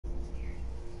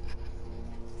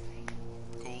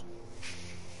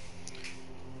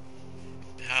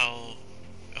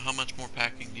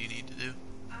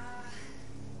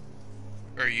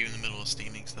Or are you in the middle of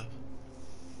steaming stuff?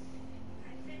 I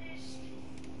finished steaming.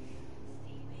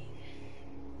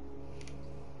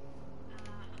 I'm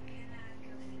gonna go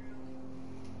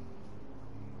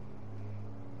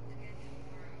through again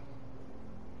tomorrow.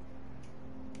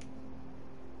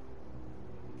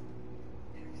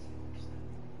 Pack some more stuff.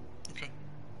 Okay.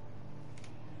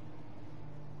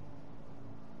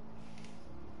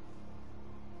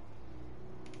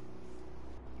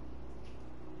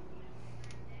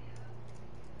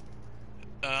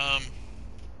 Um,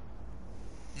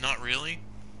 Not really,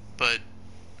 but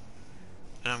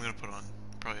then I'm gonna put on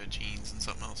probably a jeans and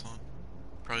something else on.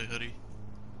 Probably a hoodie.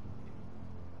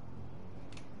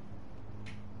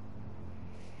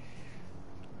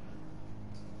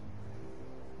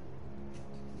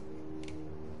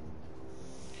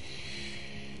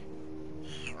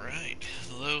 Alright.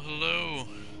 Hello, hello.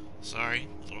 Sorry,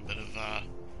 a little bit of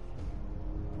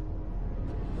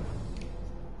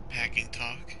packing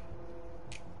talk.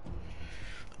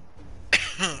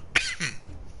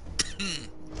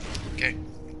 Okay.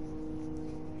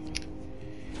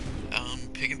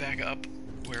 Picking back up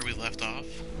where we left off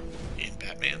in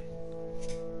Batman.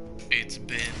 It's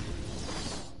been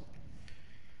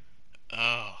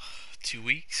 2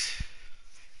 weeks?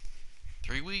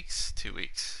 3 weeks? 2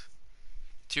 weeks.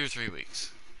 2 or 3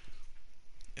 weeks.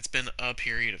 It's been a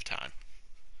period of time.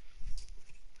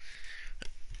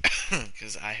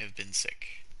 Because I have been sick.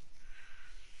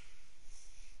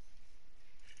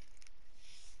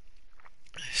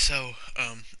 So,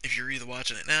 if you're either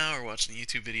watching it now or watching the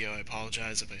YouTube video, I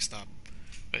apologize if I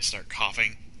start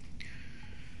coughing.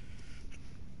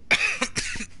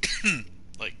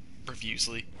 Like,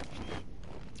 profusely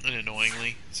and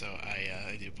annoyingly, so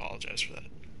I do apologize for that.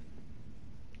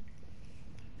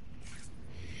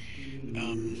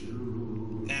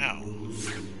 Now,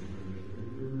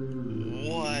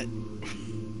 what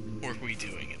were we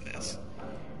doing in this?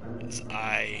 Because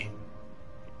I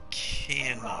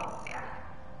cannot remember.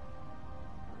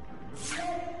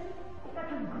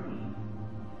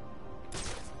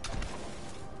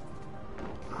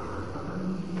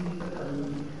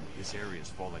 This area is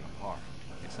falling apart.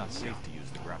 It's not safe to use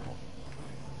the grapple.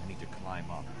 I need to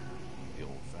climb up the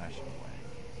old-fashioned way.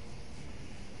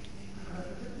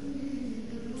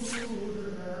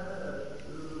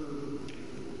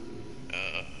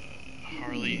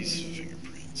 Harley's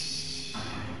fingerprints.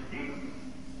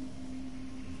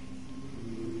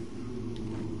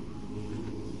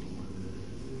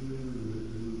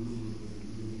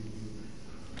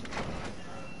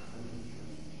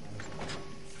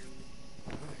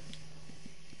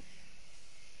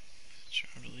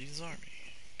 Trying to lead his army.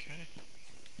 Okay.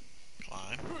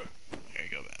 Climb. There you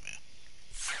go, Batman.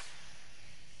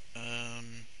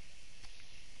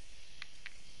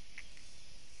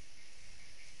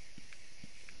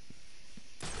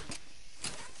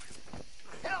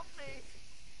 Help me!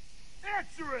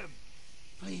 Answer him!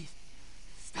 Please,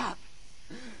 stop.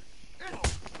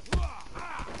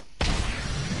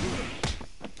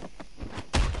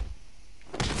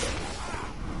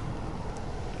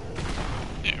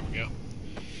 There we go.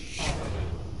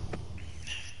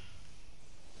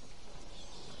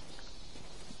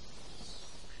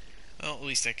 Well, at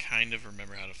least I kind of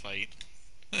remember how to fight.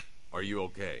 Are you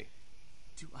okay?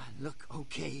 Do I look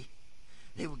okay?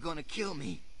 They were gonna kill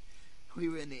me. We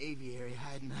were in the aviary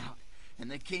hiding out, and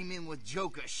they came in with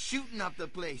Joker shooting up the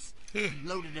place and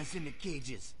loaded us into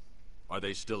cages. Are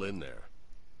they still in there?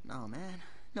 No, man.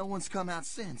 No one's come out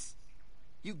since.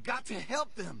 You got to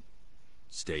help them.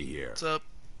 Stay here. What's up?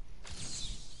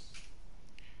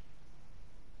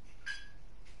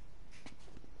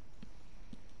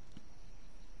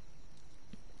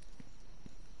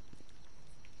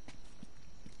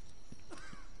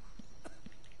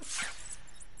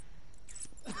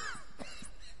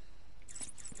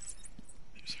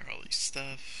 There's Harley's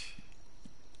stuff.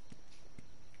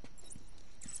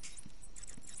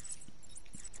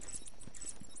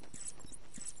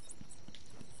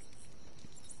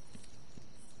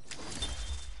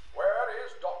 Where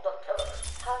is Dr. Kellerman?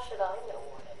 How should I know,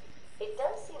 Warden? It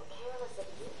does seem careless of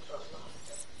you to have lost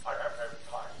him. I have no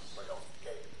time for your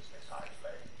games, Miss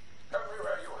Highsley. Tell me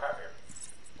where you have him.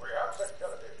 We have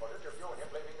security footage of you and him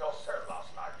leaving your cell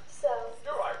last night. So, Do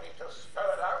I need to spell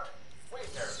it out? We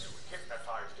know you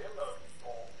hypnotized him, or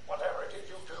whatever it is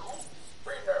you do.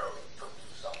 We know he took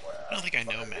you somewhere. I don't think I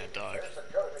know Mad Dog. There's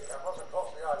security cameras across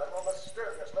the island were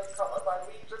mysteriously covered by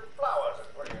leaves and flowers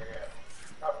and bringing in.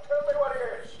 Now tell me what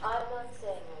it is. I'm not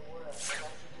saying a word unless you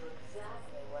do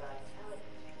exactly what I tell you.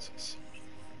 Using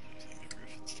the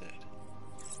roof instead.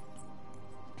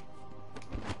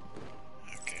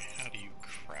 Okay, how do you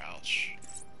crouch?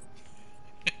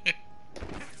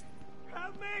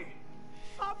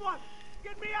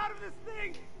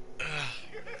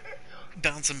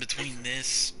 Bouncing between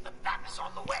this, The Bat's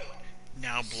on the way.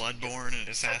 now Bloodborne and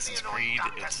Assassin's Creed,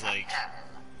 it's like,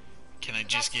 can I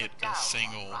just get a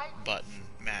single button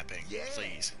mapping,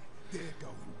 please? They're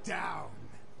going down.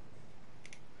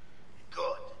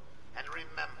 Good. And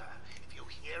remember, if you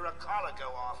hear a collar go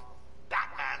off,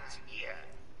 Batman's here.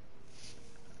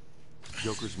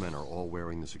 Joker's men are all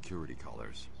wearing the security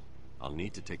collars. I'll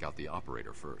need to take out the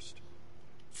operator first.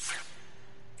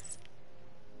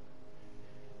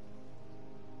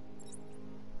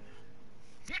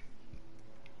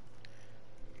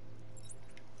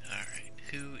 Alright,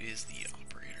 who is the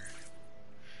operator?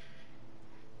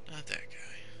 Not that guy.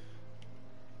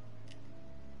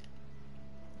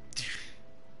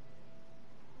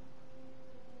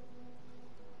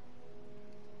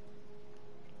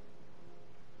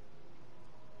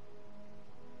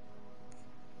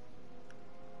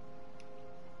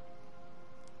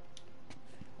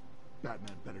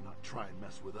 Batman better not try and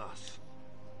mess with us.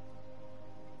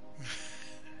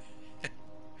 I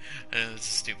know this is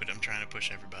stupid. I'm trying to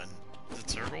push every button. Is it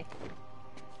circle?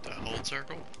 Do I hold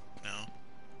circle? No.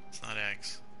 It's not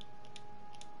X.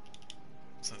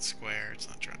 It's not square. It's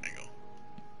not triangle.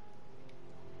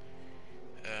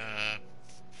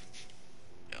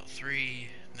 L3.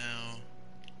 No.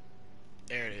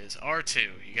 There it is. R2.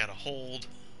 You gotta hold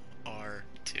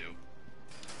R2.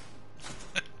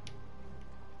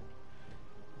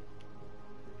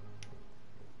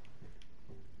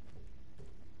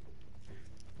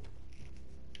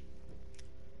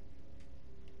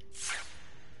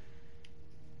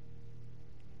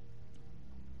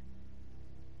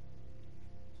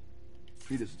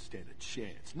 He doesn't stand a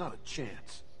chance. Not a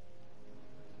chance.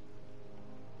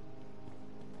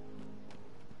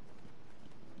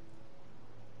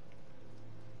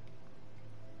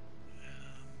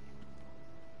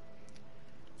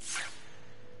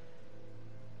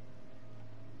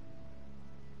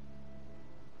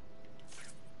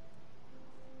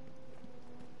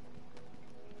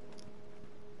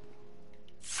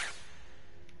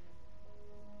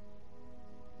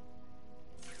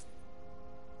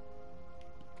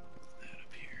 That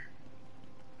up here.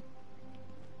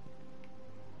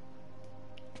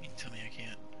 You tell me I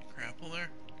can't grapple there?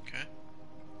 Okay.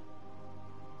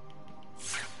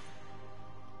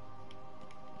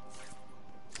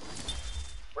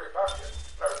 We found him,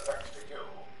 no thanks to you.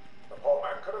 The poor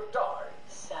man could have died.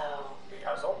 So, He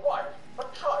has a wife, a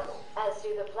child. as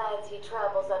do the plants he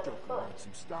travels Joker underfoot. wants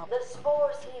him stopped. The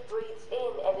spores he breathes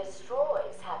in and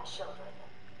destroys have children.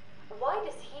 Why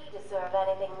does he deserve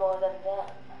anything more than them?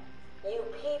 You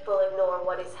people ignore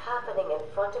what is happening in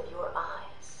front of your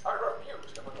eyes. I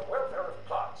refuse to put the welfare of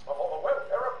plants before the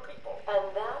welfare of people.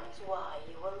 And that is why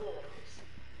you will lose.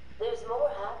 There's more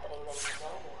happening than you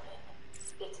know, Warden.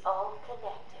 It's all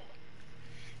connected.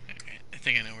 Alright, I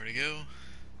think I know where to go.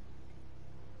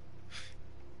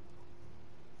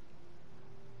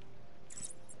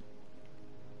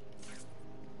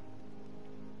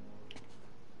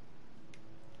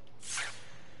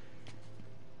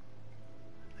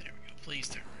 There we go. Please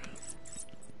turn around.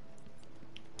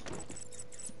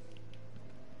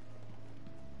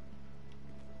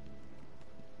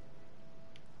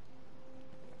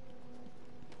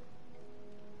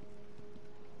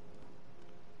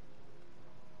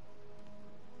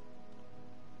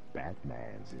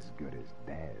 Batman's as good as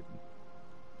dead.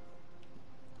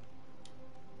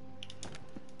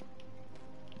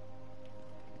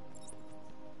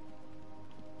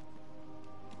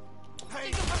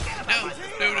 Hey, No!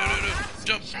 No, no, no, no!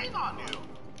 Jump! shame on you.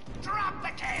 Drop the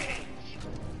cage.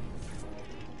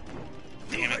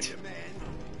 Damn it. Man,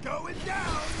 going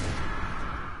down.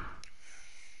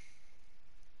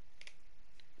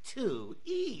 Too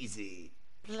easy.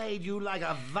 Played you like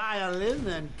a violin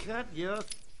and cut your...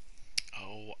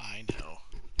 Oh, I know.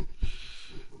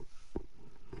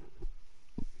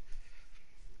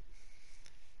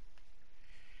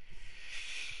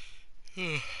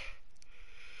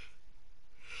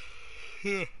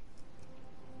 Help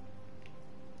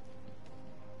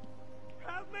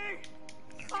me!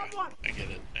 Okay, I get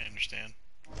it. I understand.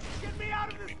 Get me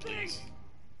out of Help me, this thing! please.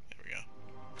 There we go.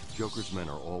 Joker's men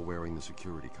are all wearing the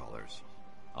security collars.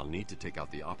 I'll need to take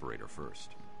out the operator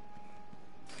first.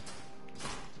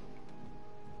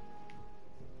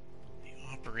 The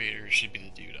operator should be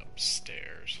the dude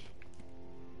upstairs.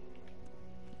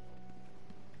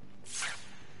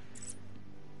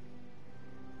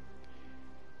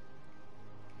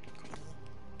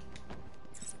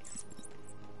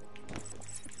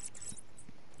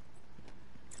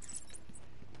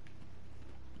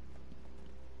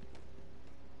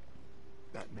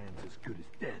 Batman's as good as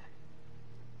dead.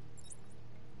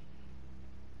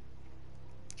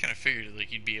 figured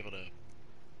like you'd be able to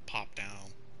pop down.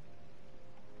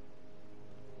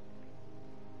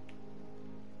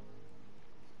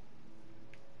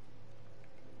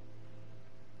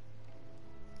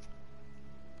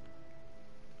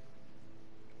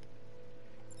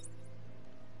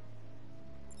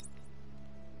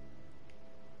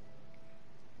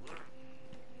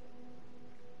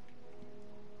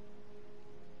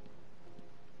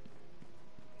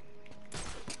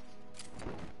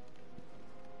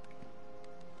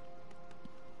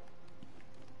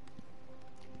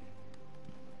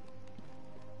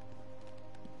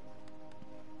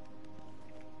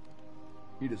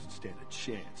 He doesn't stand a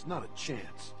chance. Not a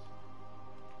chance.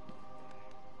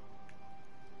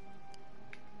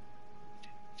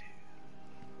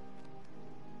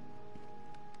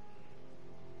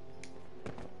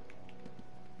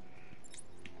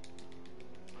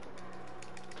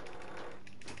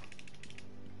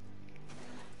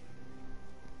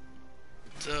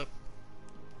 What's up?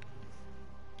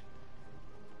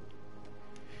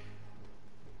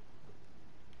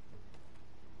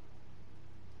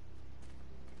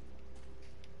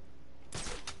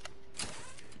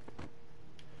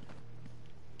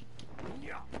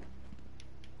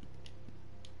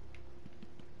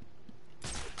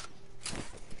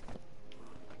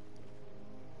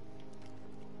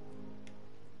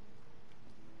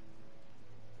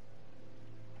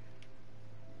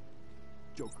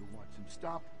 Joker wants him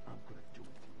stopped. I'm gonna do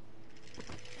it.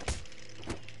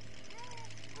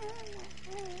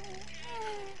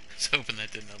 I was hoping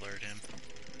that didn't alert him.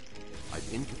 I've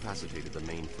incapacitated the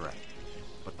main threat,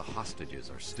 but the hostages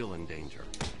are still in danger.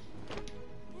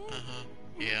 Uh-huh.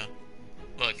 Yeah.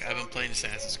 Look, I've been playing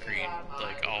Assassin's Creed,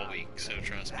 like, all week, so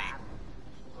trust me.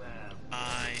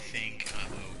 I think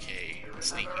I'm okay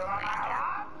sneaking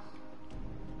around.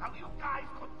 Now you guys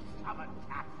couldn't summon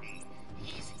Taxi.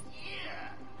 He's here.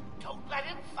 Don't let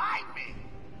him find me.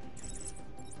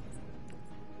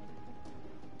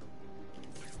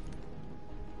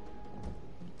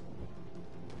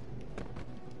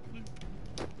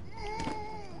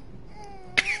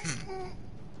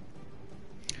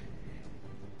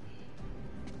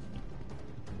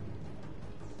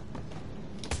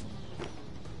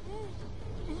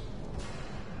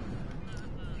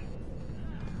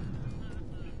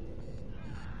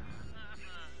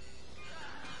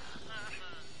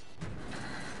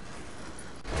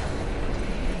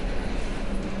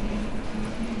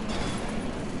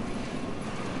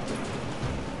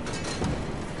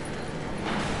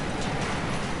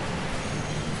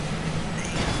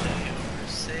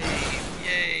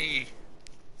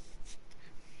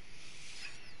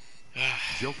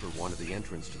 Joker wanted the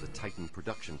entrance to the Titan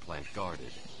production plant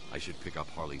guarded. I should pick up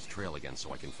Harley's trail again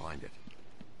so I can find it.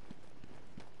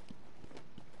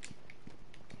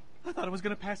 I thought I was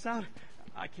gonna pass out.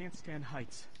 I can't stand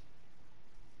heights.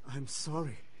 I'm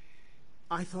sorry.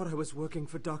 I thought I was working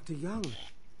for Dr. Young.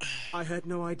 I had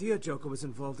no idea Joker was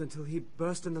involved until he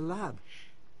burst in the lab.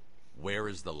 Where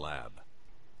is the lab?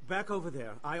 Back over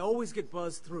there. I always get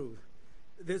buzzed through.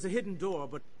 There's a hidden door,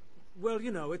 but, well,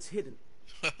 you know, it's hidden.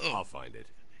 I'll find it.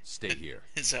 Stay here.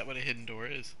 Is that what a hidden door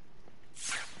is?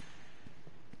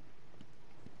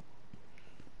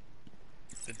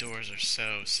 The doors are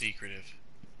so secretive.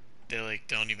 They, like,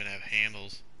 don't even have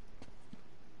handles.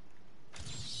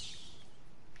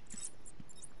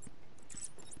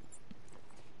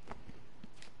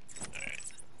 Alright.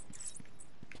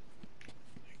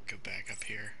 Go back up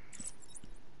here.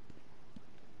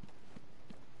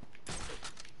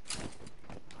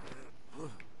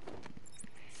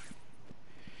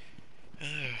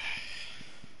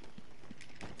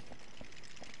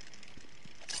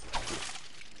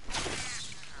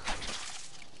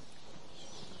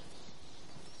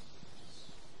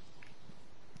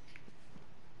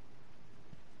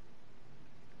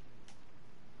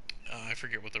 I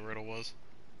forget what the riddle was.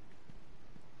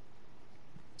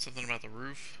 Something about the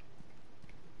roof?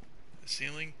 The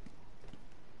ceiling?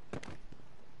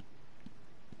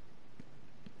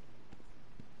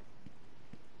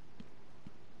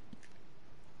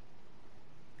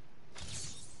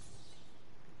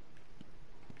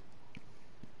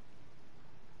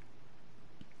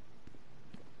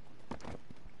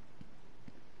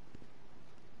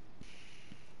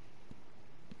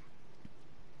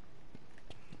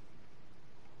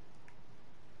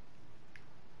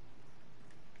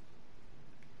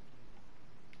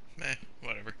 Meh,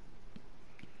 whatever.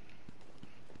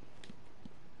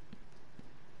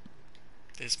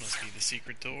 This must be the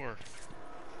secret door.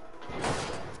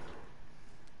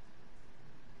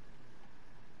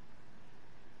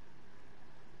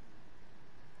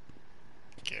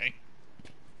 Okay.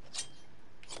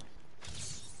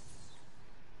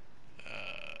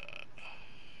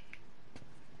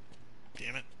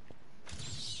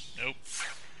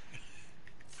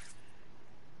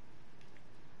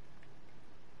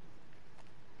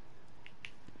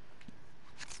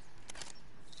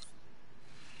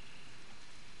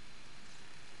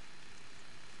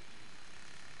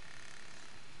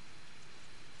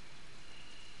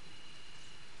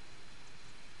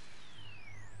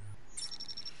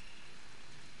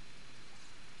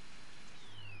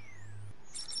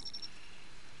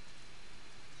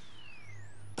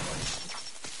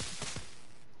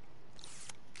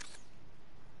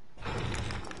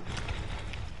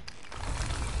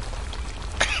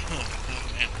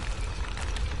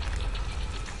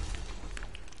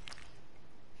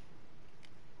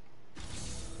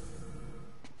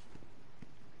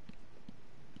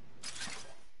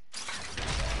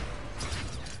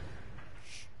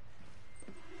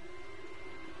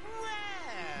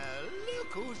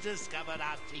 Look who's discovered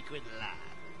our secret lab.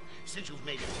 Since you've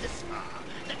made it this far,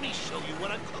 let me show you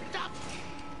what I've cooked up.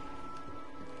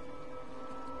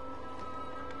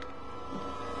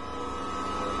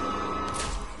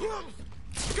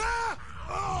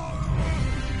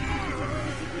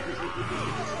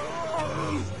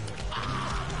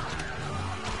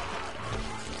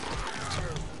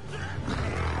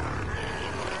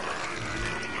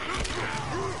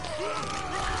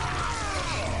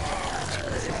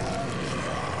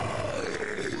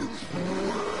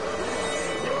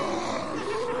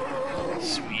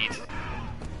 Sweet.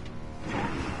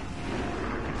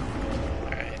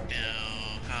 Alright,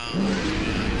 now how do I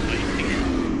fight again?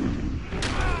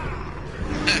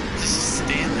 Just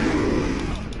stand there.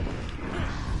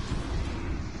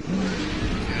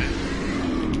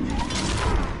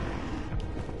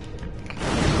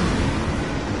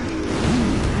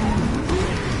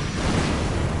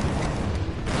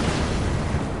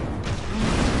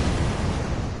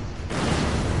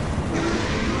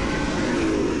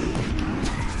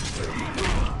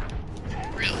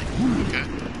 Really? Okay.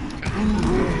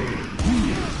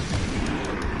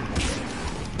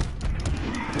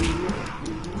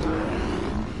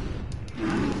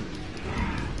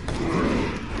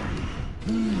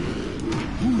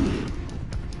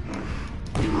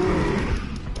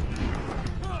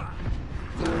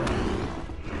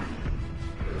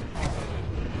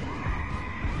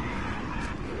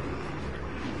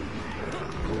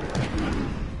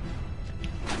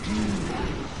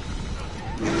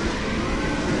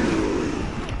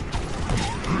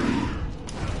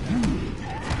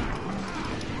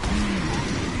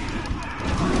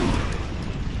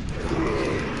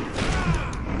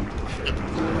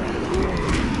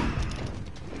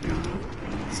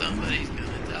 Somebody's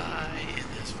gonna die in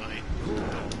this fight.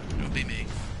 It'll be me.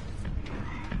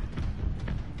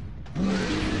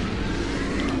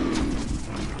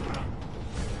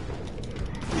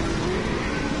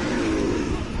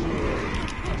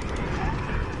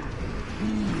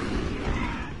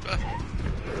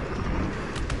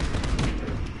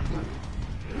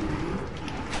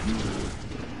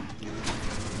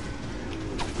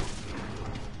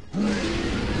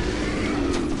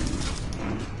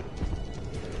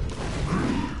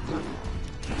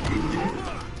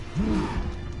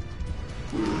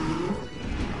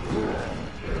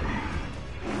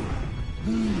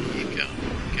 Keep going.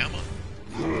 Come on.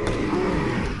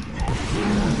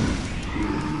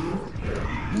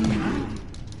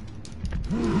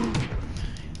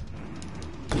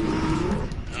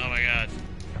 Oh my god.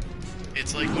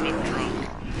 It's like when I'm drunk.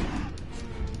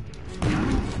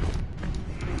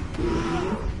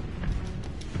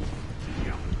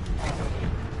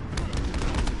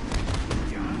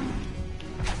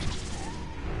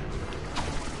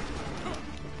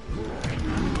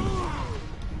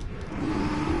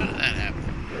 How did that happen?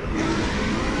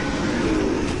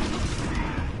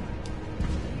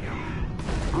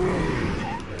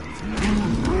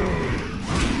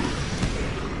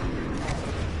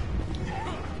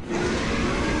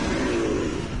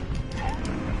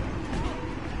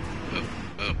 Oh,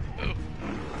 oh, oh.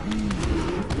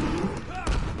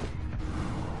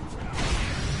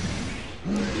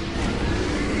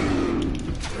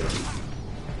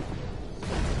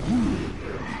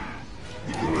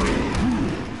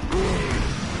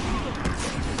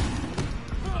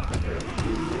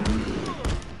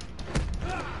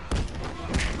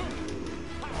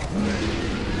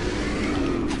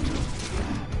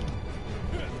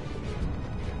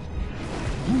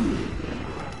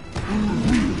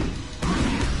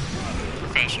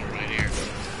 Professional right here.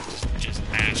 Just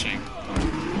mashing.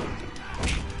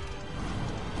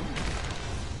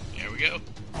 Here we go.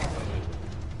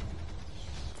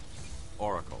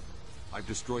 Oracle, I've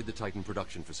destroyed the Titan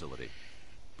production facility.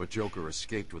 But Joker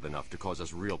escaped with enough to cause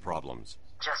us real problems.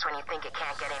 Just when you think it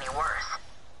can't get any worse.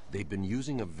 They've been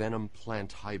using a venom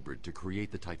plant hybrid to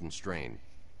create the Titan strain.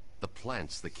 The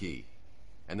plant's the key.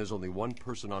 And there's only one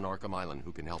person on Arkham Island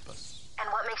who can help us. And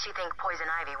what makes you think Poison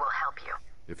Ivy will help you?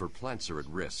 If her plants are at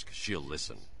risk, she'll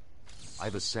listen. I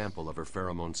have a sample of her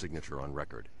pheromone signature on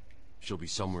record. She'll be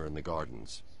somewhere in the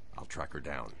gardens. I'll track her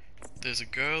down. There's a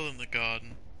girl in the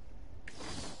garden.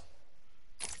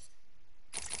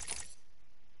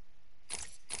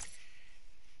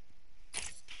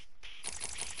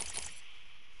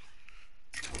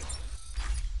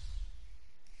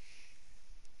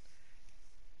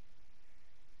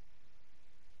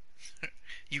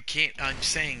 You can't. I'm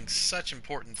saying such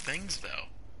important things, though.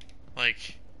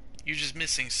 Like, you're just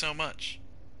missing so much.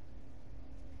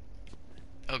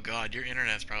 Oh god, your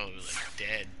internet's probably like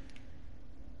dead.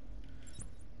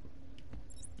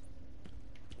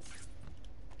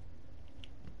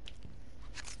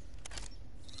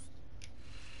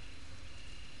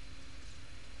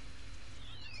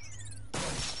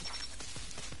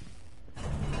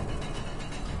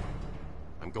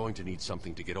 I'm going to need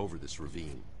something to get over this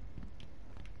ravine.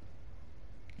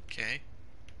 Okay.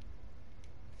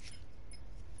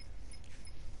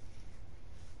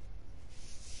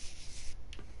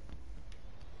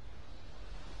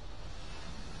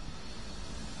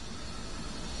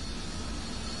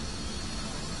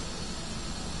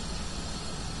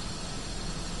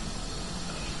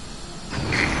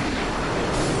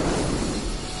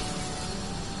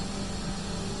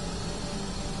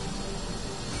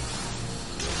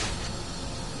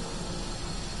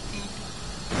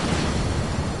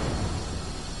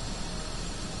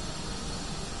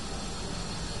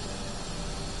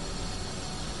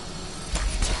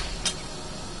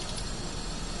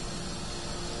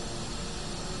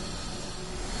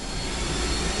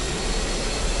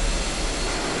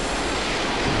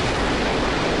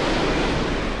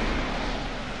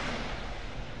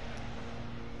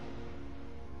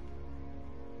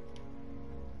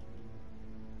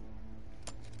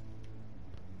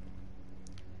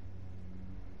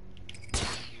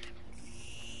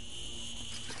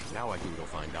 Now I can go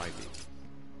find Ivy.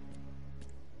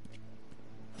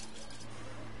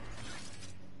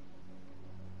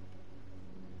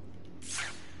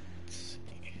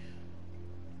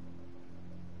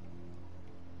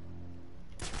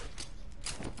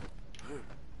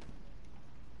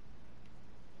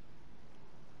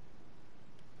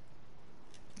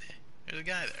 There's a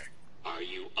guy there. Are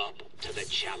you up to the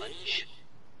challenge?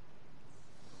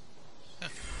 Huh.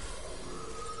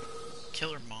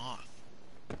 Killer moth.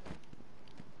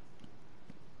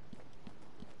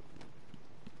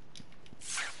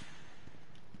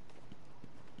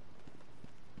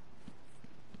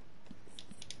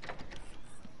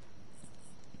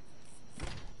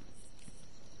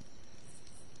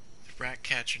 The rat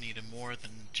catcher needed more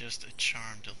than just a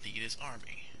charm to lead his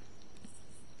army.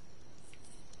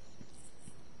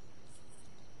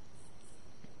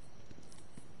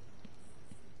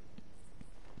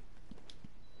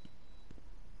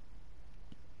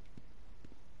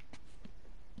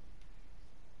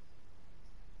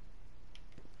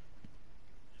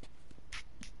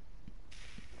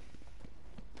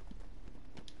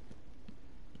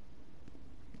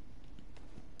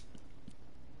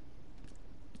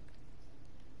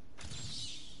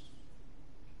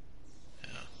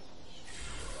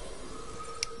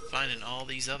 Finding all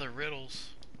these other riddles,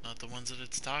 not the ones that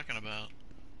it's talking about.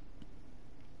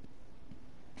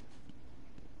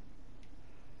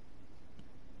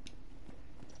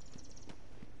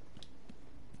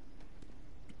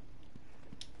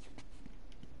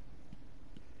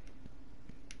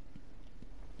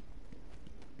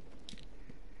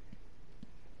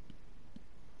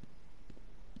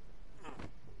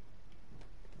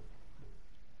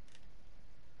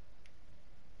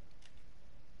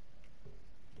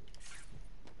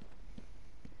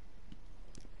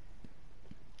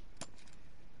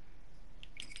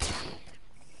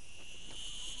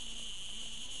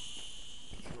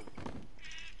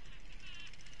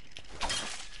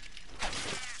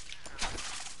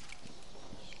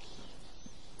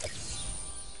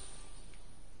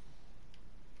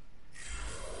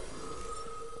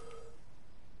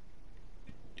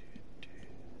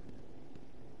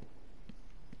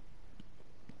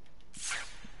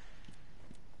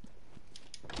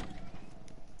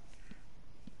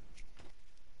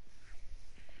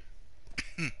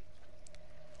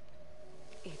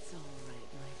 It's all right,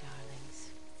 my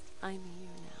darlings. I'm here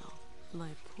now, my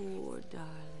poor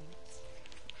darlings.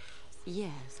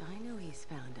 Yes, I know he's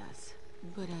found us,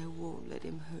 but I won't let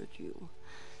him hurt you.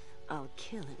 I'll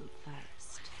kill him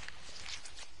first.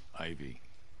 Ivy,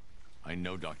 I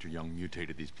know Dr. Young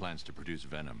mutated these plants to produce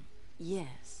venom.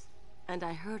 Yes, and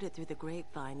I heard it through the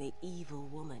grapevine the evil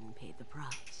woman paid the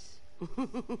price.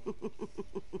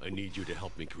 I need you to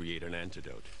help me create an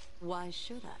antidote. Why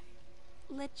should I?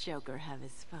 Let Joker have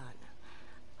his fun.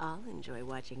 I'll enjoy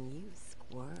watching you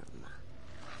squirm.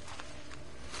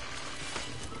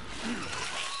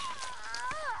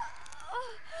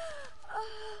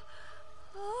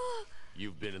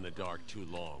 You've been in the dark too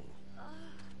long.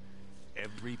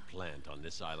 Every plant on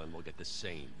this island will get the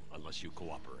same unless you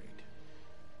cooperate.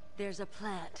 There's a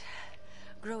plant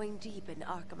growing deep in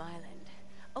Arkham Island.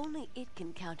 Only it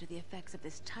can counter the effects of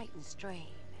this Titan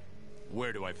strain.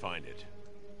 Where do I find it?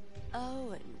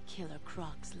 Oh, in Killer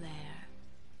Croc's lair.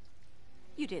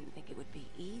 You didn't think it would be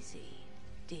easy,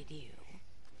 did you?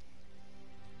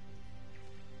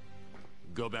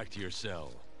 Go back to your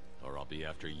cell, or I'll be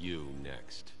after you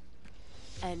next.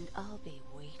 And I'll be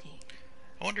waiting.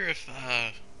 I wonder if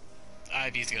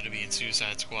Ivy's gonna be in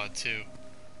Suicide Squad too.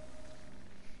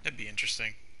 That'd be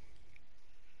interesting.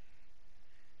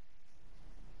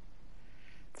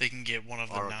 they can get one of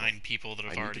the Arkham. 9 people that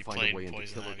have I need already to find played a way into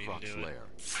Poison Killer Ivy to Croc's do it. lair.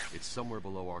 It's somewhere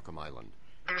below Arkham Island.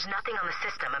 There's nothing on the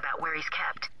system about where he's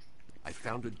kept. I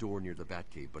found a door near the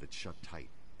Batcave, but it's shut tight.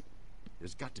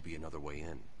 There's got to be another way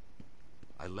in.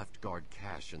 I left guard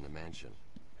Cash in the mansion.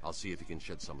 I'll see if he can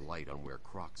shed some light on where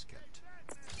Croc's kept.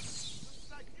 Looks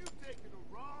like you've taken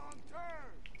a wrong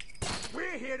turn.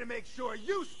 We're here to make sure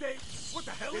you stay. What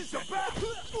the hell is that?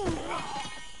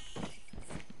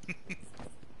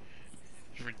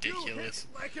 Ridiculous.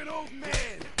 You hit like an old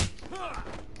man. Huh.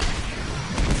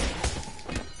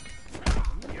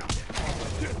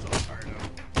 This'll hurt him.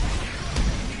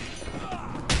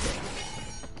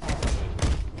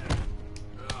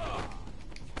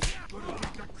 Gonna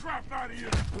beat the crap out of you.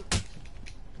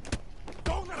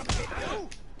 Don't let him hit you.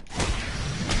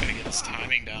 Gotta get his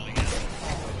timing down again.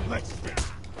 Let's finish.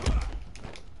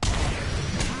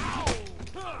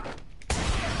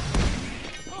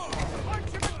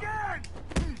 Punch him again.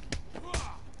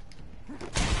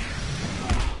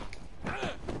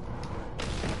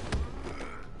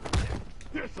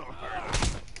 This'll hurt.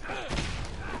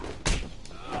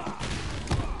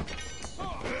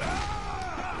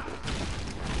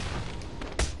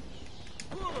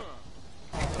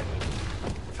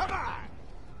 Come on!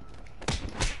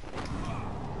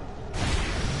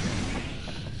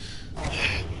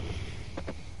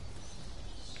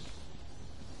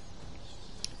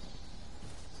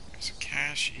 So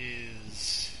Cash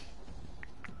is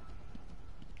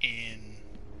in.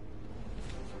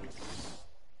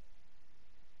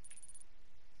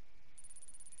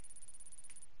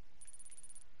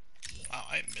 Wow,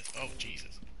 I missed. Oh,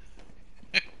 Jesus.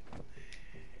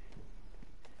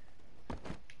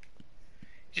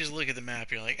 You just look at the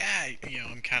map, you're like,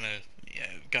 I'm kind of,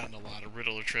 I've gotten a lot of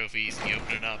Riddler trophies, and you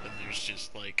open it up, and there's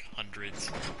just, like,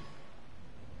 hundreds.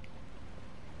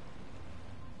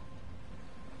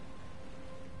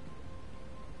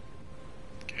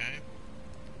 Okay.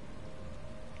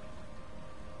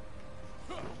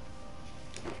 Over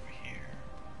here.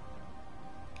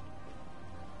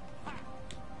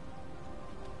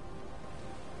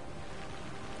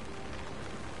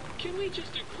 Can we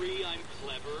just agree I'm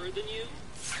cleverer than you?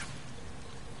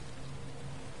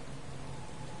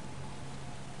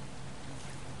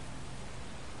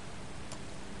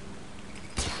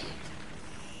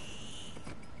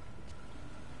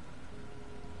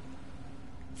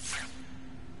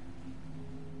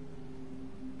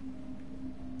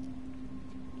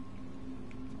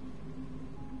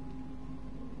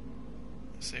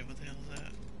 Say what the hell is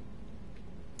that?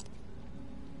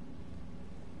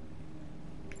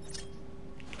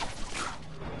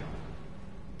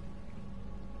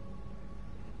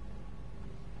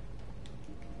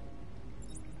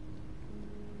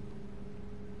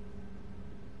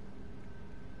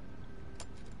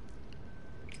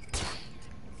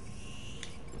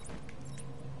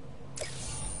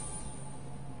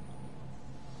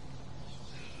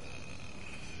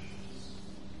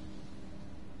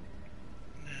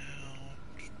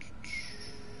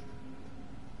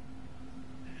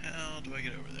 How do I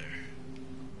get over there?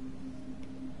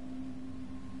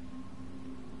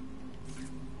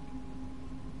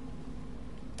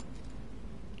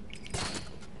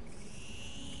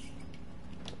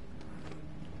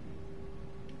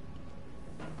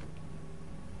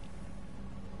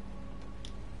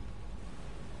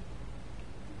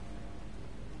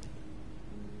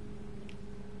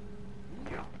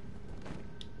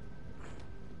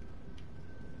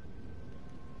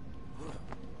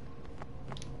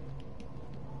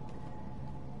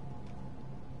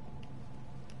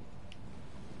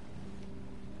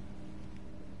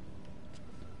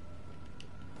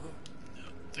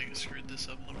 I think I screwed this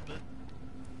up a little bit.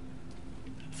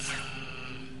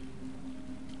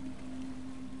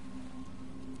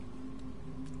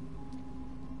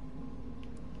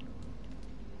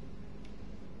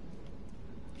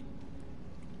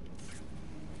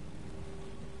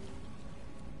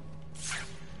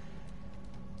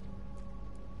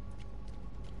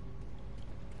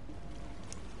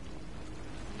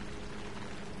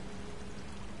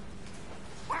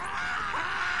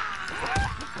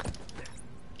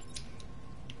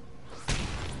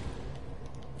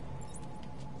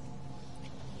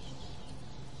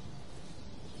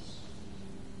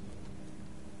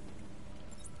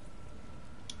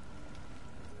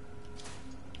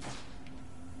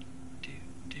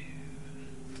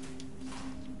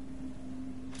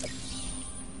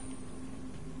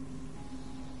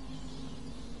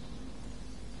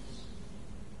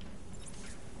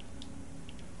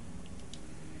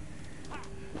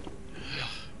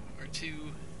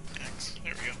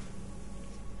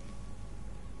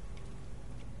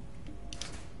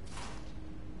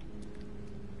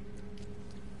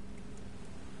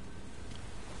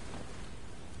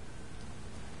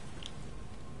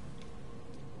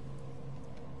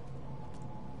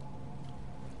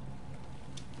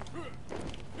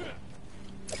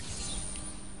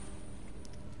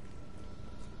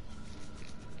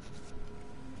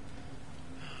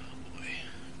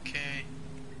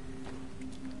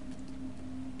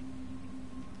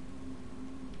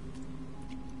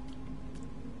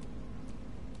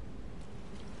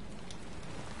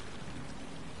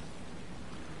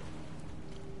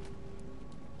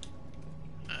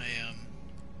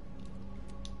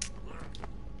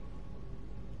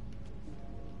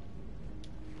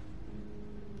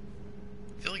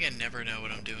 never know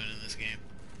what I'm doing in this game.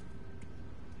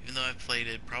 Even though I've played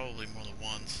it probably more than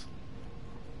once.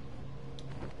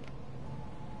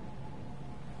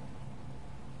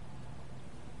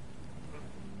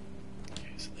 Okay,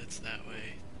 so that's that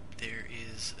way. There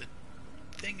is a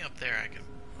thing up there I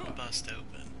can bust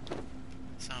open.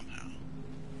 Somehow.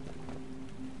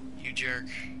 You jerk.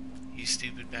 You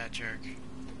stupid bat jerk.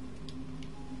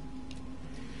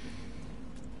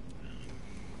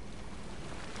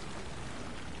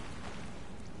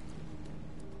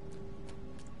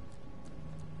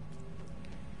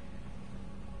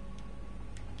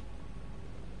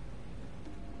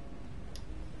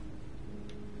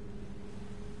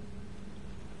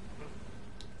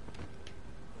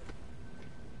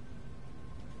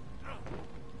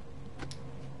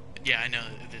 Yeah, I know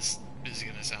this is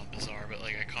gonna sound bizarre, but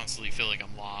like I constantly feel like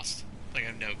I'm lost. Like I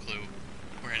have no clue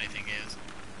where anything is.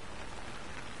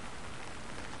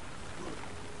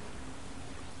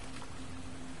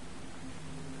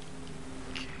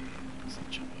 Okay, so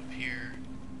jump up here.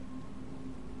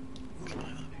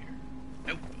 Climb up here.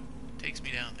 Nope. Takes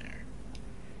me down there.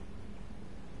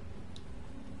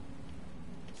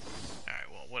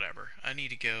 Alright, well, whatever. I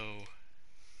need to go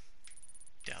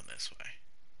down this way.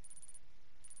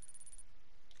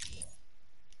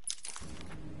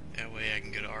 That way I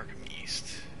can go to Arkham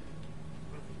East.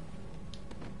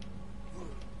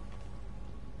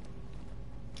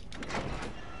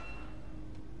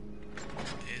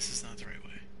 This is not the right way.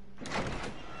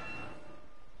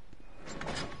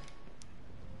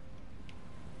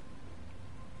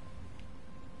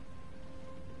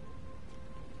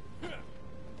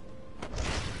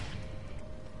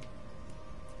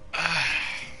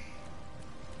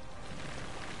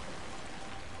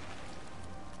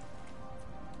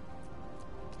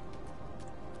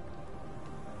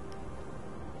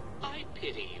 I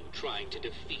pity you trying to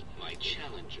defeat my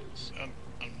challenges. I'm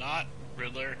not,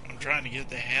 Riddler. I'm trying to get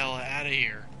the hell out of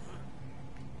here.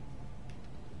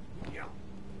 Okay.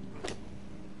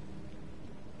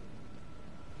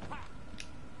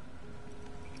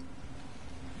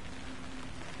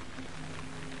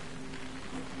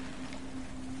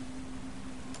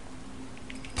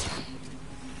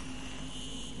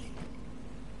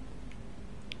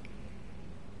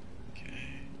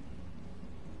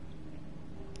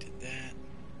 Did that.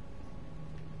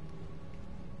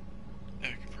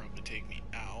 That could probably take me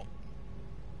out.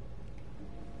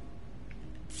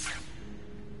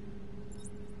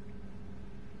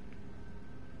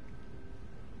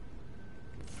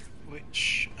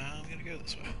 Which, I'm gonna go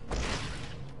this way.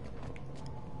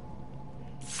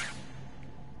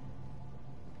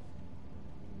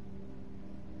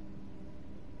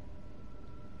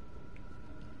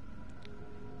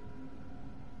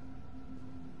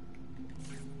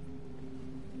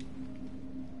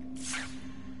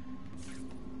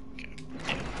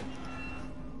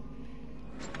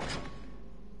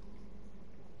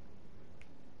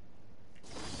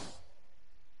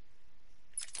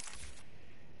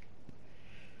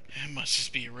 It must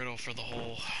just be a riddle for the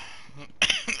whole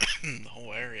the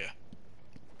whole area.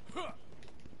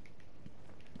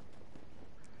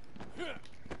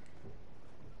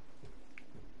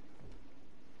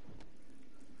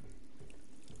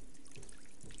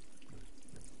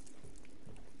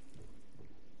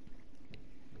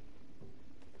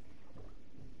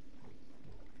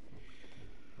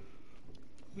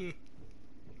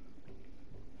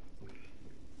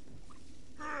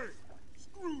 Hey,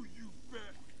 screw you, bat.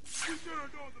 You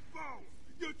turned on the phone.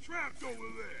 You're trapped over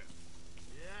there.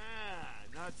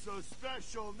 Yeah, not so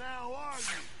special now, are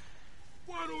you?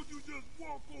 Why don't you just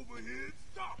walk over here and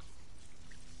stop?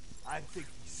 I think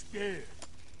he's scared.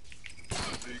 I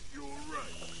think you're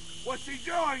right. What's he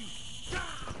doing?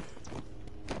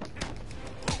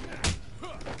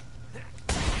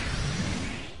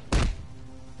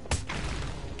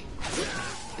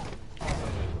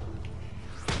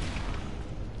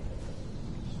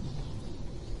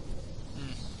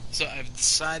 So I've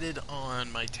decided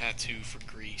on my tattoo for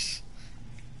Greece.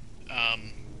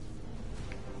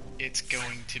 It's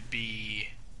going to be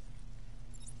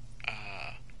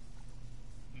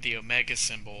the Omega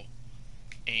symbol,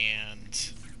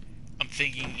 and I'm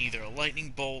thinking either a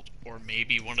lightning bolt or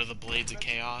maybe one of the blades of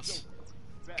chaos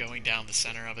going down the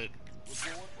center of it,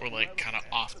 or like kind of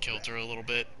off kilter a little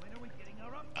bit,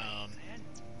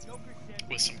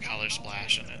 with some color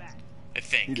splash in it. I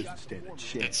think He doesn't stand a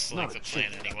chance. that's like the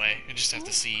plan anyway. We just have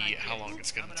to see how long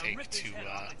it's going to take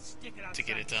to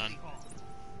get it done.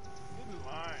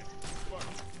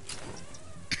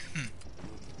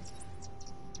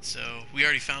 So we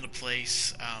already found a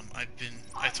place.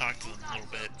 I talked to them a little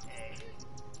bit.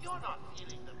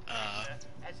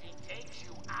 as he takes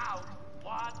you out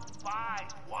one by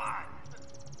one.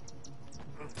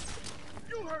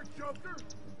 You heard Joker.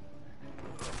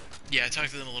 Yeah, I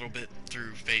talked to them a little bit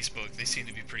through Facebook. They seem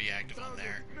to be pretty active on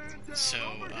there. So,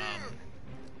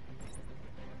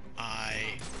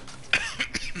 I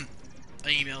I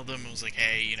emailed them and was like,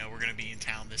 hey, you know, we're going to be in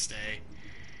town this day.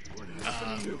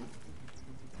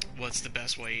 What's the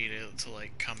best way to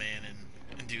like, come in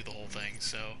and do the whole thing?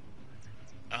 So,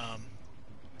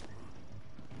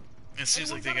 it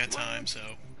seems like they got time, so...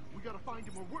 We gotta find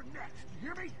him or we're next, you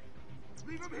hear me?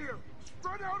 Leave him here.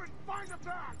 Spread out and find the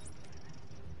path.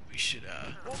 We should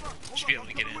be able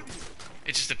to get in.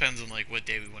 It just depends on, like, what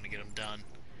day we want to get them done.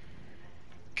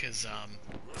 Because, I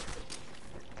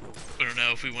don't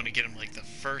know if we want to get them, like, the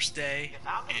first day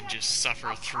and just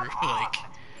suffer through, like,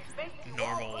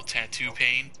 normal tattoo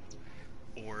pain.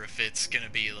 Or if it's gonna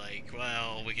be like,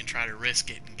 well, we can try to risk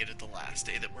it and get it the last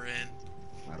day that we're in.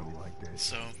 I don't like this.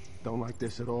 So... Don't like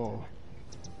this at all.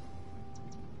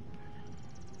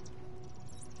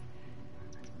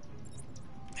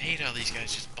 I hate how these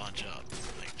guys just bunch up.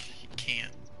 Like, you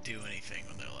can't do anything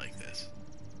when they're like this.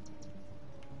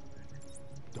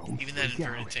 Don't even that freak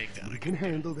inverted out. takedown. We can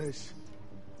handle this.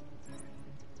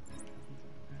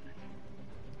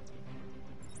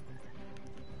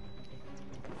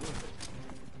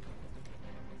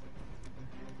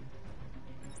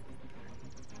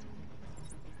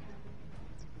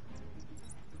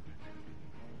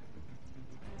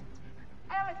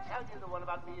 I ever tell you the one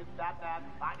about me and Batman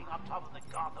fighting on top of the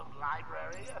Gotham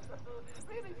Library?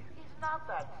 Really, he's not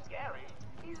that scary.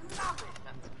 He's nothing.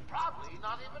 Probably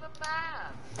not even a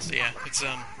man. So yeah, it's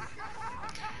I'm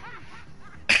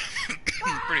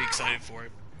pretty excited for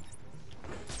it.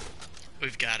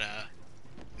 We've got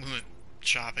we went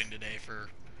shopping today for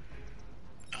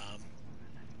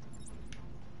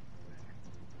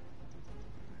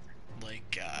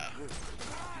like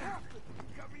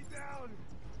Cut me down.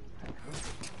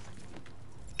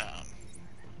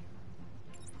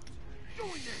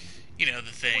 you know,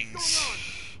 the things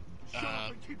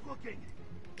Keep looking.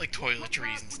 like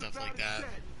toiletries and stuff like that.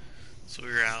 So we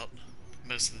were out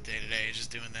most of the day today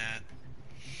just doing that.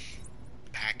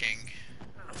 Packing.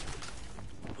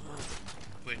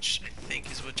 Which I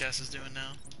think is what Jess is doing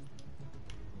now.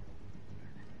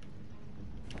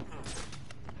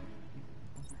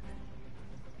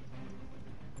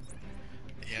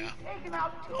 Yeah.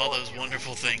 All those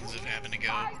wonderful things of having to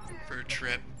go for a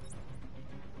trip.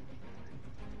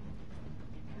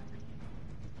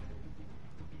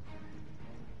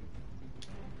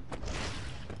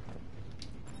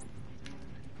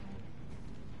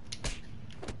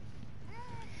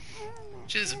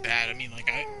 Which isn't bad. I mean, like,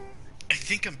 I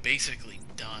think I'm basically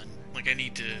done. Like, I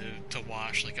need to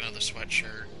wash, like, another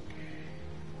sweatshirt.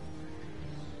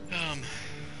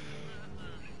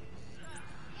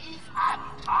 He's on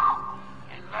top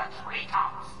in the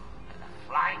treetops. And the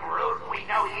flying road we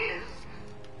know he is.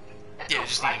 Yeah, I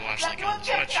just need to wash, like, another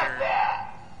sweatshirt.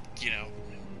 You know,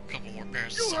 a couple more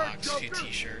pairs of socks, a few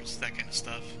t-shirts, that kind of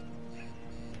stuff.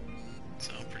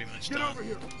 So I'm pretty much done. Over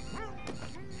here.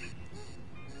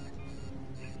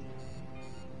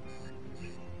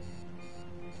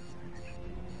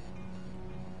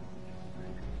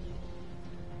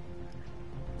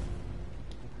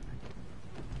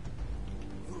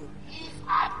 He's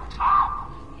on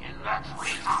top in the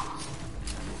treetops.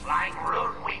 Flying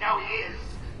road we know he is.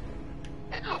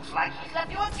 It looks like he's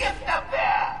left you a gift up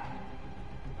there.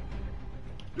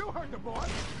 You heard the boy.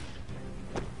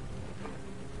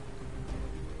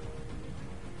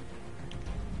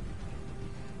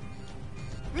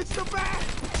 It's the bat!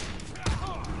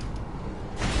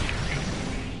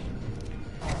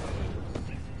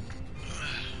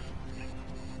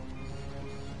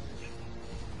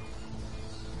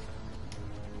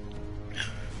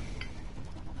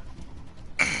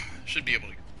 Should be able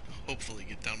to hopefully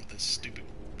get done with this stupid...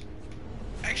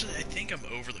 Actually, I think I'm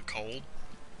over the cold.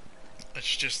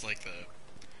 It's just like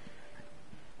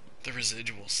the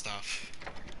residual stuff.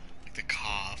 Like the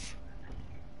cough.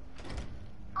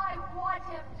 I want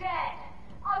him dead.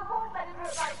 I won't let him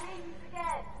hurt my babies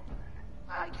again.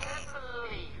 I can't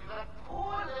believe that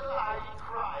poor little Ivy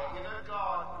crying in her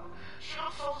garden. She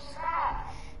looks so sad.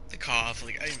 The cough,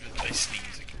 like, I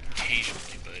sneeze like,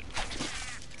 occasionally, but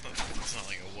it's not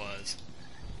like it was.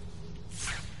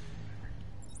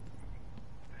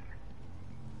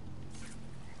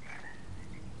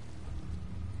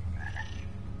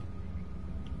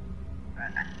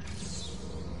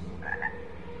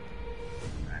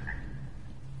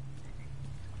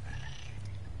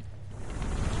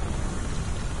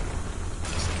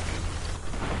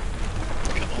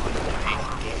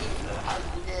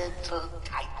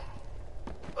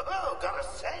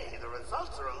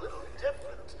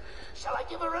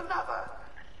 mother.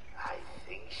 I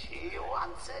think she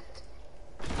wants it.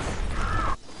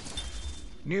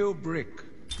 New brick,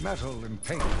 metal and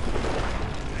paint. They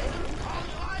don't call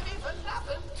you Ivy for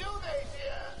nothing, do they,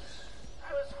 dear?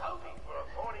 I was hoping for a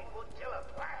morning wood killer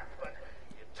plant, but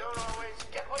you don't always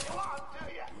get what you want, do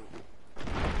you?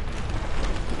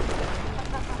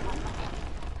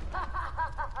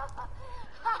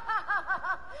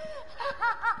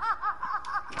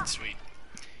 Sweet.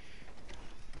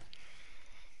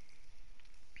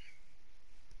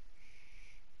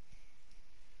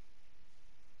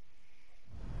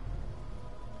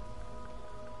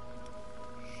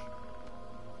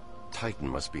 Titan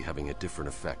must be having a different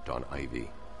effect on Ivy.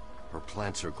 Her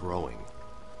plants are growing.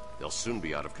 They'll soon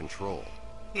be out of control.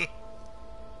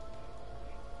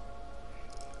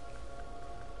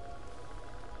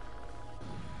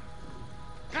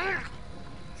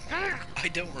 I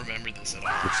don't remember this at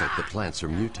all. Looks like the plants are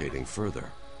mutating further.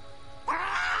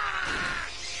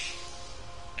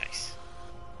 Nice.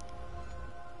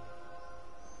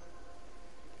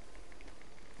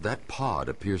 That pod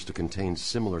appears to contain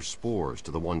similar spores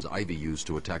to the ones Ivy used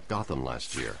to attack Gotham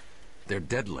last year. They're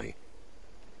deadly.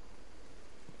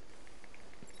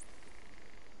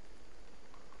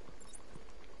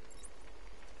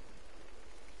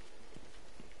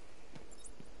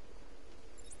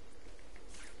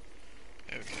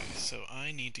 Okay, so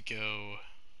I need to go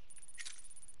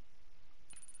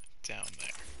down there.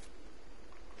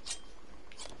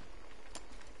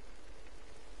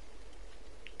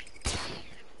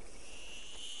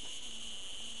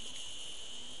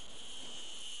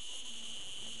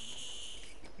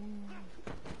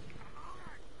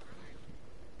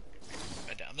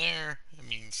 Right down there, it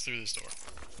means through this door.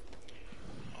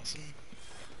 Awesome.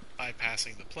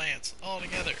 Bypassing the plants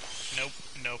altogether. Nope,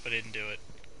 nope, I didn't do it.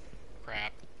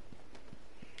 Crap.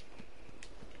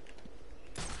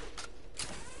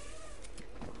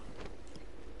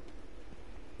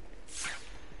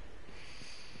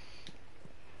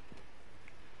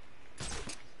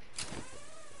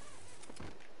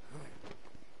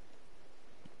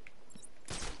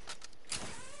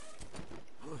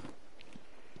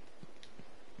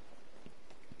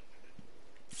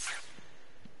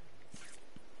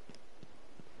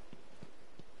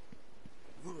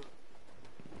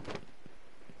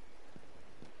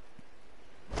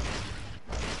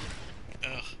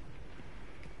 Ugh.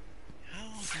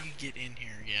 How do you get in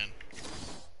here again?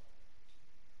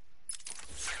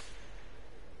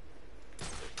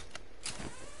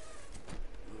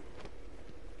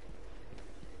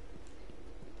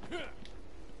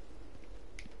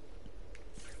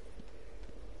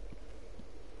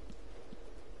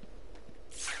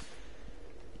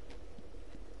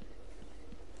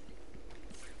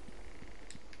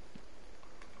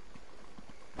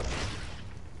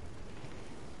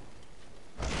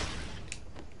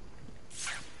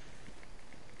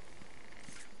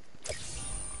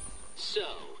 So,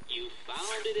 you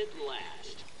found it at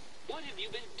last. What have you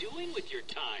been doing with your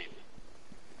time?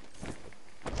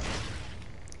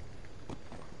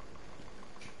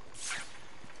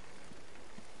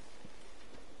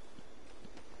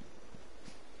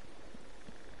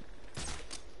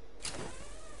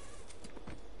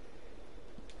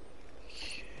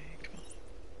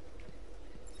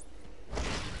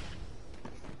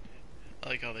 I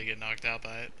like how they get knocked out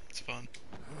by it. It's fun.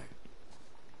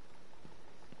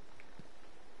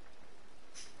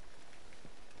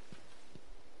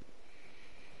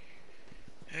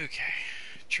 Okay,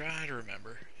 try to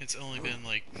remember. It's only been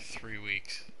like 3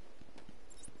 weeks.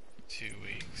 2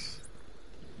 weeks.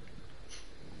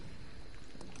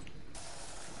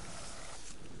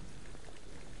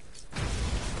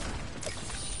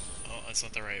 Well, that's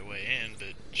not the right way in,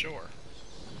 but sure.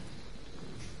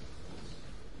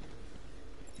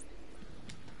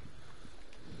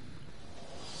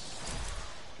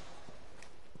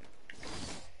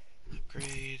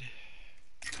 Upgrade.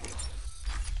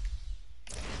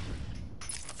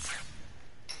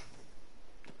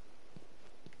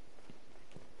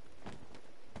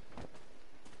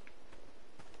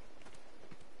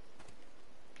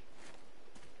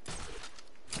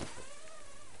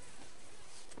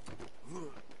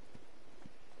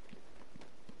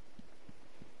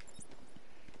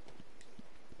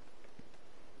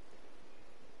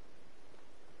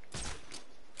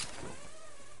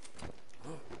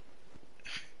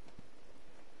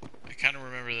 I kind of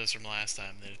remember this from last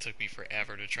time, that it took me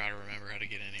forever to try to remember how to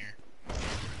get in here.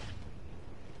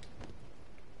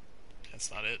 That's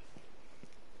not it.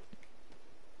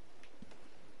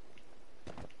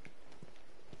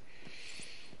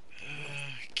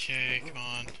 Okay, come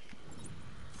on.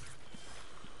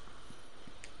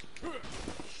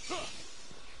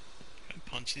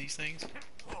 punch these things?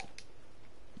 Oh.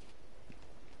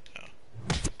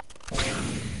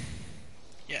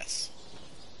 Yes.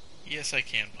 Yes, I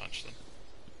can punch them.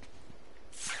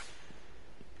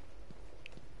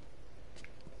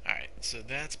 Alright, so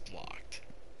that's blocked.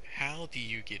 How do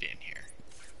you get in here?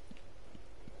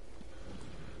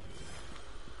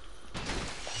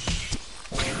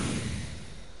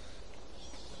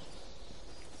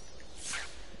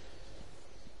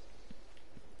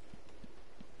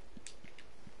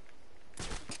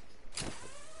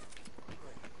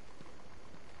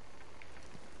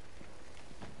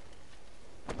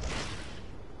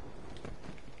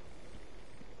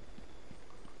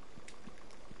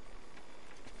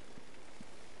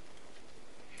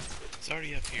 It's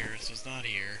already up here, so it's not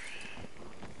here.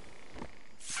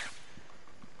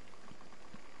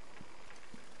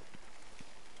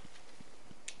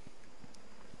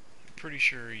 I'm pretty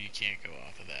sure you can't go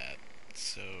off of that,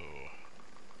 so...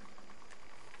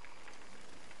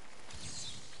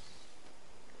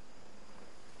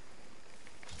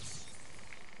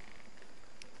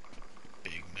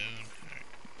 Big moon. Alright.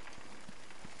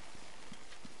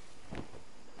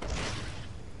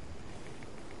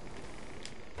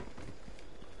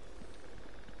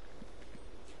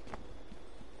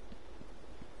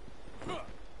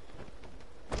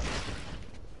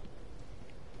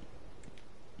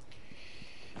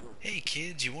 Hey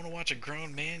kids, you want to watch a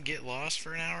grown man get lost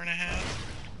for an hour and a half?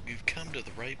 You've come to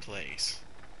the right place.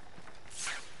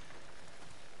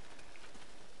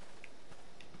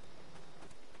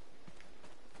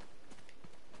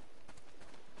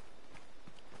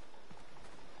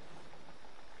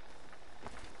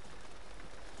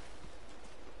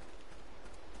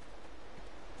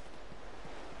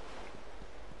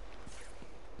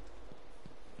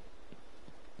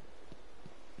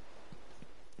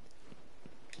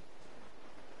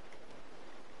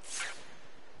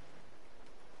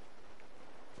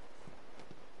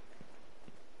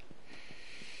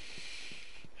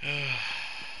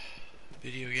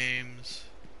 Video games.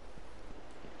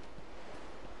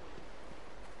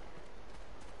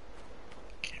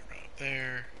 Can't run up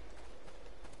there.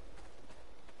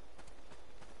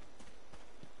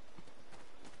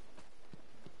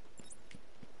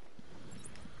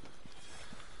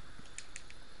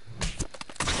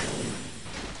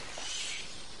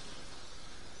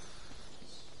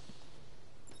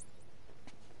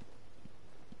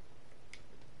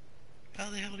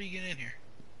 How the hell do you get in here?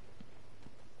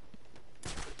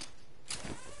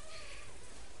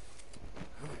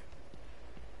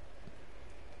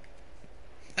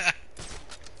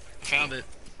 Found it.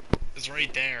 It's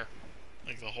right there.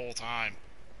 Like the whole time.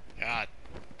 God.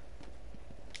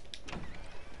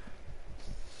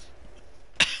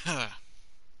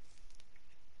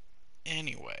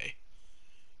 Anyway.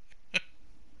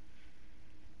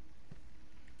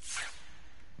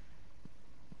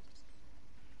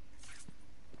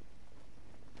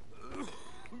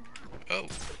 Oh.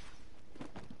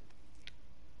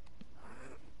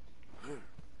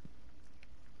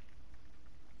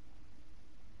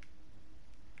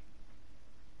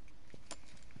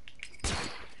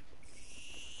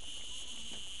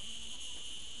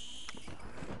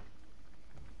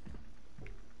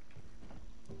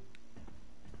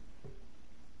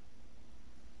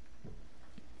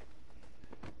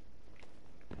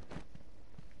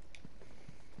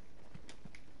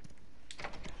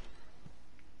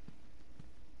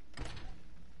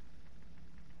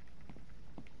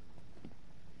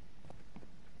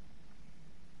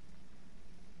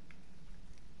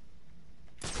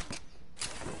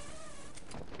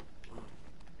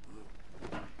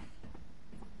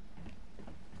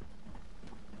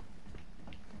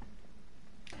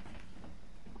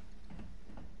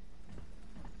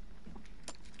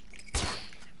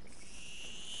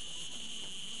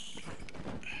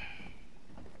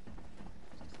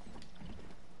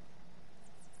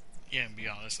 Yeah, and be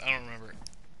honest, I don't remember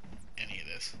any of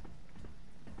this.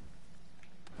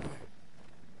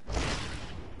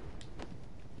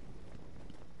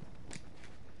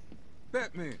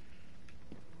 Batman.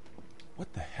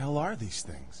 What the hell are these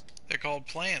things? They're called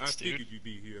plants, I dude. figured you'd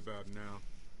be here about now.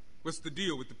 What's the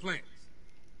deal with the plants?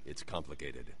 It's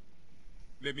complicated.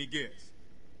 Let me guess.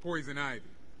 Poison Ivy.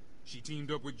 She teamed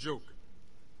up with Joker.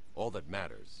 All that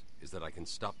matters is that I can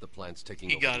stop the plants taking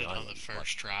He over got the it on island, the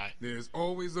first try. There's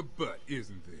always a but,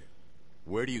 isn't there?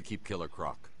 Where do you keep Killer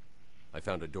Croc? I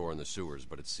found a door in the sewers,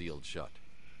 but it's sealed shut.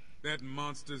 That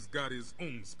monster's got his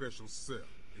own special cell.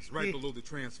 It's right below the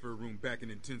transfer room back in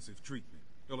intensive treatment.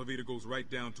 Elevator goes right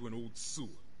down to an old sewer.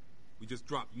 We just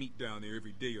drop meat down there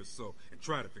every day or so and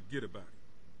try to forget about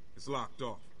it. It's locked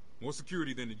off. More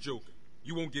security than the Joker.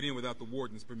 You won't get in without the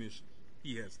warden's permission.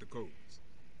 He has the codes.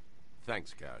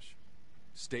 Thanks, Cash.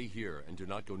 Stay here and do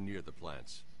not go near the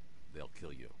plants. They'll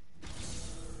kill you.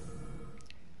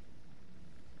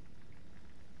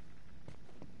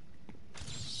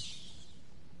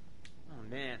 Oh,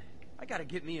 man. I gotta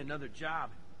get me another job.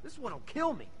 This one will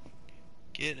kill me.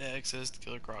 Get access to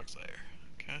Killer Croc's lair.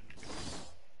 Okay.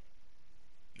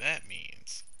 That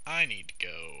means I need to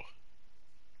go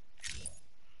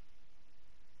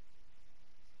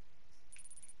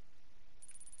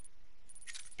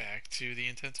back to the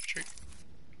intensive treatment.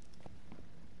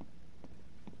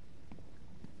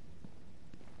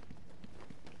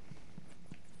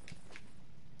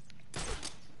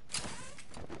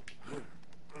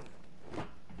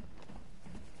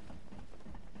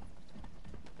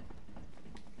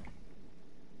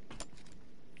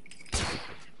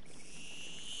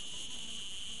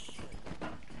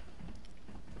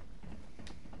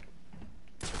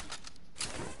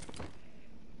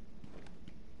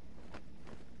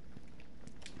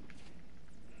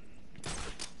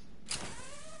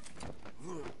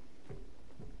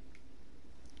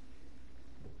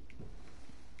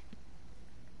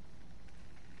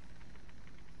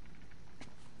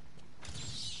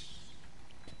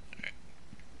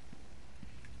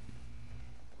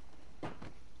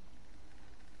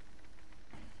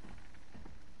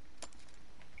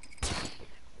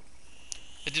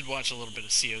 I did watch a little bit of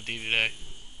COD today.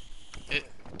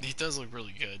 It does look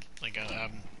really good. Like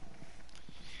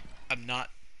I'm not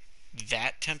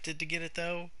that tempted to get it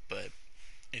though, but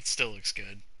it still looks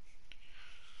good.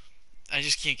 I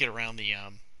just can't get around the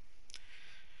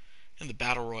in the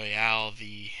battle royale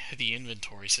the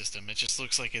inventory system. It just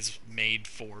looks like it's made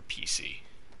for PC.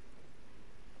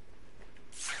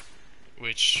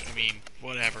 Which, I mean,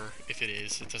 whatever. If it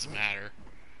is, it doesn't matter.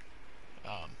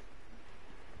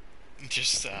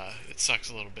 It sucks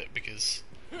a little bit because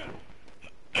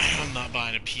I'm not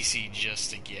buying a PC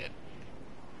just to get,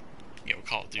 you know, a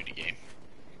Call of Duty game.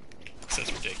 So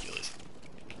that's ridiculous.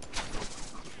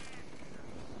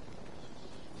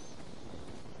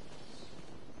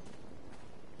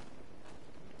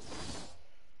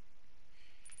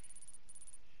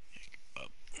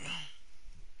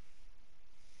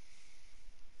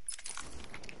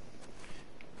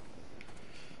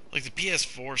 Like the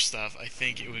PS4 stuff, I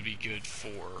think it would be good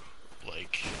for,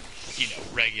 like, you know,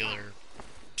 regular,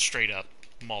 straight up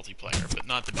multiplayer, but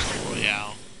not the Battle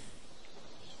Royale.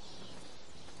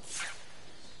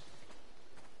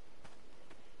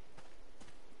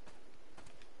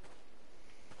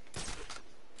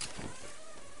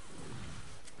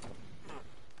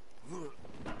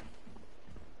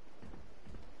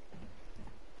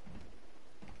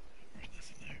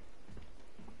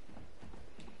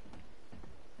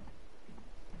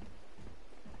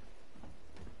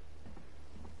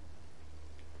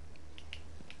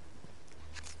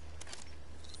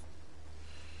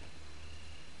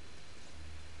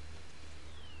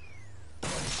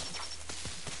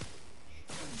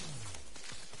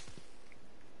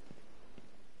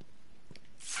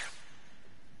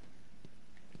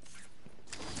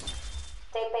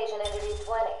 Take patient interview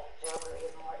 20. Joker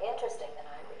is more interesting than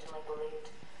I originally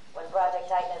believed. When Project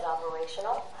Titan is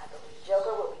operational, I believe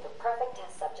Joker will be the perfect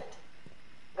test subject.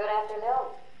 Good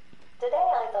afternoon. Today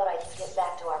I thought I'd skip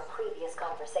back to our previous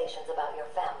conversations about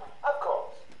your family. Of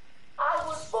course. I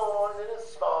was born in a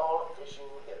small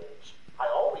fishing village. I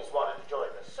always wanted to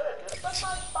join the circus, but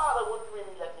my father wouldn't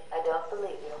really let me. I don't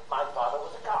believe you. My father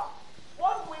was a cop.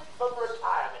 1 week from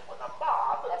retirement with a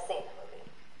mob. I've seen the movie.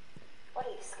 What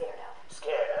are you scared of?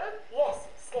 Scared? Yes,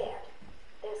 scared.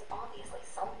 There's obviously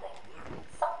something.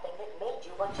 Something that made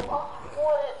you what you are.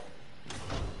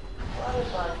 What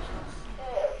if I'm too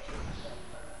scared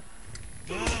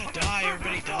to remember? Die,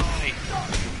 everybody die!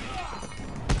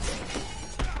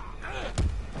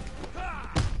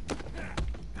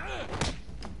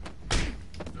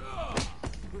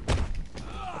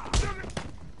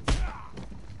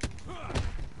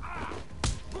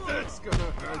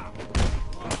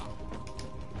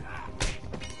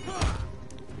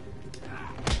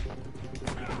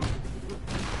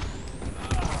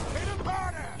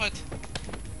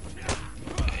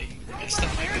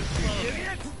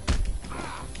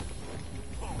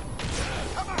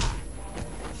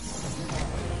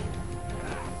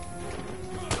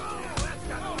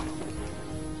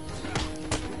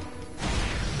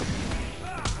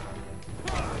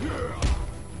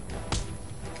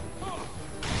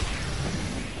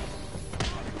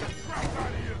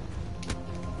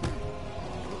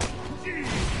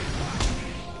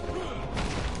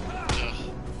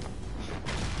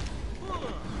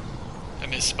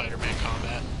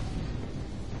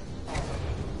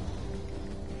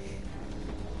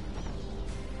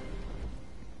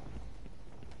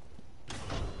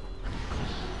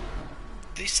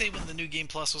 they say when the new Game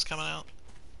Plus was coming out?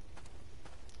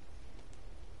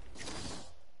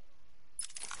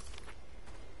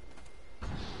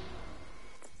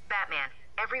 Batman,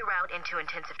 every route into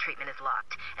intensive treatment is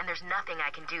locked, and there's nothing I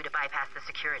can do to bypass the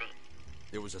security.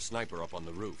 There was a sniper up on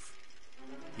the roof.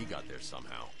 He got there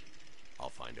somehow. I'll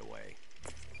find a way.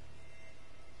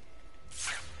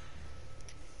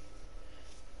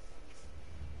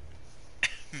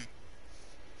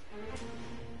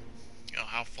 Oh,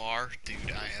 how far? Dude,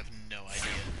 I have no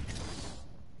idea.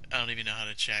 I don't even know how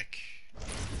to check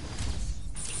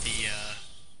the,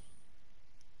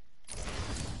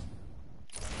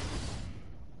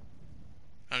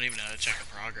 I don't even know how to check the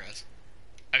progress.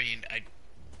 I mean, I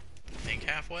think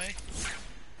halfway?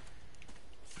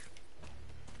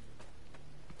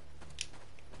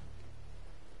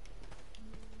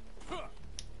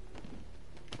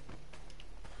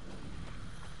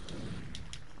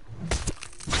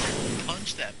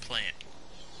 Punch that plant.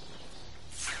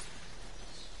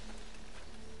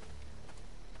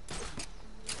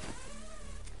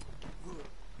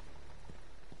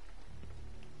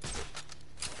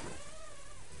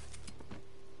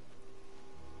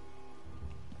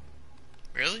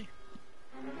 Really?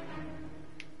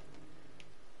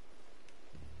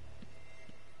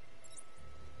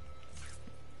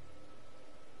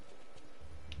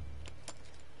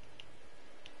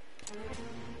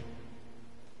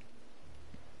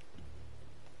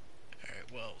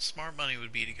 Alright, well, smart money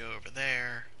would be to go over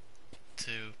there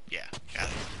to... yeah, got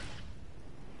it.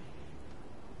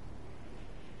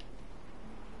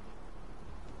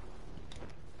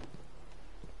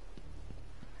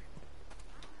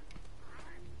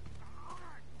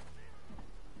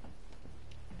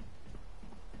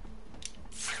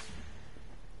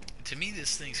 To me,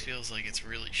 this thing feels like it's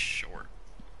really short.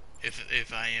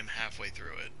 If I am halfway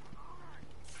through it.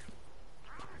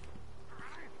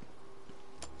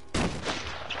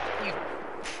 You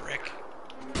prick.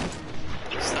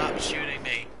 Stop shooting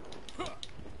me. Well,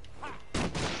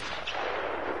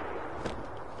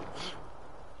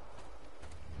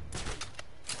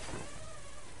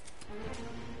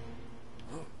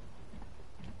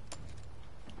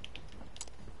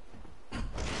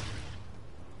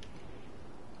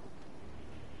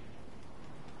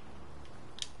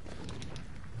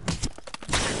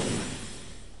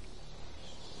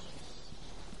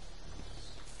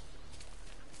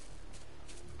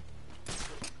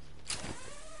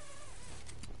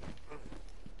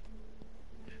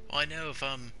 I know if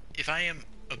I am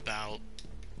about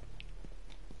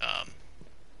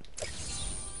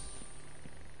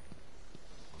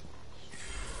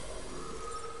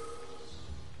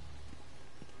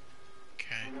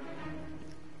okay.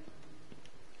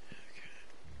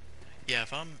 Yeah,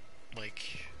 if I'm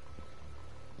like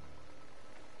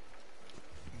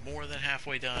more than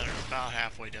halfway done or about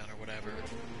halfway done or whatever,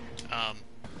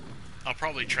 I'll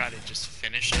probably try to just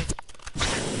finish it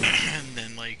and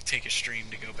then like take a stream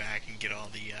to go back and get all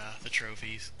the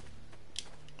trophies,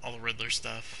 all the Riddler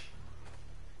stuff.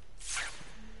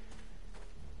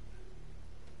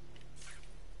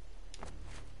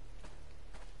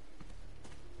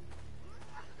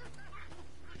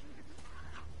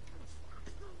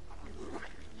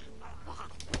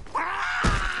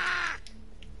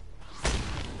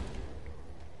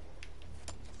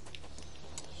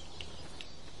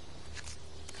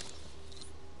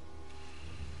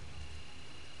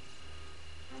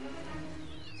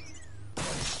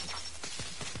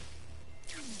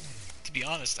 To be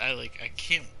honest, I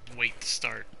can't wait to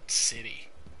start City.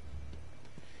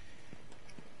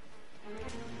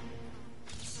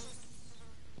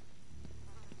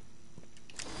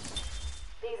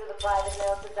 These are the private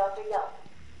notes of Dr. Young.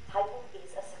 Titan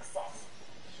is a success.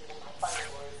 Even my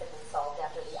funding worries have been solved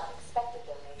after the unexpected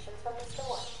donations from Mr.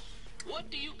 White. What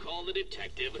do you call the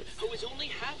detective who is only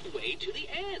halfway to the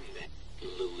end?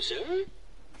 Loser?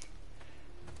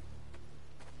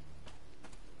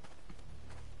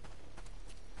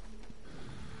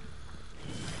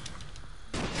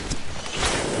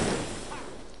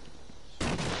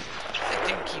 That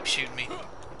dude keeps shooting me.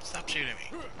 Stop shooting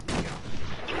me.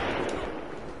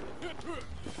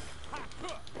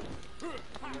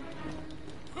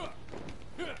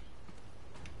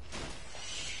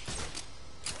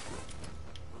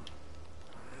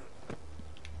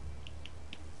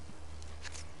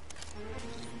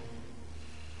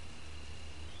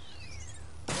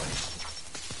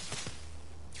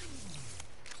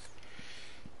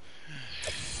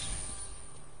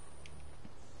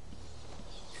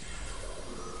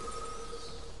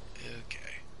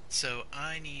 Okay, so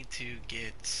I need to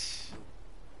get...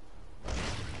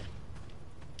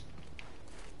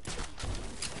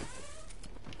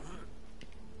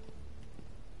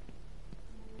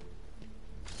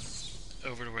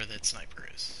 over to where that sniper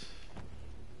is.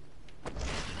 How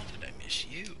did I miss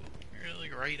you? You're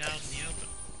like right out in the open.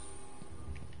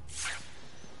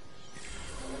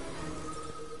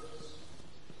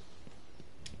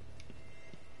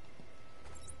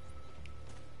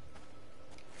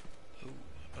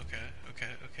 Oh,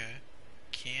 okay.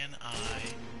 Can I...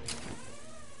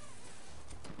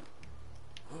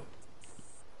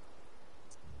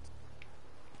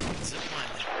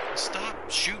 Zipline it.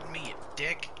 Stop shooting me, you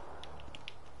dick!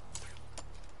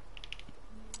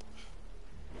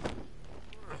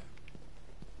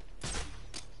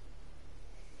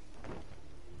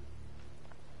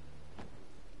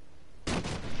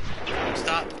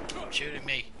 Stop shooting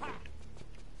me.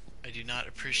 I do not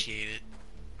appreciate it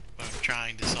when I'm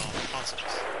trying to solve puzzles.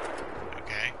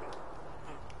 Okay?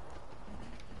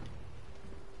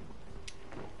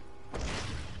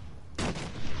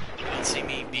 You don't see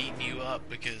me beating you up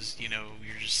because, you know,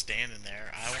 you're just standing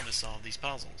there. I want to solve these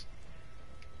puzzles.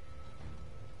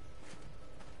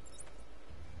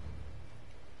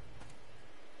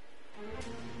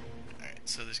 Alright,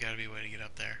 so there's got to be a way to get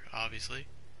up there, obviously.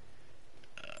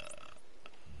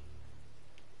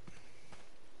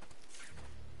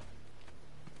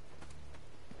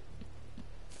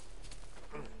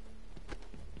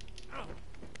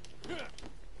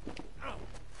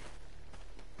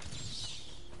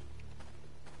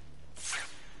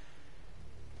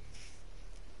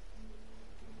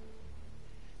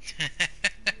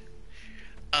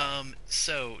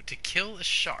 So, to kill a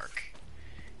shark,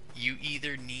 you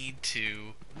either need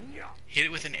to hit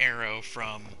it with an arrow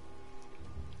from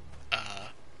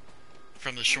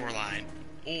the shoreline,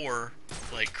 or,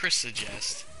 like Chris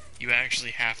suggests, you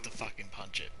actually have to fucking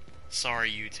punch it.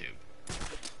 Sorry, YouTube.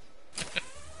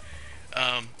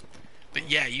 But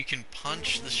yeah, you can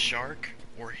punch the shark,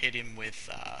 or hit him with,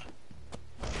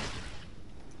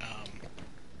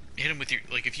 hit him with your,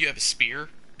 like, if you have a spear,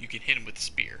 you can hit him with a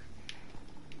spear.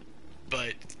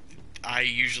 But I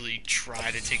usually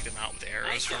try to take them out with arrows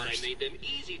I thought first. I made them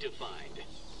easy to find.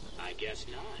 I guess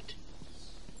not.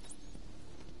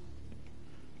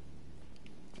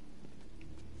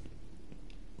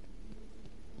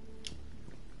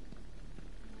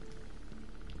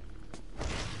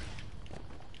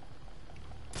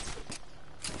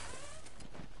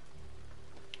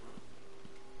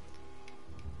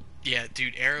 Yeah,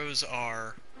 dude, arrows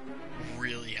are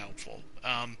really helpful.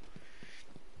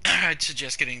 I'd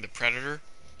suggest getting the Predator.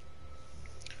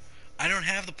 I don't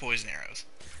have the poison arrows.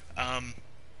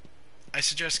 I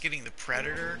suggest getting the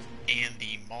Predator and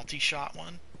the multi-shot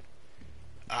one.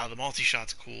 The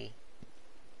multi-shot's cool.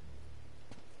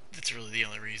 That's really the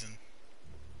only reason.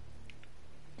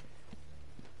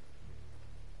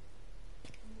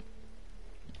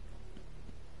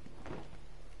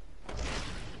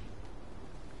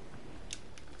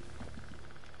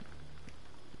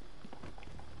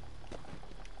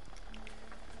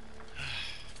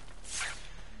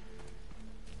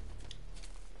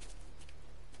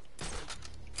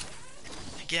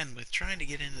 Again, with trying to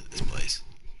get into this place.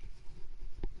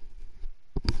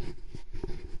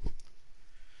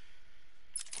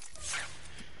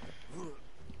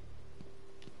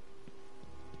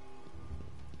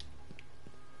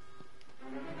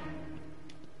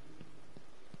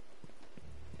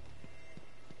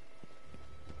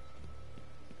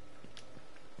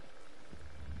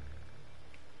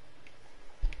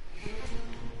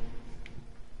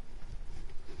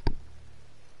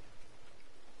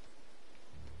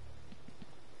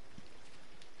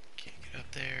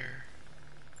 There.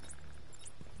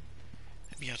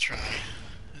 Maybe I'll try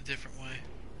a different way.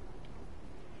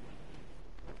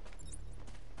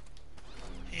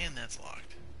 And that's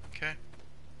locked. Okay.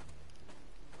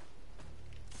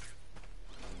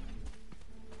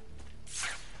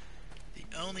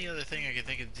 The only other thing I can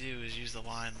think of to do is use the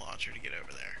line launcher to get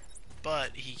over there.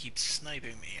 But he keeps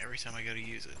sniping me every time I go to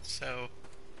use it. So,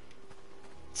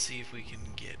 let's see if we can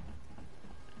get...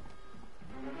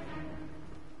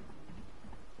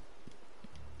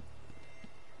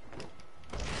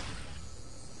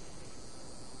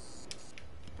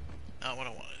 Not what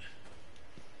I wanted.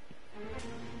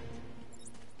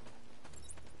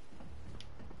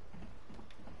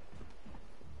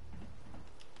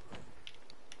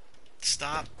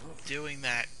 Stop doing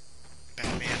that,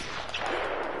 Batman.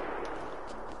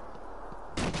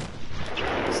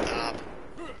 Stop.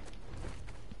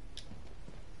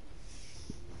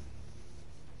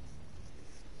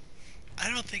 I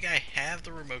don't think I have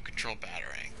the remote control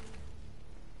batarang.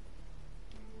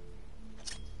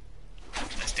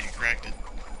 I stand corrected.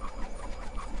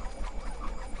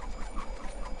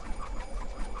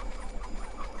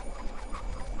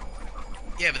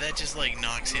 Yeah, but that just like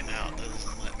knocks him out.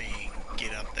 Doesn't let me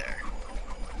get up there.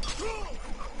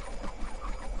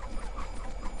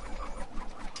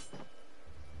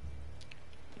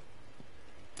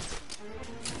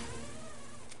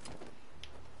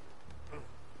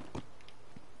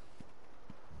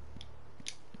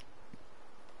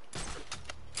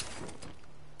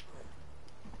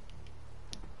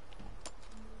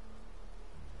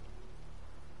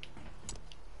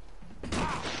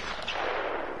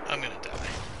 I'm gonna die.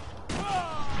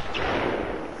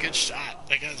 Good shot.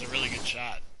 That guy's a really good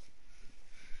shot.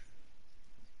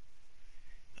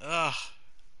 Ugh.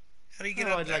 How do you get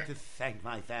up I'd there? like to thank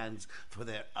my fans for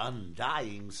their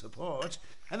undying support,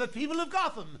 and the people of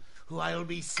Gotham, who I'll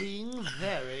be seeing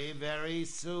very, very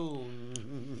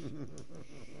soon.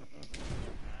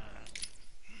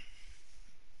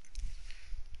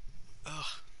 Ugh.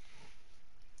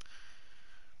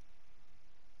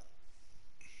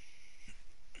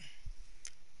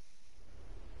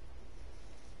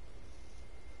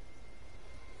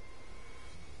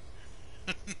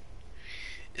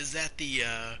 Is that the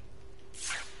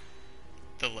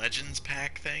Legends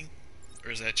pack thing?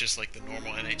 Or is that just like the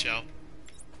normal NHL?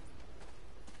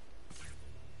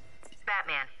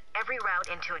 Batman, every route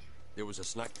into it. There was a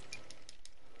sniper.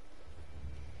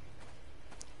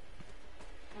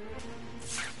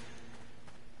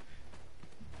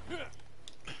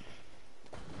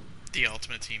 The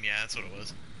Ultimate Team, yeah, that's what it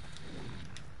was.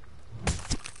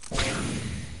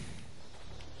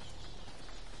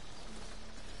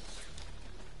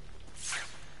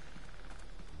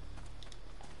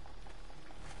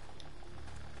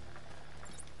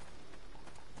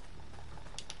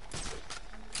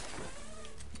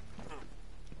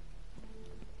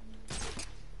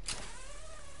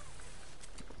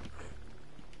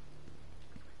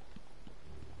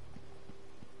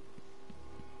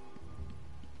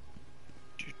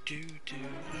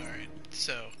 Alright,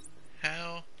 so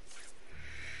how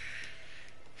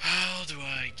do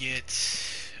I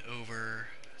get over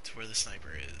to where the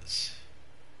sniper is?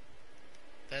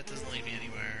 That doesn't lead me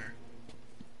anywhere.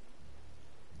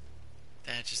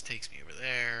 That just takes me over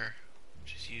there,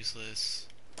 which is useless.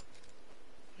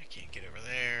 I can't get over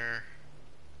there.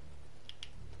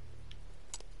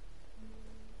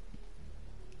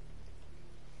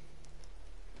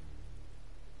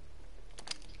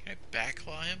 Can I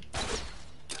backclaw him?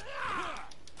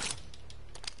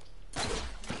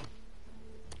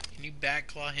 Can you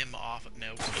backclaw him off?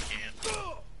 No, you can't.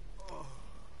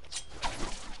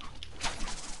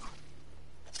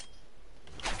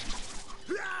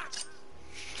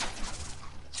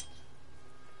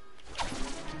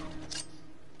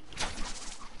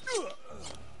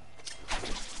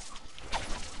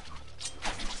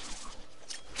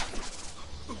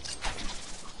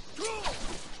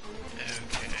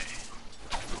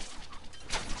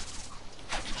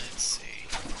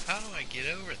 Get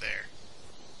over there.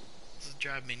 This is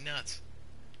driving me nuts.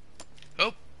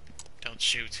 Oh! Don't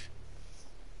shoot.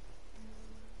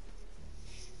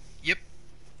 Yep.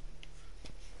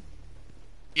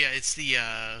 Yeah, it's the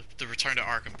Return to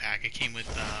Arkham pack. It came with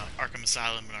Arkham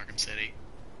Asylum and Arkham City.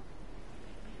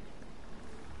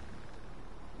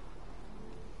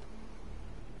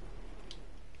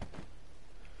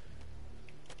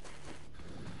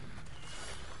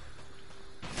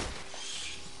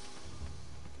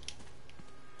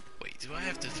 Do I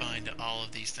have to find all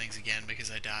of these things again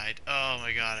because I died? Oh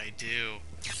my god, I do.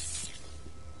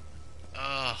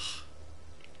 Ugh.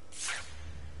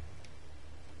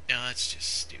 No, that's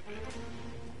just stupid.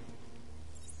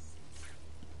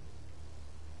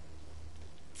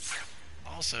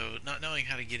 Also, not knowing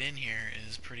how to get in here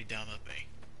is pretty dumb of me.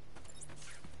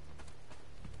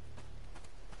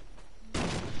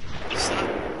 Stop.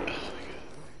 Oh my god.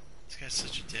 This guy's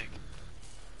such a dick.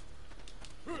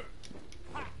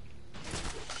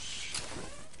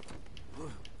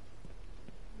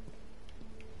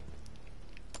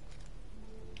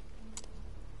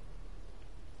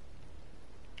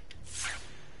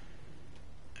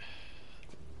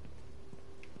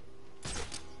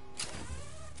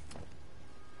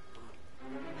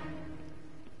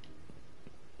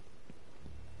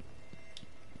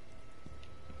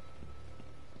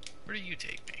 Where do you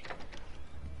take me?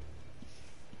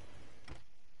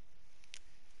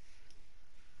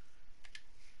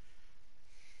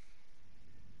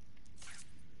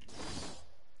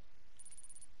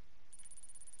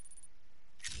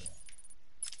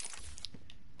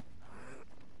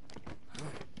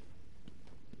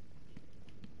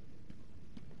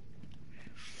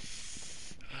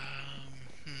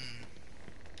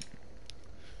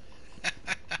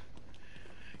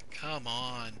 Come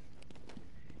on.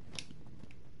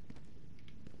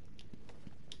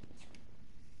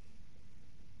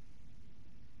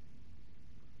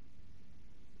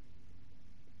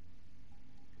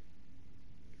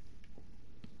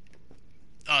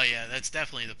 Oh yeah, that's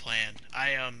definitely the plan.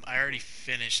 I already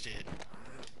finished it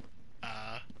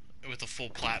with a full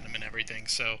platinum and everything,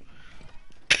 so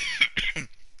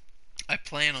I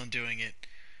plan on doing it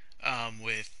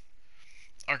with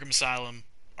Arkham Asylum,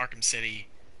 Arkham City,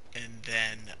 and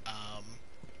then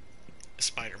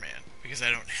Spider-Man, because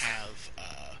I don't have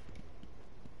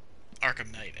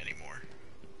Arkham Knight anymore.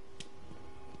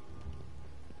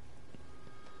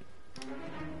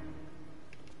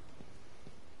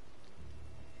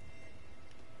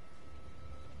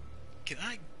 Can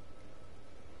I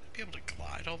be able to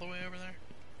glide all the way over there?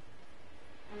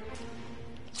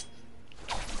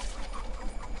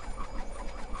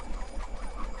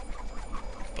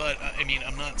 But, I mean,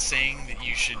 I'm not saying that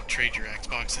you should trade your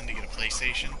Xbox in to get a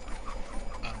PlayStation.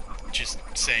 I'm just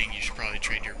saying you should probably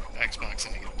trade your Xbox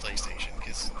in to get a PlayStation,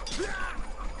 because...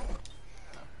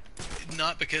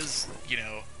 Not because, you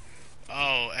know,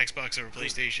 oh, Xbox over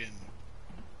PlayStation,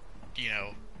 you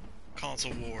know,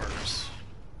 console wars.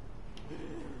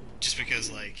 Just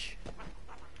because, like,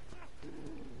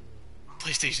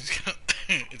 PlayStation's got,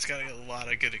 it's got a lot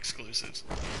of good exclusives.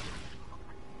 Oh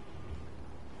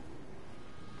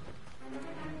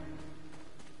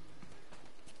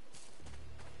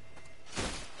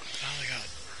my god.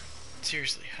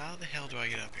 Seriously, how the hell do I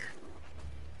get up here?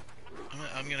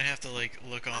 I'm gonna have to, like,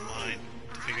 look online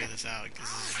to figure this out, because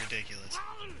this is ridiculous.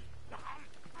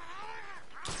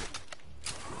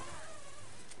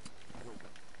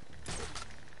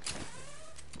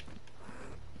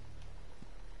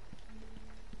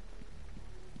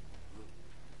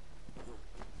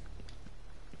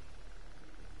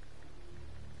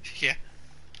 Yeah.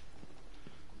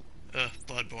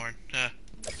 Bloodborne.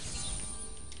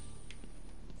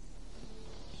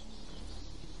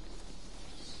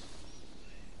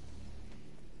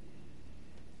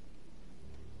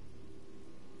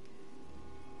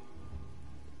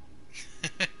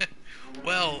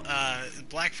 Well,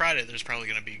 Black Friday, there's probably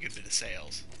going to be a good bit of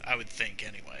sales. I would think,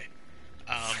 anyway.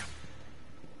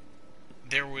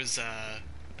 There was, I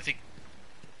think...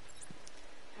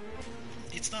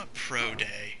 It's not Pro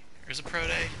Day. Or is it Pro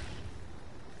Day?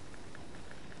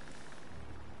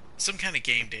 Some kind of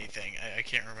game day thing. I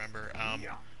can't remember.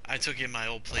 I took in my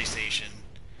old PlayStation,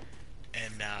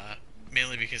 and,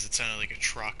 mainly because it sounded like a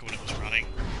truck when it was running.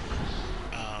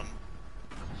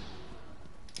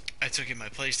 I took in my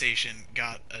PlayStation,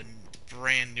 got a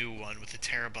brand new one with a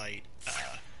terabyte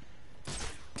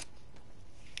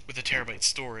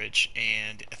storage,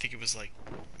 and I think it was like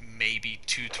maybe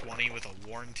 $220 with a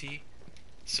warranty.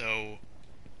 So,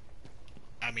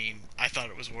 I mean, I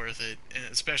thought it was worth it, and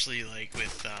especially like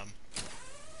with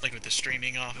the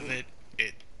streaming off of it.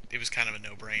 It was kind of a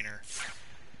no-brainer.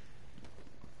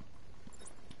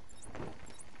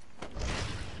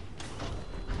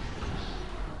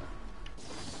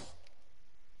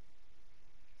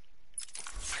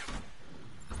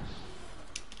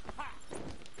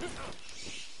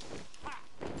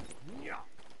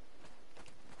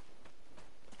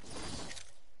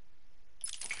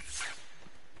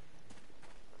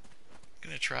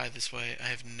 Try this way. I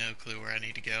have no clue where I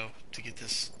need to go to get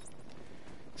this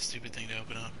stupid thing to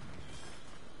open up.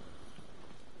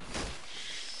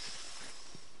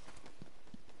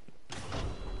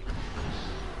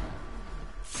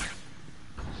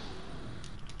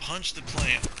 Punch the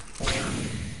plant.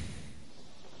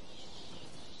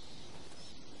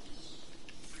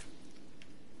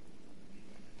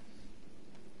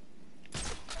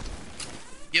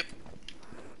 Yep.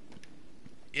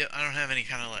 Yeah, I don't have any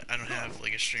kind of, like, I don't have,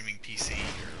 like, a streaming PC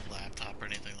or laptop or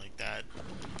anything like that.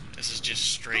 This is just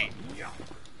straight,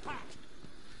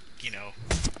 you know,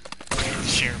 hit the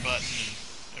share button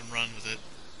and run with it.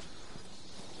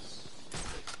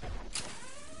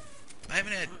 I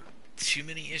haven't had too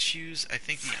many issues. I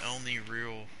think the only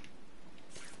real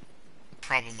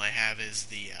problem I have is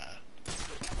the,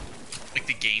 like,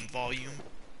 the game volume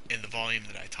and the volume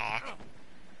that I talk.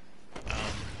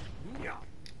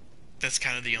 That's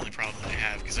kind of the only problem I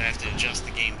have, because I have to adjust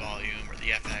the game volume or the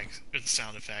FX or the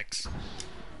sound effects.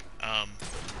 But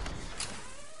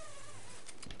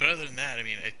other than that, I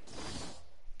mean,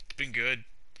 it's been good.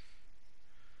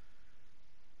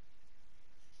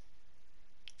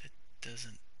 That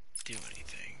doesn't do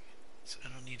anything, so I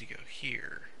don't need to go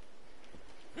here.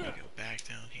 I go back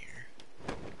down here.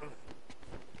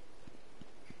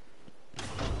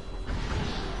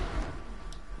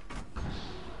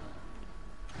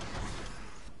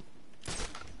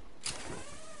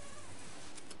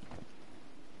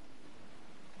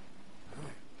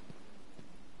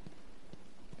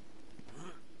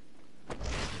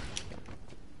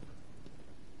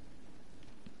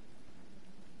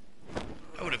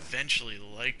 I would eventually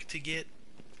like to get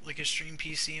like a stream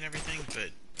PC and everything,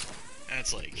 but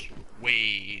that's like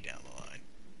way down the line.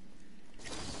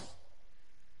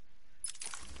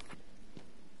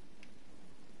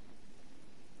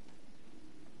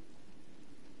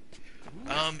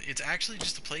 It's actually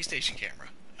just a PlayStation camera.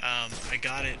 I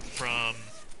got it from.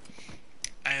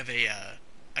 I have a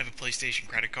PlayStation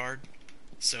credit card,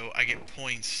 so I get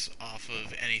points off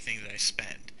of anything that I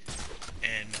spend,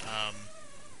 and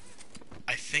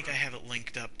I think I have it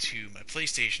linked up to my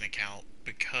PlayStation account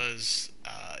because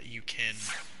you can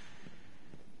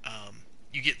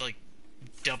you get like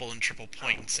double and triple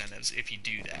point incentives if you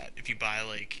do that. If you buy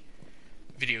like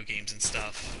video games and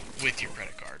stuff with your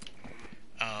credit card.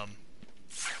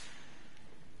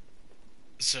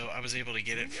 So I was able to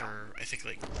get it for, I think,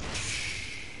 like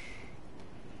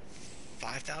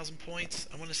 5,000 points,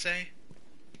 I want to say.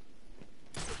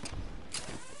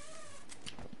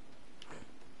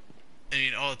 I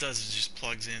mean, all it does is just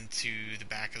plugs into the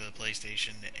back of the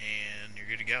PlayStation and you're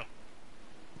good to go.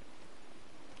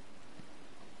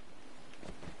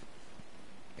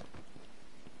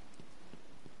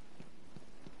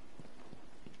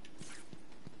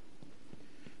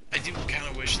 I do kind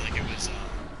of wish like it was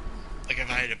like if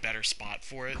I had a better spot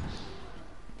for it,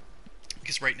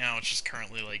 because right now it's just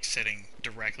currently like sitting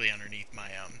directly underneath my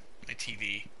my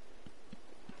TV.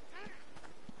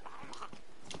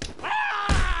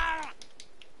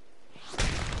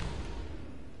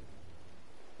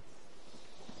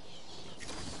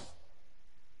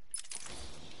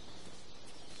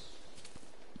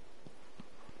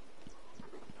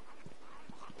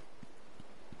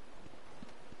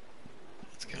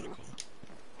 That's kind of cool.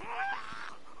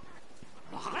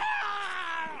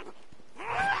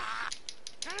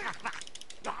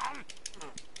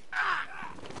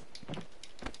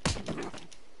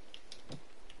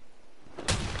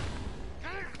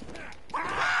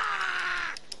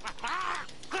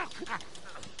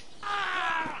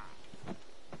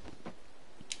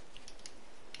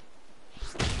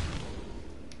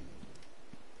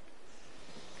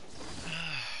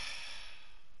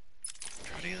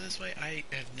 Try to go this way? I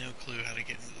have no clue how to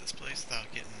get into this place without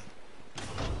getting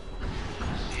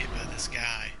hit by this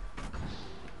guy.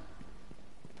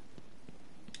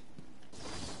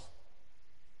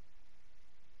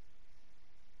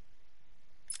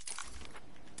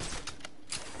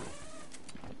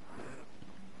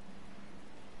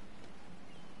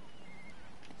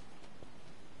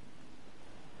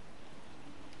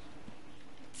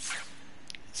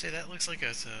 Say that looks like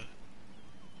a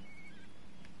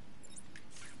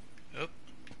oh.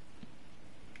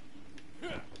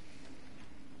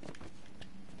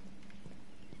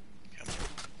 Come on.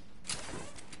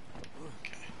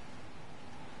 Okay.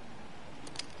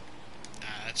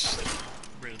 Ah, that's just a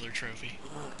Riddler trophy.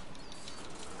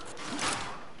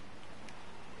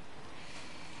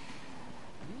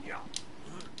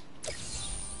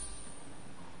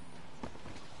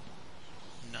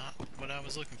 Not what I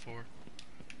was looking for.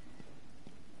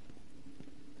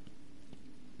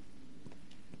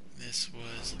 This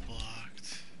was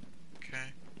locked.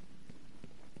 Okay.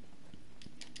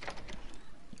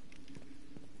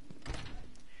 I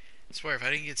swear, if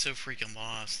I didn't get so freaking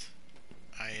lost,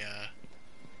 I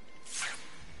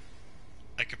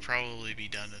could probably be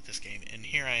done with this game. And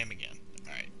here I am again.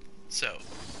 Alright. So,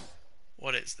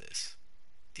 what is this?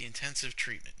 The intensive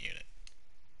treatment unit.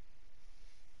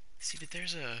 See, but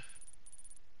there's a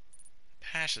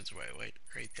passageway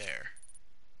right there.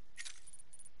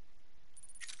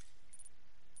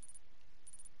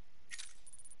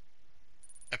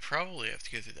 I probably have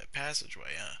to go through that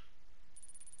passageway, huh?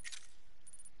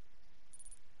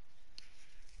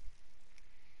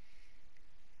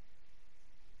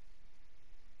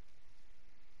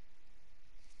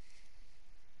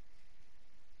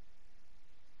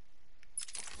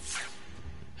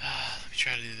 Let me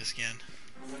try to do this again.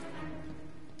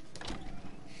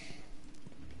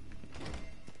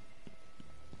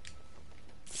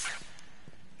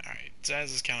 Alright,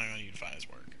 Zaz is counting on you to find his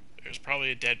work. There's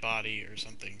probably a dead body or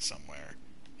something somewhere.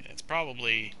 And it's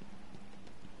probably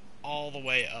all the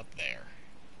way up there.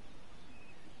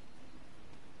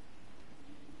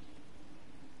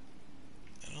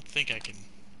 I don't think I can...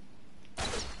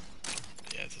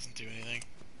 Yeah, it doesn't do anything.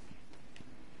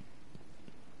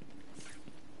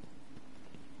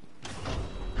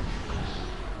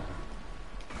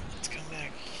 Let's come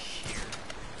back here.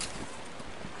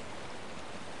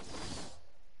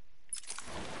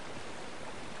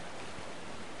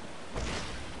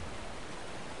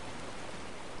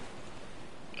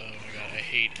 Oh my god, I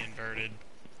hate inverted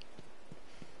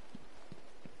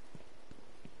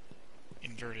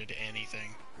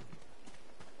anything.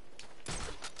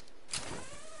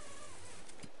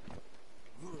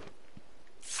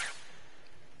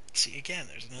 see, again,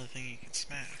 there's another thing you can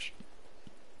smash.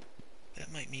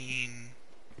 That might mean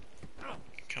you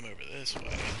can come over this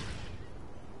way.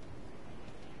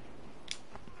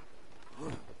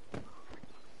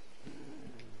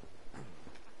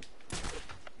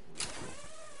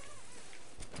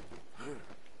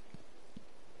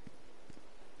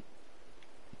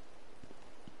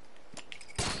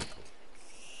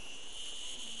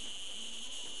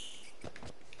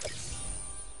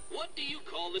 What do you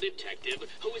call the detective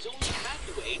who is only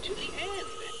halfway to the end?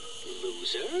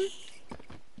 Loser?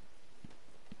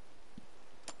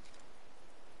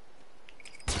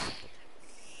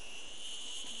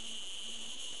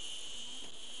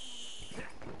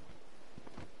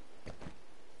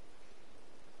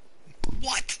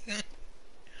 What?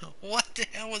 What the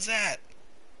hell was that?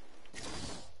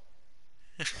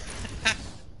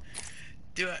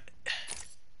 Do I...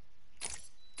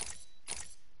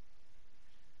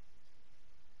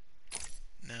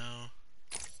 No.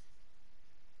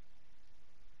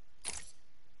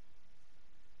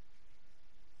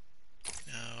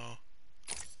 No.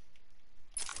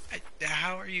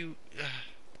 How are you...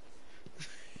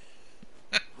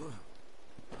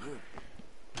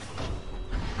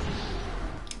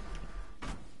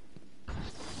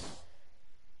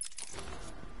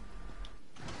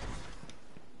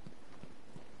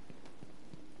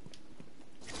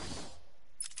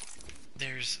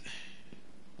 There's...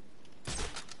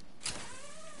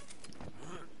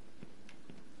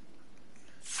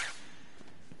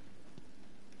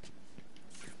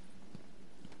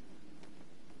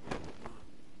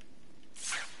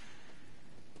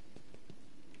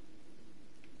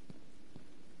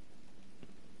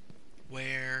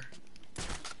 Where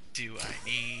do I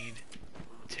need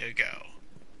to go?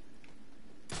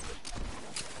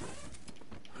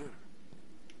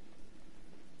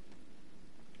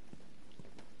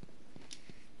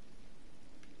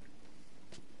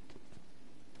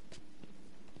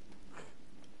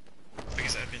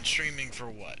 Because I've been streaming for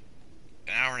what?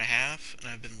 An hour and a half, and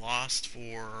I've been lost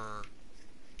for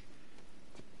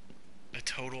a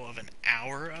total of an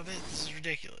hour of it? This is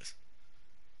ridiculous.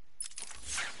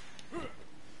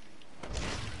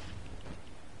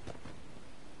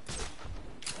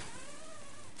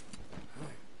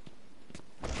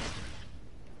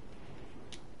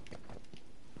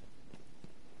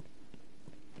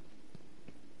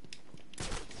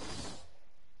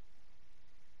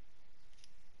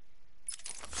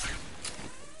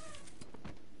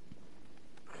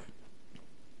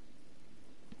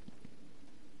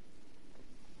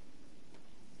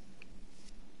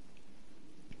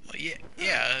 Well,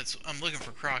 yeah, I'm looking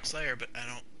for Croc's Lair, but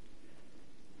I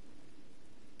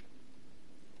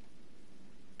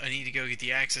need to go get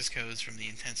the access codes from the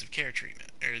intensive care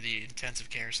treatment, or the intensive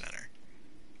care center.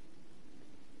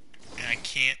 And I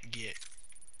can't get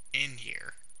in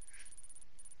here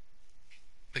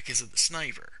because of the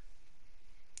sniper.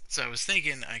 So I was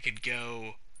thinking I could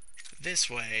go this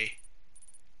way,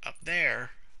 up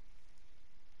there,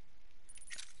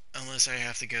 unless I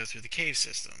have to go through the cave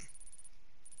system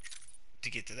to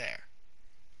get to there.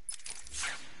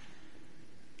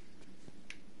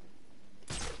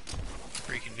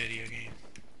 Freaking video game.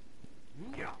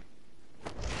 Yeah.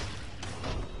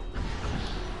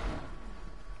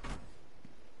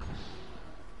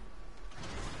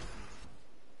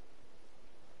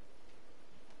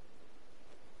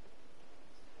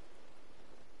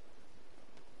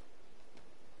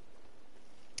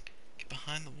 Get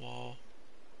behind the wall.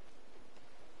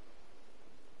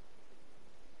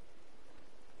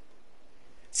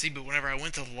 See, but whenever I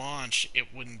went to launch,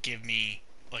 it wouldn't give me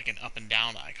like an up and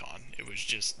down icon. It was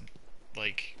just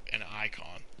like an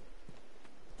icon.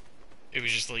 It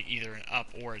was just like either an up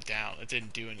or a down. It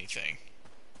didn't do anything.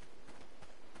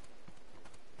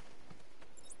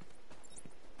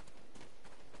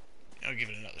 I'll give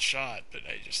it another shot, but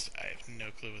I have no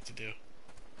clue what to do.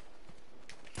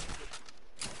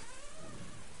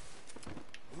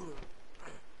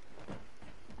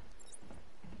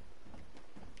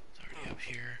 It's already up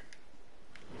here.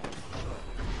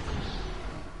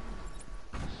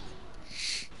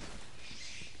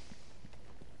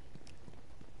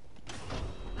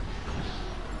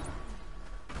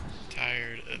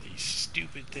 Tired of these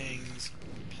stupid things,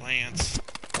 plants.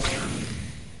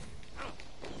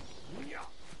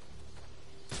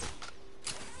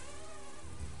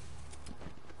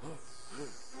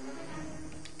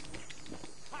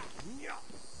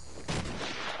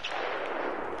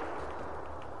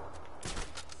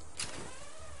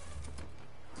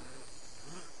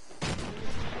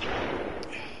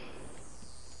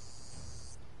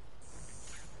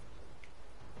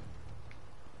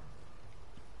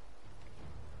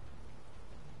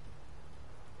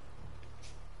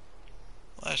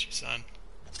 Bless you, son.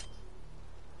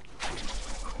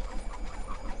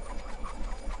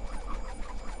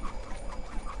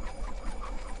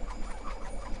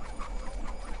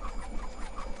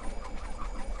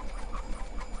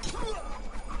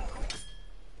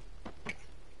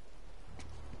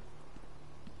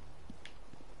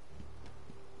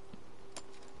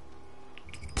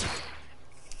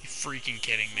 You freaking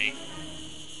kidding me?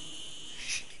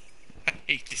 I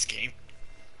hate this game.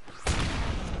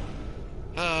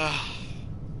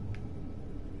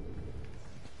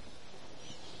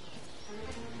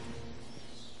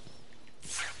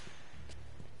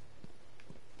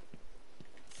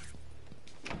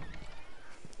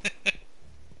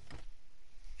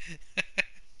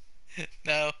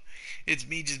 No, it's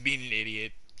me just being an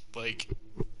idiot. Like,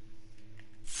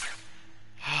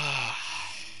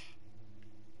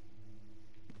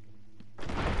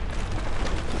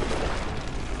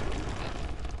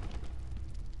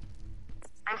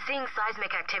 I'm seeing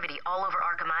seismic activity all over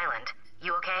Arkham Island.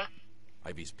 You okay?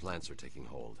 Ivy's plants are taking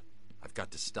hold. I've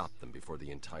got to stop them before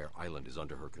the entire island is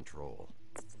under her control.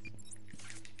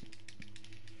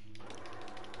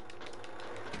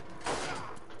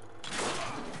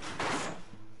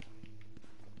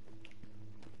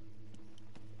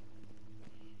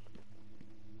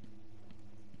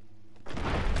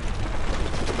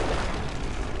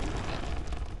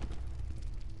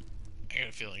 I got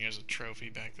a feeling there's a trophy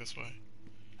back this way.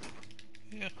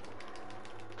 Yeah.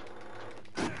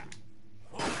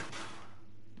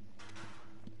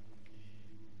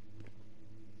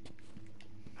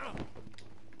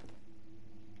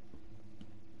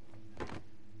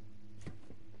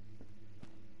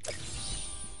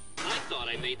 I thought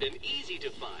I made them easy to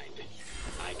find.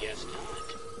 I guess not.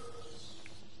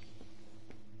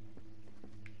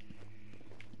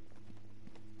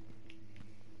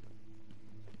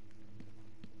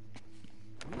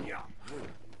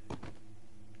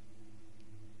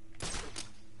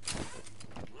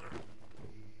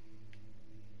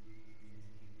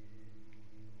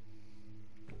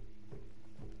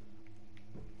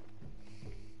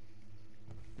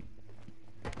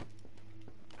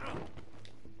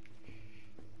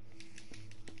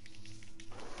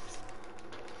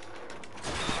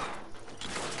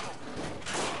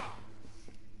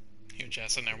 You and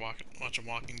Jess in there watching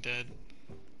Walking Dead.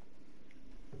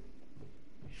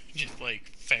 Just like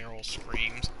feral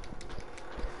screams.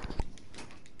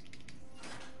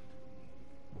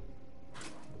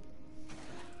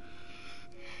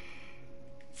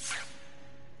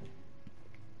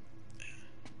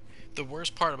 The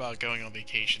worst part about going on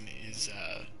vacation is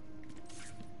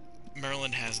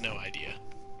Merlin has no idea.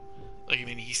 Like, I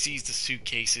mean, he sees the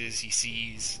suitcases, he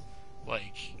sees,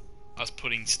 like, us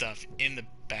putting stuff in the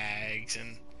bags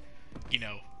and, you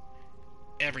know,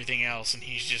 everything else, and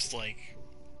he's just, like,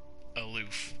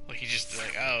 aloof. Like, he's just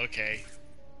like, oh, okay.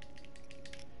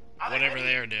 Whatever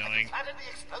they're doing.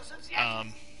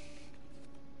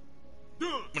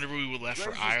 Whenever we left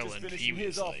for Ireland, he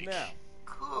was, like,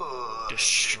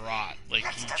 distraught. Like,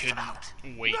 he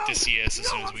couldn't wait to see us as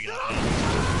soon as we got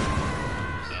home.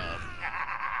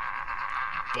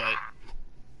 But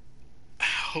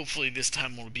hopefully this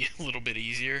time will be a little bit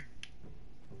easier.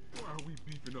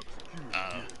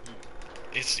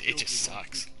 It just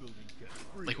sucks.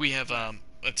 Like, we have a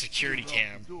security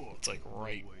cam. It's like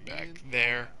right back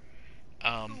there.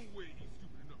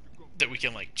 That we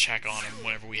can like check on him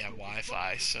whenever we have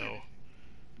Wi-Fi. So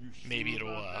maybe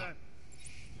it'll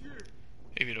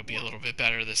be a little bit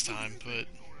better this time. But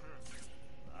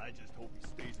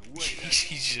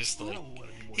he's just like,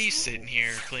 he's sitting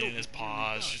here cleaning his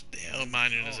paws, just, you know,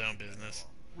 minding his own business.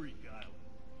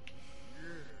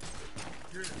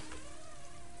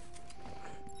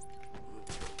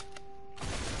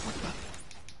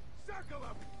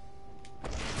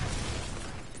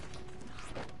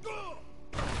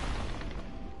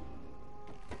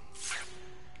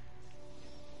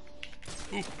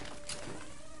 Ooh.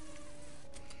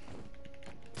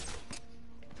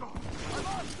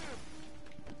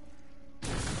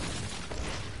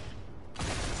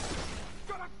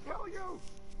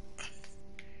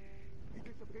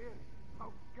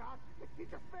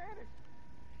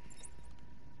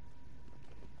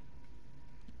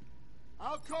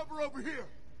 I'll cover over here.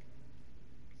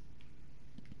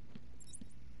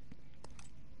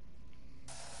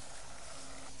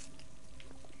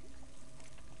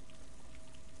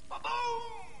 Ba-boom!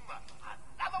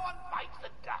 Another one bites the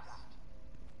dust.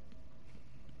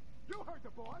 You heard the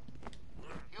boy.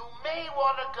 You may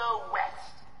want to go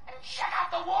west and check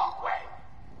out the walkway.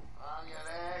 While you're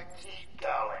there, keep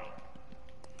going.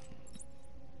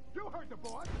 You heard the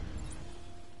boy.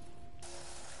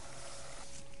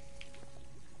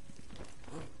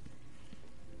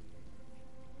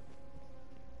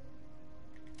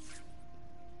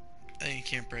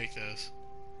 can't break those.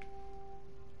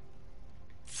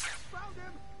 Found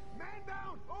him! Man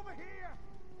down! Over here!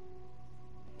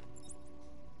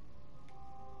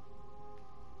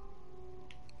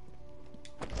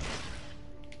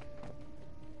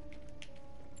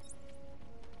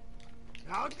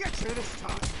 I'll get you this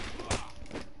time.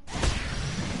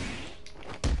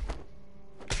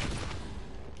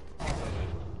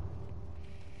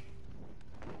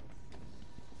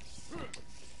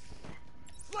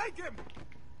 Flank him!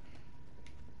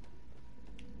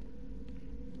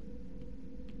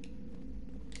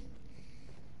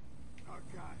 Oh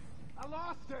God, I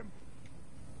lost him.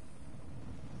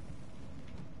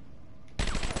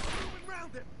 Moving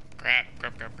round him. Crap,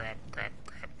 crap, crap, crap, crap,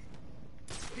 crap.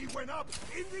 He went up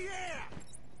in the air.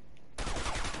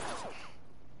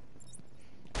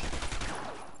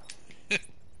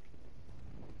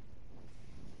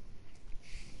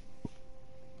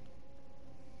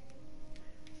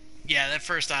 Yeah, that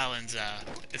first island's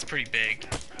it's pretty big.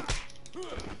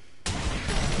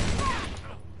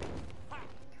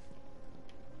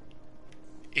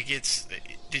 It gets.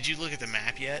 Did you look at the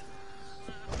map yet?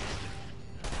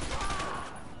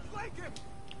 Flank him.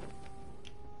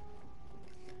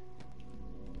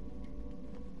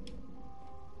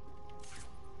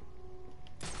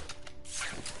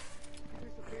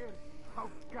 Disappeared. Oh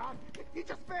God, he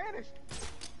just vanished.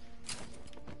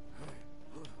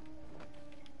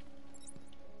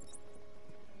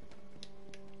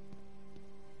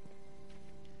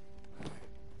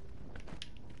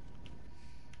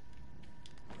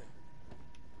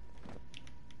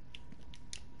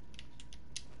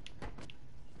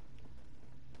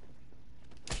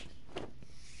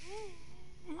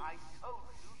 I told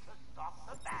you to stop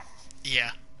the bat.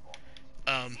 Yeah.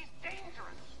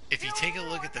 If you take a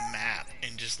look at the map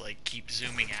and just like keep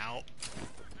zooming out,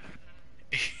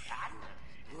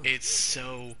 it's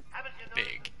so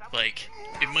big. Like,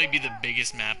 it might be the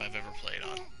biggest map I've ever played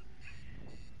on.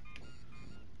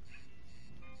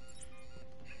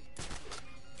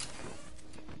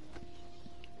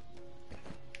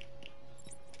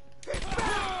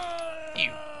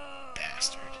 You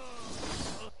bastard.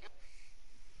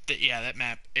 Yeah, that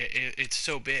map, it's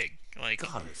so big. Like,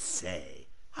 Gotta say,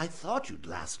 I thought you'd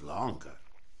last longer.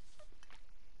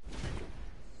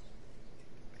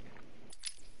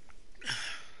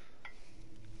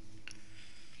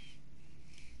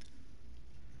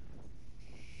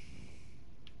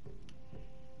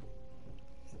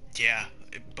 yeah,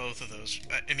 both of those.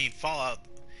 I mean, Fallout,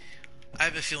 I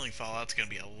have a feeling Fallout's going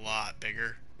to be a lot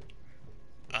bigger.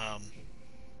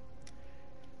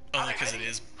 Only because it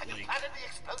is,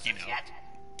 like, you know,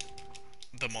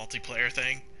 the multiplayer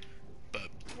thing. But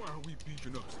Why are we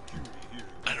beefing up security here?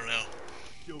 I don't know.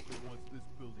 Joker wants this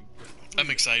building kept I'm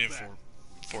excited for it.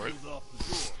 sealed off the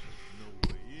door. No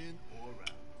way in or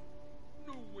out.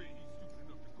 No way he's stupid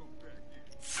enough to come back in.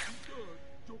 If he does,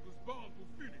 Joker's bombs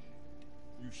will finish it.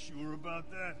 You sure about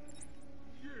that?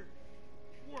 Yeah.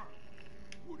 Why?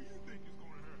 What do you think is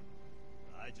gonna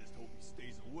happen? I just hope he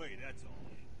stays away, that's all.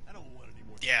 I don't want any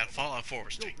more. Yeah, Fallout 4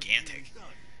 was gigantic. Done.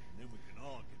 And then we can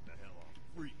all get the hell off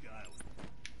Freak Island.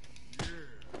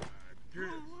 Yeah, I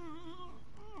guess.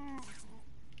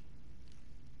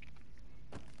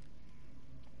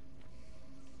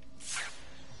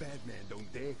 Batman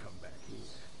don't dare come back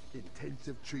here.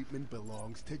 Intensive treatment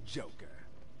belongs to Joker.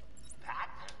 Pat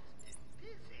is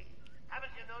busy.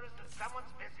 Haven't you noticed that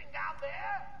someone's missing down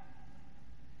there?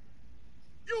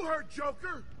 You heard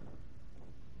Joker!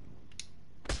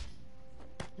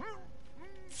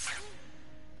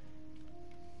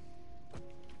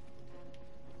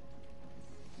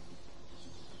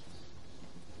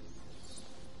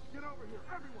 Get over here,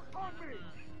 everyone, on me!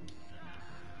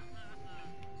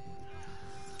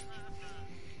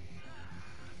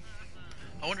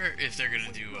 I wonder if they're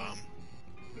gonna do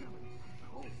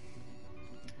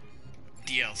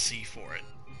DLC for it.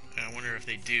 And I wonder if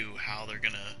they do, how they're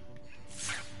gonna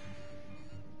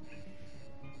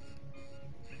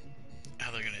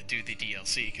do the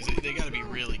DLC, because they gotta be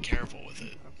really careful with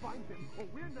it. Find them, or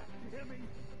we're not, you hear me?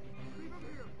 Leave them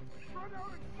here! Run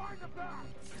out and find them back!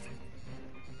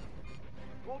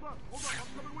 Hold up, I'm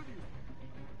coming with you!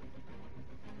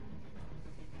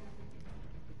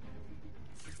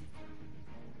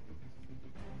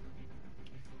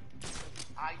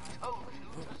 I told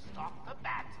you to stop the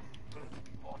bat.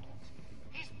 Important.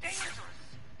 He's dangerous.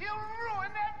 He'll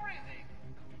ruin everything.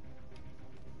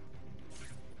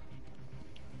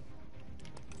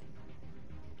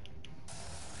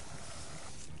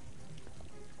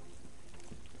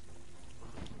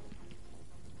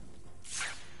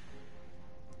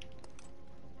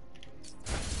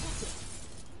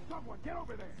 Someone, get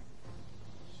over there!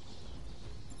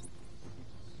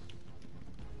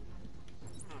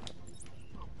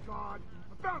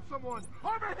 someone!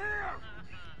 Over here!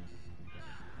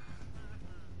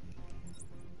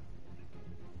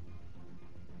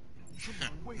 Come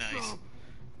on, wake Nice. up!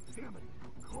 Damn it,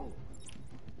 I'm cold.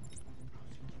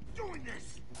 Doing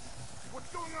this! What's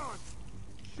going on?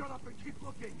 Shut up and keep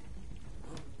looking!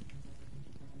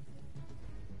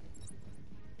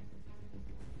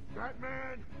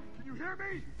 Batman! Can you hear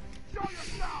me? Show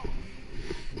yourself!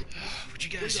 Would you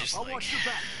guys just I'll like watch your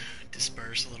back.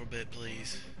 disperse a little bit,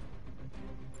 please?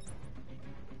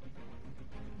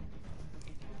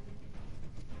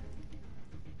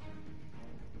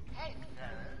 Hey,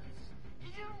 fellas,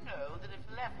 did you know that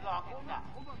if left long enough,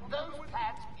 those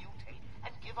plants mutate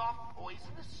and give off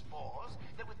poisonous spores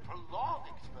that with prolonged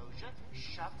exposure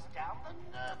shuts down the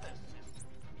nervous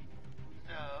system?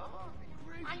 No?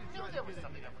 I knew there was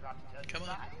something I forgot to tell you Come on.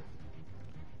 guys.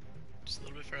 Just a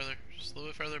little bit further. Just a little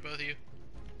bit further, both of you.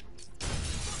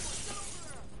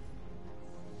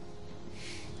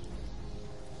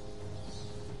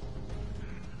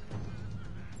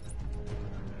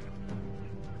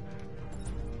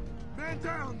 Man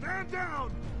down! Man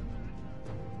down!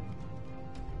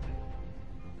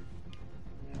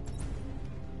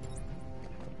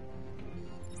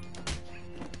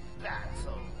 That's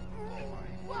all, boy.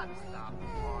 What's the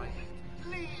point?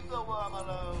 Leave the worm alone. I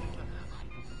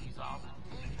know these aren't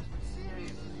dangerous, but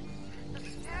seriously,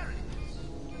 they're scary.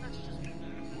 That's just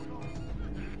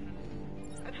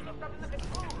have you looked up in the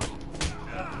control room?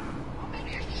 Or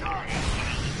maybe a shark.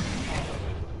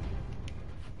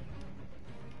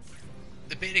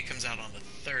 The beta comes out on the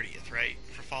 30th, right?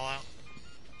 For Fallout?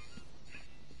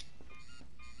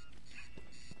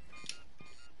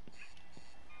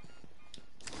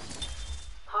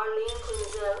 Harley and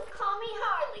Quinzel? Call me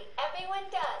Harley. Everyone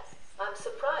does. I'm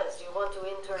surprised you want to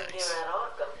intern here at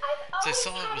Arkham. I've So I always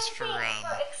saw it had was a for, thing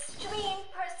for extreme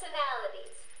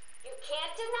personalities. You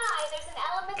can't deny there's an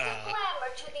element of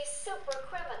glamour to these super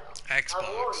criminals. Xbox.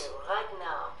 I'll warn you right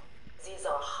now. These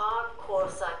are hardcore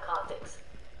psychotics.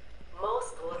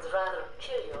 Most would rather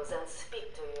kill you than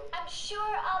speak to you. I'm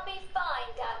sure I'll be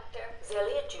fine, Doctor. They'll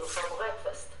eat you for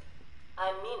breakfast.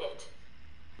 I mean it.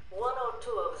 One or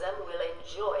two of them will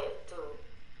enjoy it too.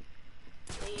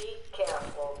 Be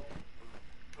careful.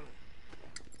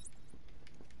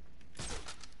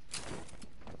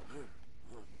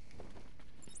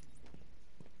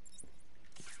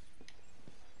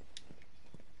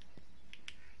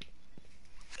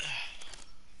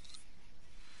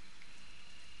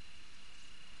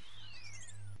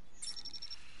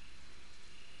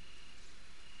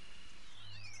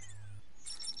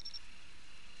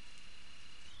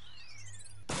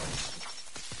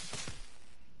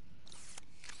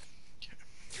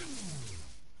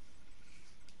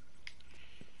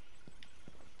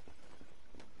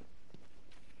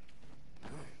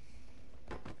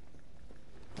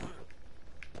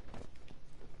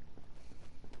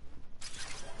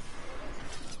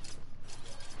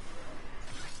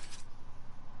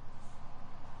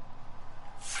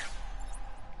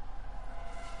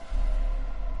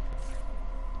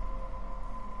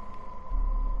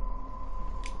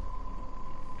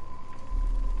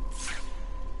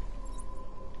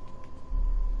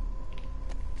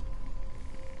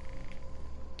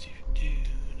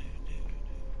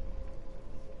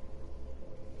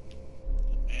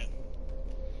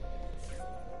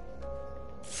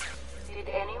 Did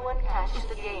anyone catch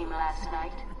the game last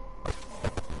night?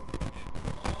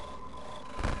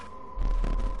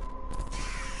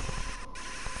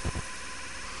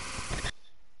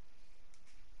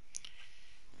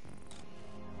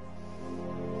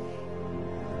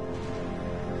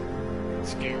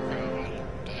 Scarecrow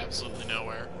went to absolutely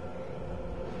nowhere.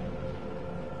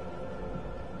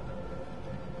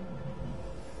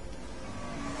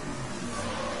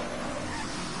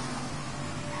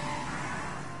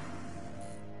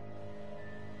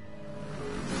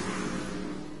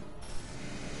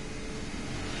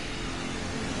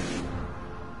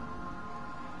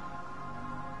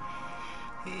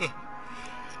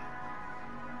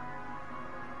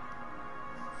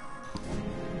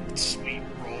 Sweet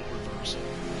roll reversal.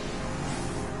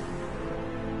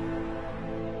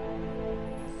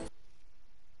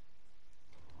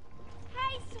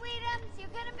 Hey, sweetums, you're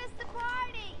gonna miss the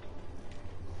party.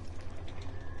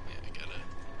 Yeah, I gotta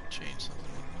change something.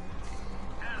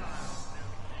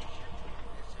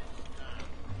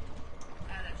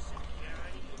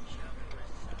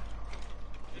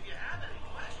 If you have any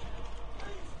questions,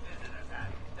 please visit us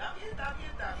at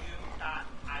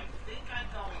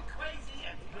www.ithinkimgoingcrazy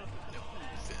and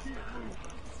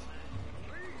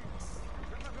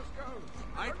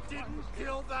I didn't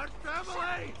kill that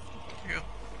family! Yeah.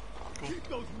 Cool. Keep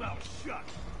those mouths shut!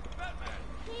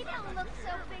 He don't look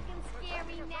so big and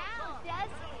scary now,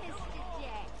 does he, Mr. J?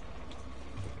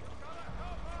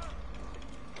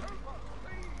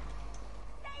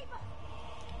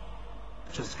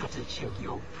 Just got to check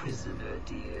your prisoner,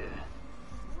 dear.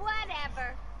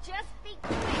 Whatever. Just be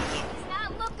quick. He's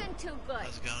not looking too good.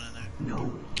 How's it going in there?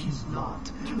 No, he's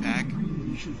not. Back? You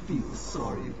really should feel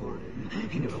sorry for him.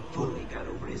 He never fully got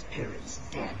over his parents'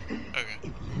 death. Okay.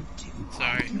 It lived him.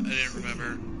 Sorry, I didn't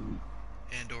remember.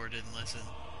 Andor didn't listen.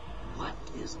 What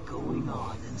is going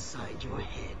on inside your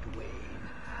head,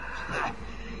 Wayne?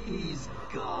 He's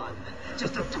gone.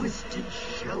 Just a twisted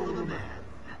shell of a man.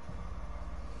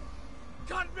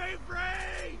 Cut me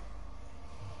free!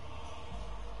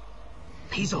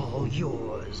 He's all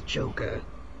yours, Joker.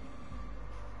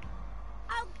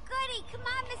 Oh, goody. Come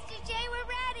on, Mr. J, we're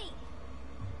ready.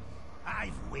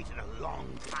 I've waited a long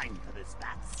time for this,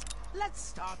 Bats. Let's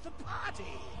start the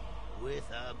party with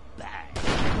a bang.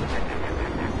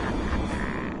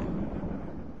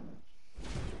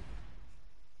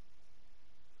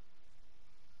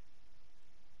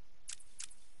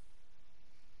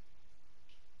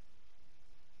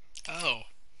 Oh.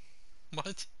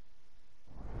 What?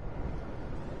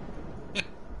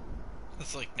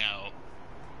 It's like, no.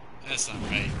 That's not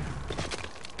right.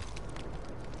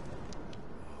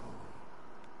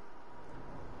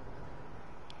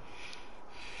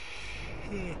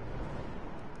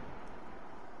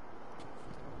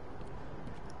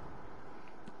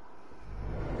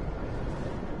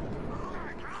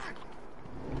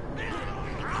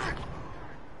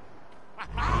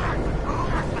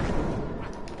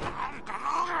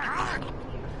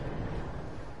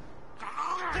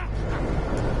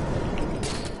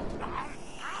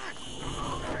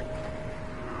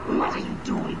 What are you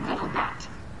doing, little bat?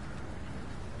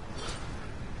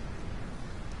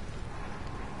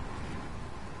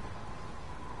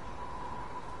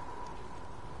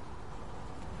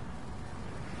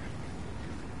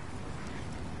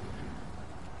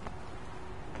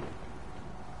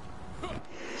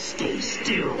 Stay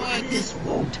still. This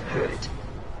won't hurt.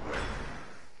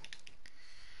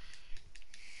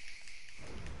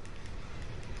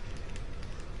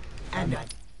 And I...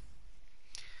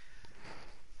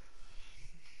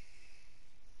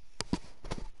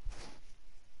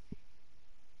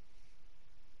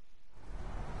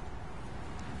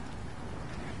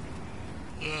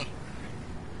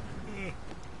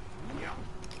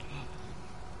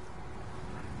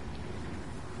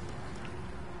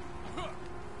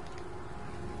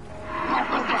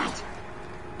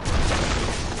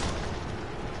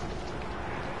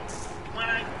 When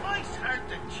I first heard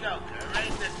the Joker ready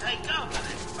to take over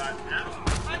this funhouse,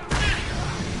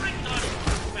 I thought it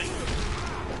was fake.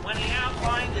 When he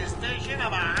outlined his vision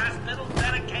of a hospital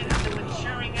dedicated to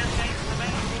ensuring inmates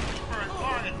remain moving for as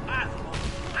long as possible,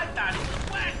 I thought he was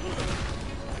wacky.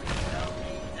 Held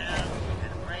me down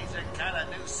and raised a kind of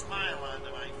new smile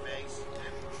onto my face,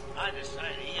 and I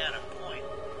decided he had a point.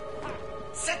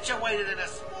 Situated in a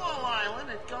small island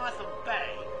in Gotham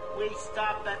Bay, we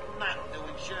stop at nothing to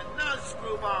ensure no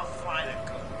screwball fighter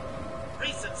could.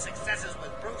 Recent successes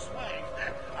with Bruce Wayne,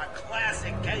 a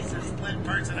classic case of split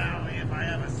personality if I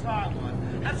ever saw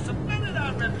one, have cemented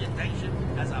our reputation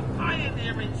as a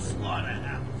pioneering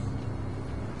slaughterhouse.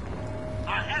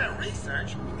 Our head of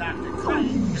research, Dr. Craig,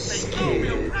 is no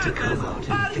real progress,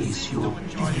 but he seems to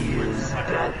enjoy the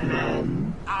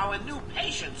Batman. Our new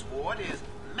patients ward is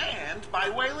manned by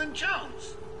Waylon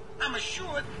Jones. I'm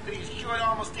assured that he's cured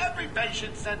almost every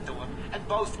patient sent to him and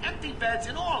boasts empty beds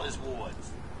in all his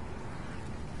wards.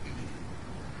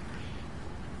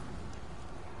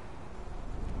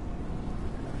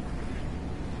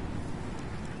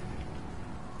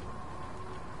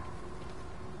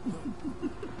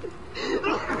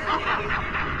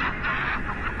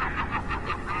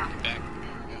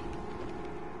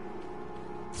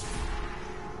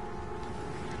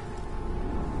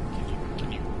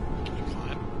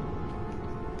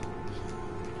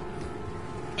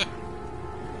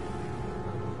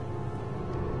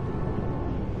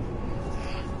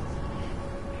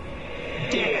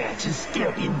 Dare to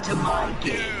step into my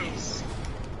gaze.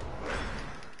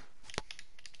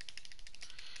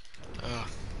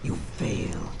 You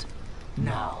failed.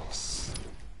 Now.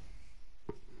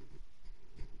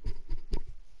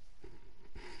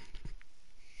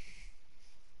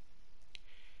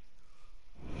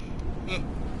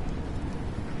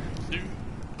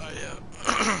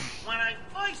 When I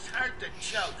first heard the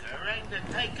Joker ready to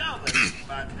take over this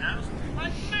funhouse,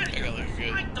 like many of us,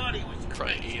 I thought he was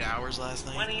crazy. 8 hours last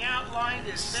night. When he outlined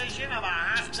his vision of a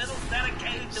hospital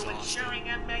dedicated to ensuring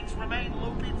inmates remain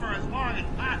loopy for as long as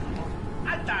possible,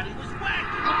 I thought he was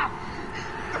wacky.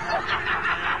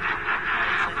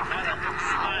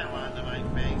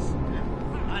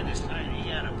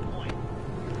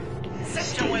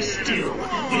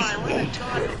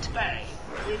 Bang.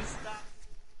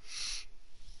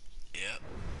 Yep.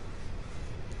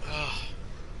 Oh.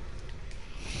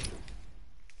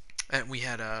 And we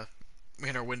had our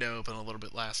window open a little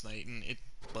bit last night, and it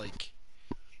like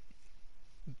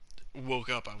woke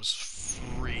up. I was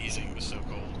freezing. It was so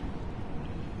cold.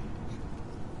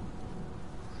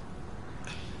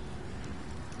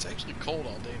 It's actually cold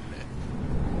all day today.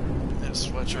 I had a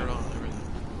sweatshirt on and everything.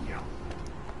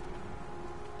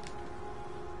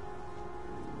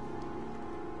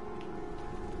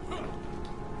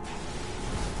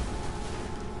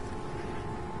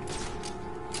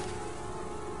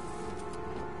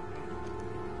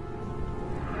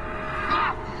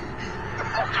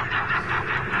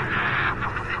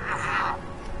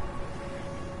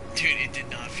 Dude, it did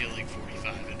not feel like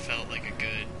 45. It felt like a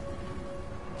good,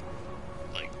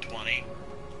 like 20,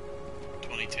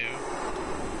 22.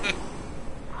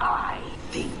 I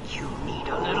think you need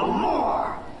a little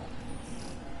more.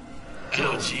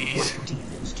 Oh, jeez. What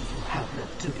demons do you have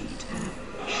left to beat?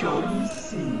 Shall we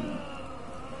see?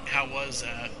 How was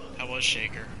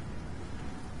Shaker?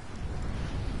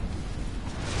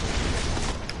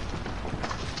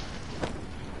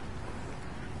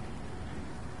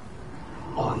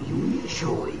 Are you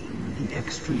enjoying the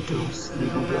extra dose,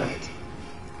 little rat?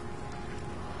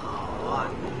 Oh, I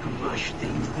won't rush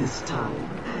things this time.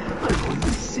 I'm going to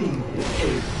savor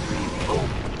every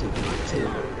moment of your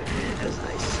terror as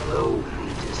I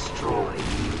slowly destroy you.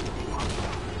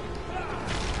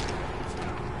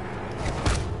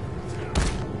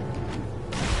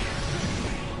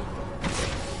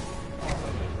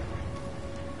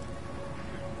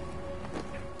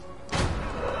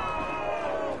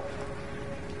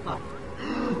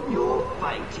 You're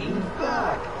fighting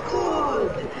back.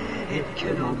 Good. It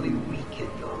can only weaken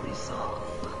your resolve.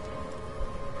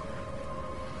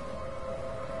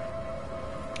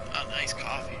 Oh, nice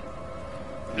coffee.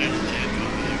 I didn't know they had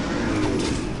coffee there.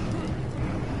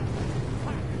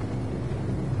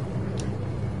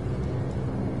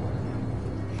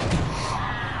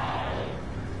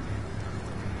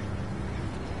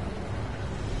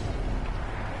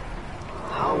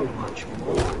 How much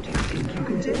more do you think you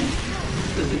can take?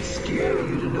 Does it scare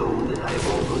you to know that I've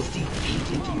almost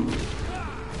defeated you?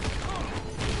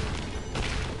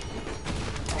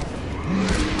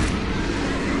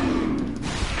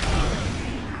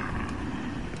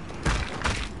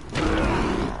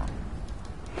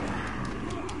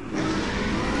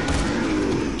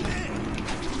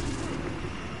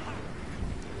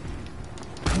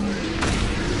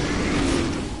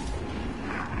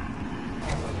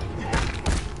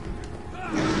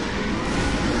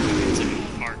 It's like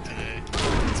a park today.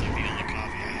 It's like the only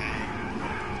coffee I had.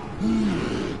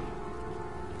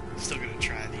 Still gonna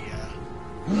try the,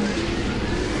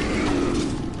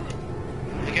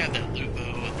 I got that Lupo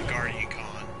and the Guardian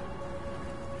Con.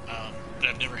 But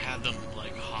I've never had them,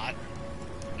 like, hot.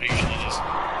 I usually just,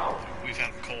 we've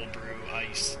had them cold brew,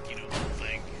 ice, you know, the whole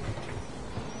thing.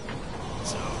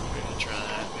 So, we're gonna try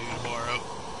that maybe tomorrow.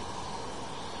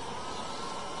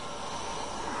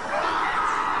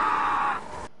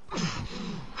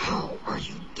 How are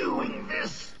you doing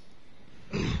this?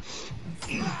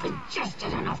 You've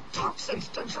ingested enough toxins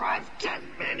to drive 10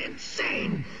 men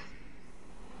insane.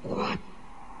 What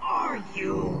are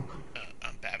you?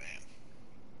 I'm Batman.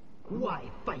 Why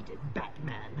fight it,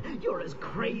 Batman? You're as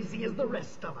crazy as the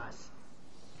rest of us.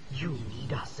 You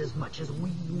need us as much as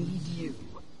we need you.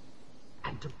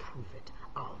 And to prove it,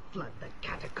 I'll flood the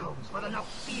catacombs with enough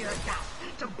fear gas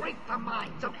to break the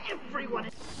minds of everyone.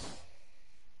 What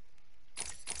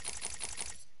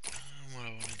do I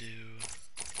want to do?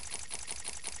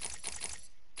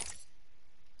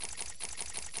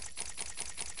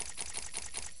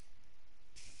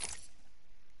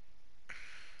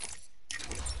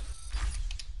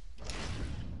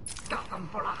 Gotham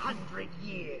for 100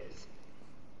 years.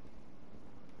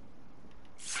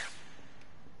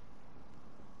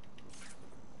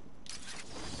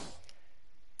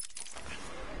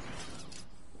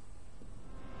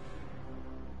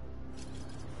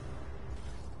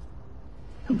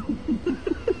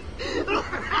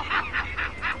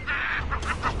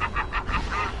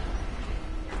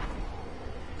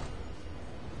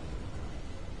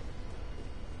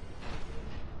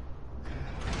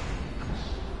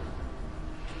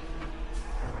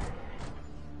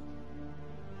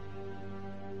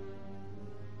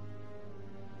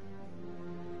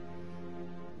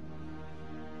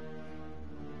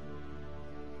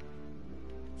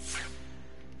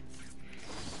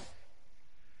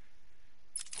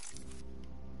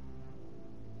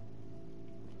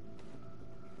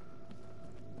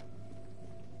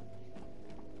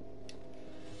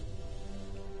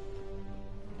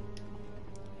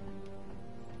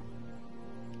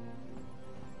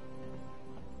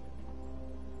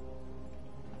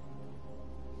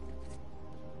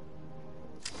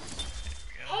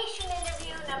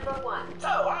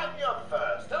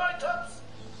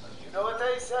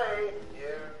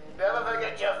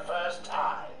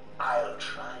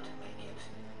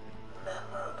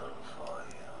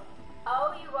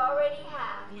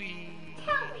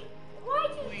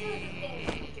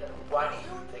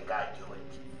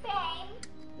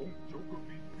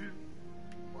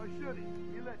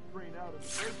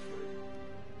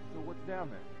 down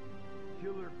there?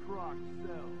 Killer Croc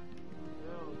cell.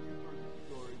 Well, you've heard the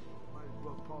story. Might as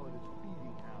well call it his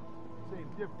feeding house. Same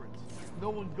difference. No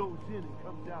one goes in and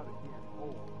comes out again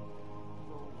whole.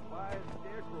 So why is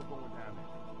Scarecrow going down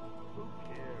there? Who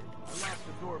cares? I locked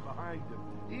the door behind him.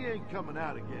 He ain't coming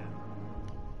out again.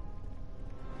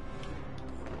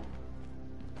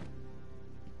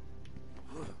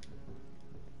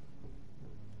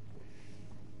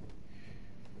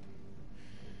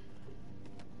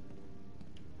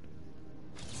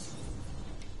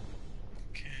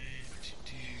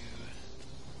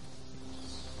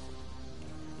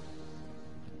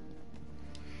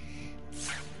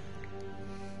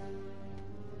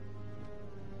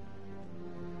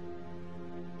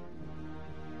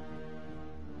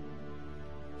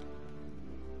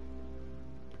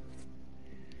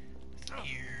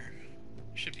 Here,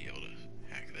 should be able to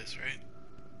hack this, right?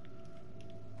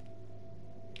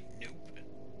 Nope.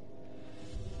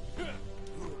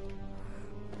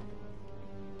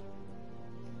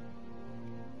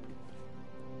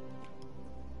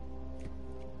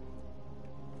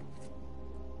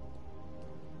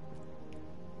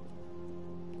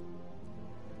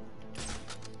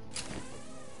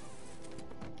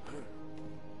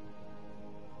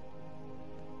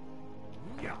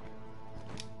 Yeah.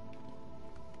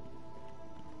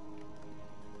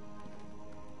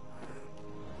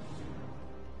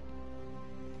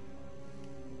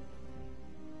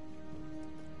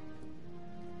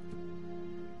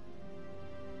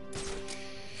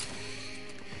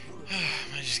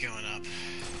 Am I just going up?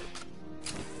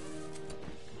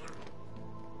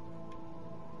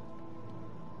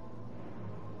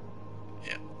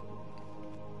 Yeah.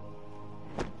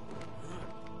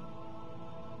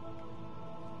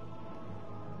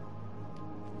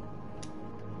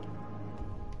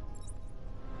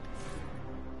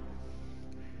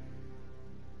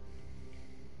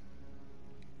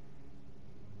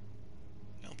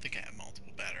 I don't think I have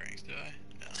multiple batarangs, do I?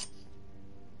 No.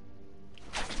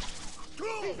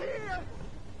 He's here!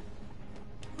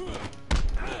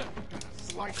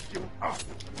 Slice you up!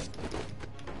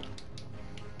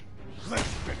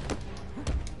 Let's go!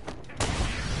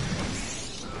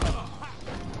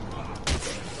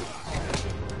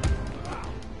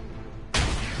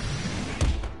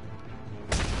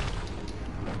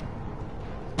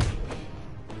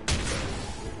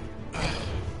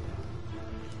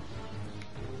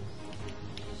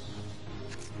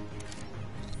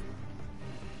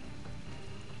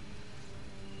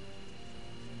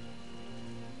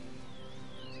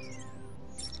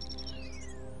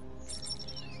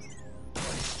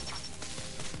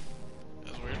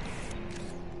 That was weird.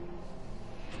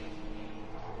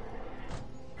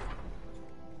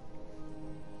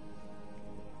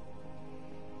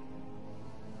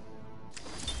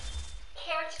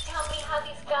 Care to tell me how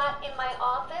these got in my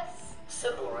office?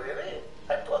 Simple, really?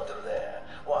 I put them there.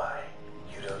 Why?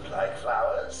 You don't like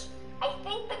flowers? I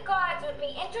think the guards would be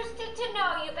interested to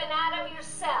know you've been out of your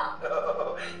cell.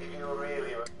 Oh, if you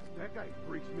really... That guy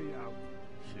freaks me out.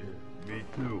 Shit, me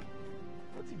too.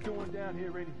 What's he doing down here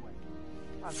anyway?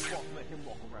 I won't let him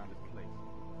walk around this place.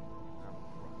 I'm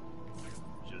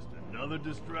afraid. Just another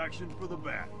distraction for the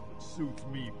bat. It suits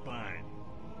me fine.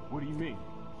 What do you mean?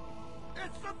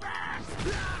 It's the bat!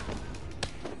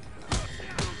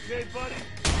 You okay, buddy?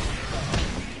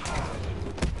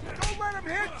 Don't let him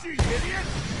hit you, idiot!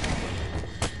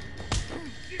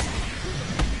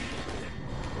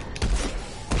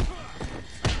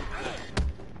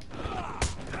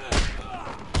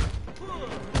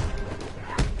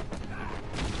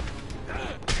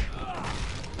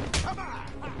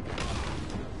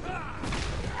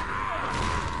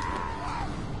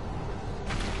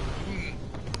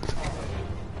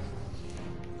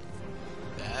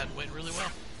 That went really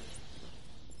well.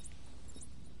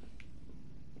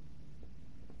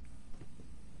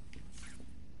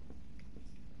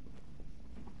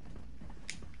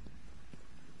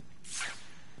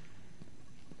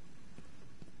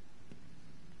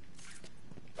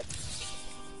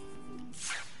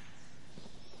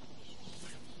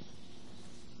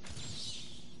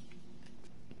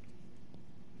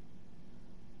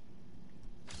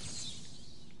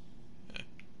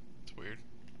 It's weird.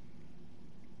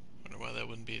 Wonder why that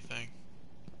wouldn't be a thing.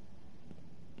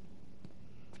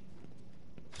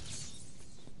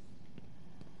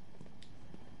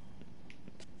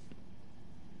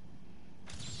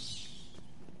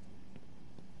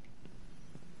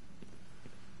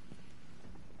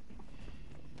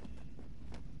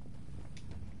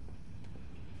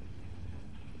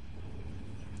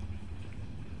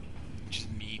 Just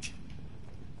neat.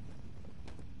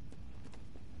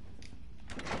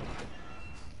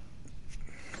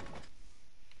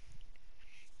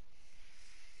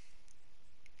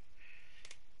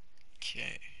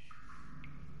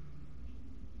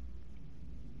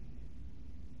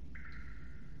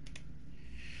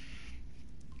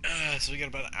 so we got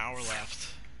about an hour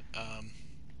left.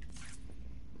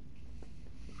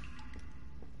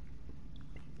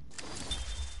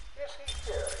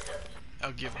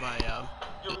 I'll give my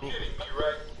little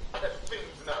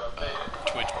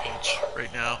Twitch pitch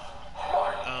right now.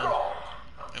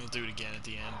 And I'll do it again at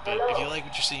the end. But if you like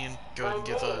what you're seeing, go ahead and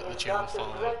give the channel a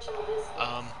follow.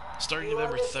 Starting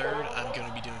November 3rd, I'm going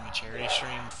to be doing a charity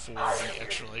stream for the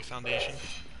Extra Life Foundation.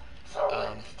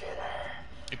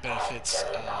 It benefits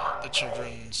the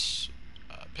Children's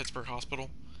Pittsburgh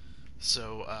Hospital.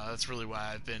 So that's really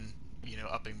why I've been,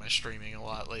 upping my streaming a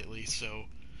lot lately. So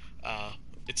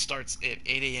it starts at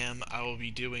 8 a.m. I will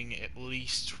be doing at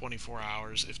least 24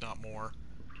 hours, if not more,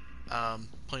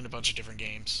 playing a bunch of different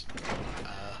games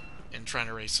and trying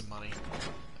to raise some money.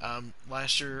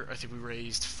 Last year, I think we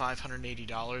raised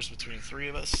 $580 between the three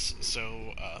of us,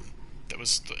 so that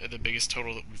was the biggest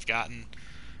total that we've gotten.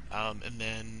 And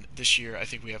then this year, I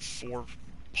think we have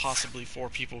possibly four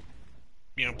people,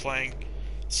 playing.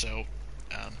 So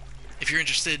if you're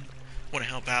interested, want to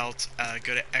help out,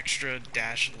 go to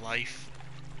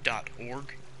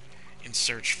extra-life.org and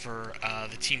search for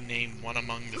the team name One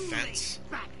Among the Fence.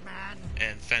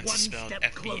 And Fence is spelled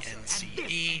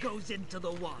F-E-N-C-E. Goes into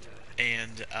the water.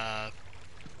 And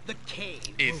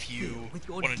if you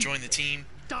want to join the team,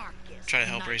 try to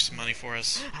help raise some money for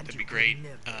us, that'd be great.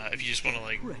 If you just want to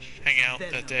hang out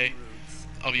that day,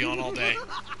 I'll be on all day,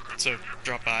 so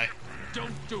drop by.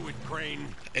 Don't do it,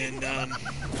 Crane. And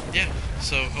yeah,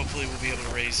 so hopefully we'll be able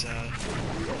to raise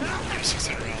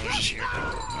 $600 this year.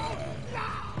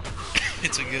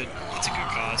 It's a good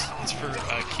cause. It's for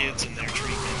kids and their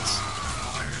treatments,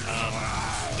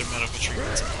 their medical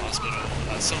treatments in the hospital.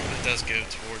 Some of it does go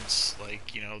towards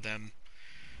them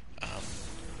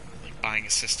buying a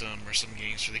system or some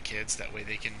games for the kids. That way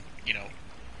they can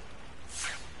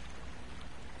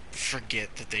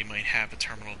forget that they might have a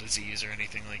terminal disease or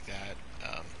anything like that.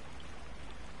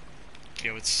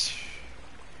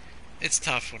 It's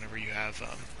tough whenever you have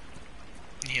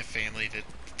family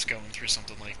that's going through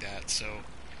something like that. So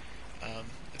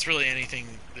it's really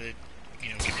anything that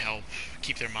can help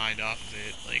keep their mind off of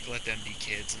it. Let them be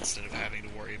kids instead of having to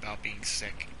worry about being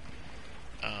sick.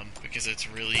 Because it's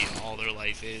really all their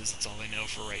life is. It's all they know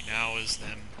for right now is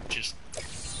them just,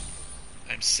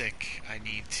 I'm sick, I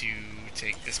need to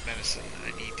take this medicine,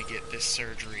 I need to get this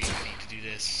surgery, I need to do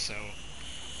this. So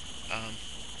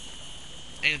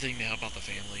anything to help out the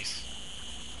families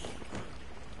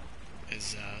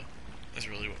is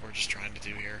really what we're just trying to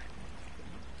do here.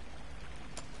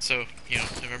 So,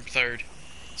 November 3rd,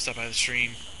 stop by the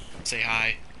stream, say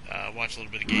hi, watch a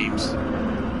little bit of games,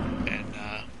 and,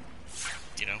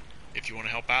 if you want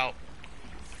to help out,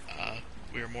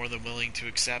 we are more than willing to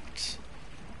accept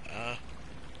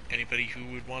anybody who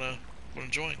would want to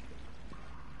join.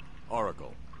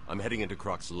 Oracle, I'm heading into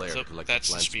Croc's lair So to collect that's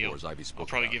the the plant spiel. spores Ivy spoke I'll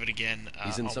probably about. give it again.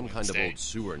 He's in on some kind of Wednesday. old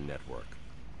sewer network.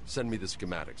 Send me the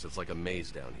schematics. It's like a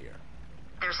maze down here.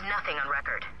 There's nothing on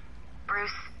record.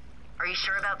 Bruce, are you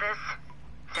sure about this?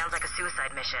 Sounds like a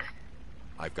suicide mission.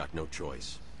 I've got no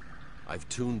choice. I've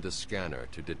tuned the scanner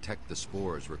to detect the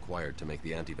spores required to make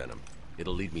the antivenom.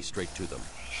 It'll lead me straight to them.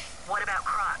 What about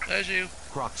Croc? There's you.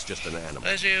 Croc's just an animal.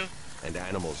 There's you. And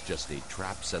animals just need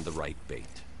traps and the right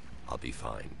bait. I'll be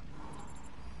fine.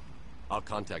 I'll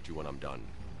contact you when I'm done.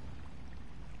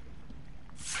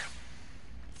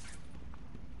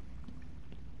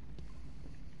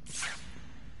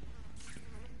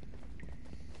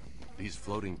 These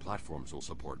floating platforms will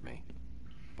support me,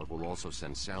 but will also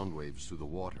send sound waves through the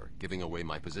water, giving away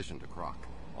my position to Croc.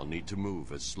 I'll need to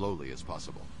move as slowly as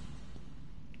possible.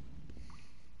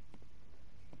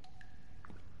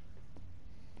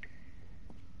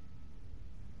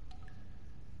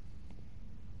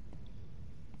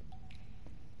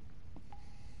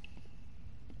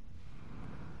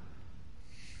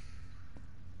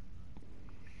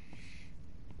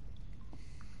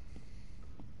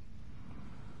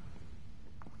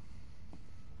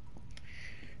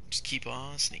 Just keep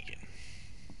on sneaking.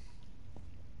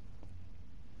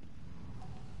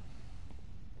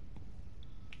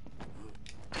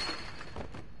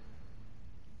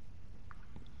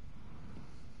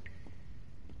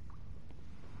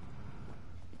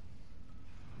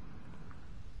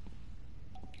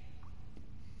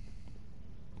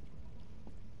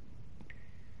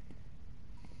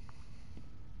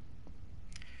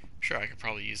 Sure, I could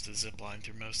probably use the zip line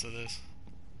through most of this.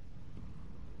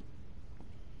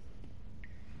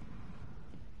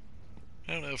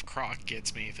 I don't know if Croc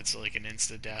gets me if it's like an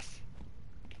insta-death.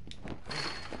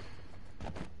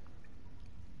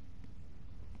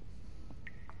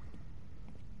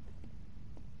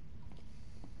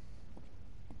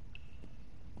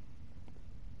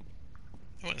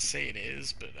 want to say it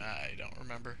is, but I don't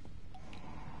remember.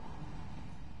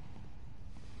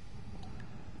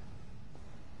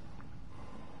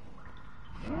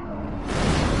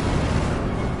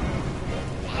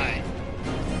 Why?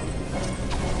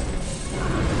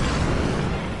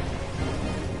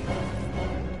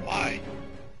 Why?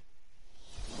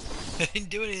 I didn't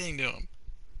do anything to him.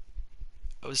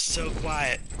 I was so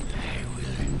quiet. I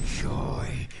will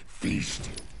enjoy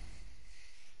feasting.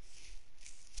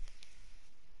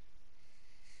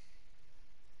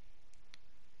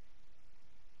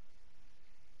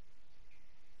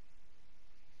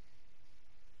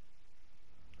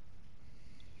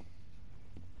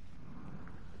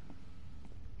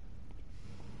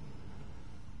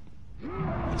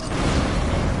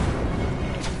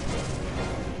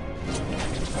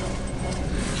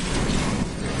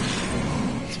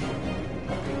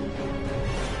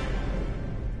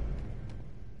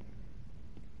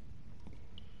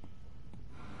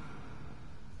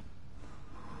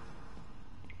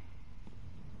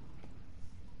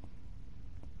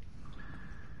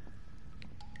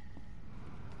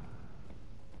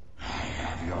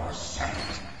 Your scent.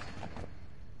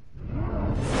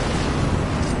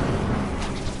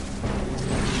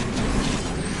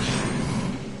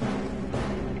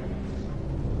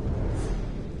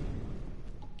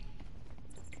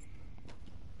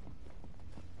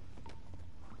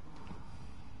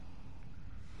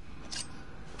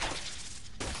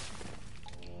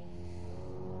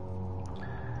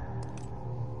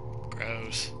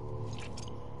 Gross.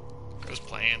 Gross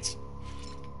plants.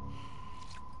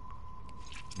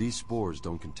 These spores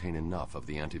don't contain enough of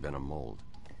the antivenom mold.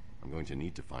 I'm going to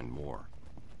need to find more.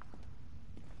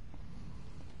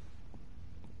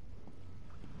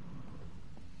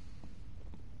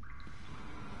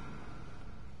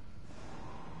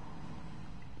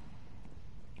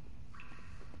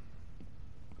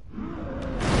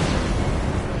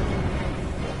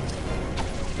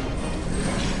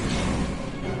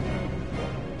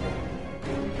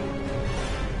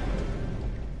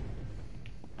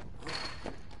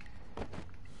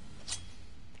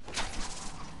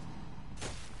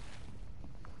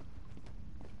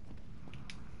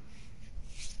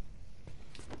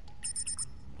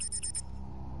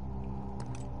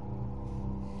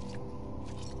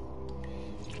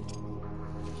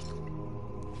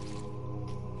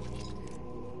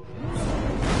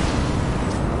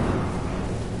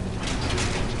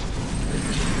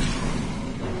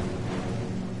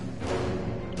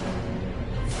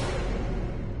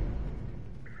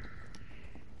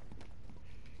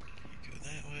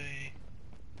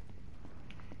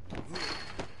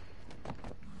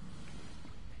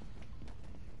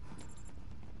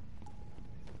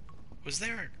 Was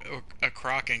there a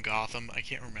croc in Gotham? I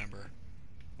can't remember.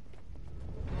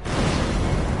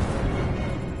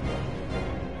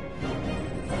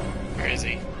 Where is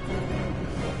he?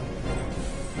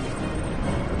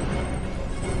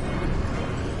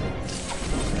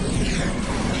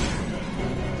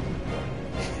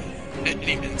 I didn't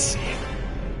even see him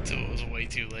until it was way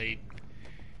too late.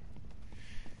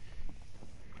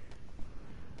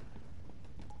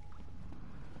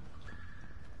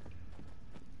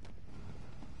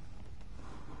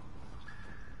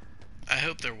 I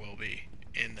hope there will be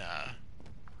in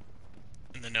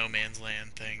the No Man's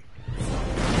Land thing.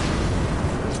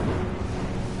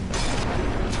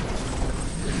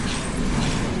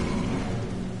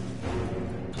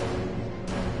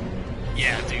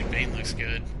 Yeah, dude, Bane looks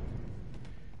good.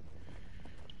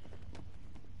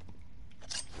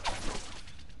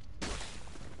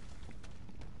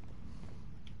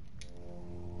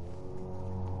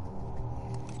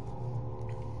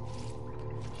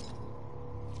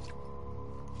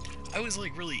 I was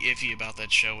like really iffy about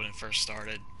that show when it first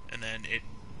started, and then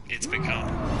it's become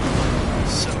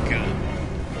so good.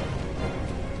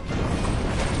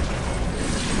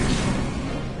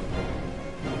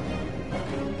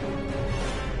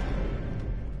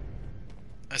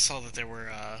 I saw that there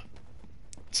were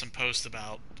some posts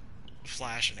about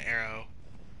Flash and Arrow.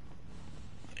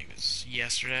 I think it was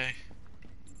yesterday.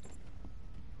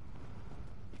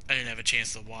 I didn't have a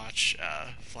chance to watch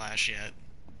Flash yet.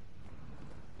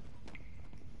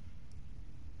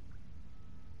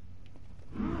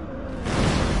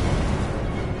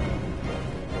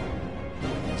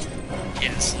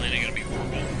 Yeah, Selena gonna be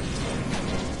horrible.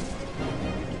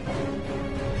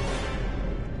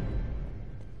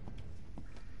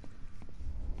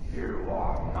 You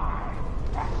are mine.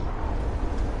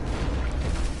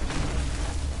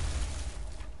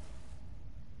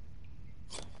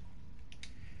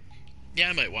 Yeah,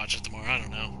 I might watch it tomorrow. I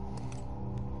don't know.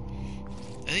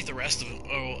 I think the rest of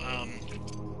them.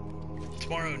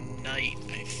 Tomorrow night,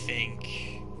 I think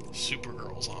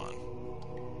Supergirl's on.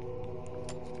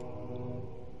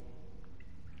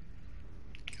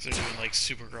 Because they're doing like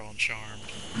Supergirl and Charmed.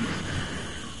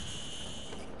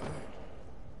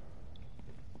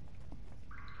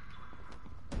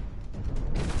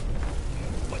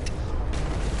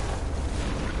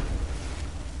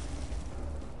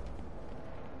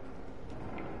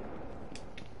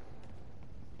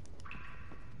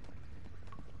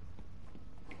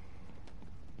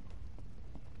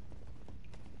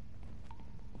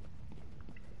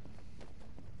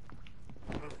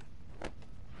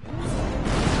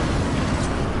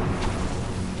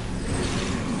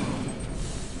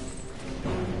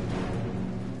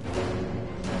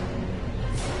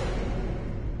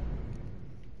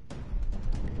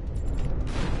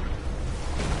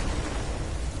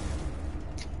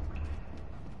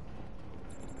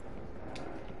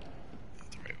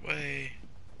 Way.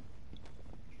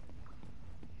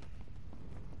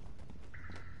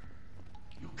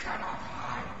 You cannot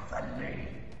hide from me.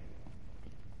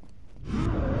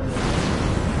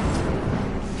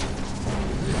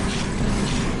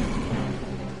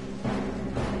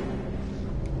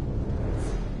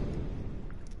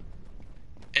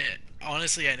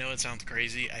 Honestly, I know it sounds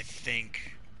crazy. I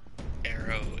think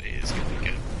Arrow is gonna be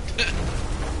good.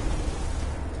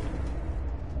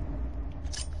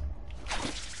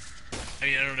 I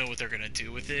mean, I don't know what they're gonna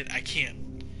do with it. I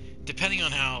can't. Depending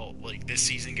on how like this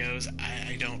season goes,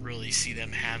 I don't really see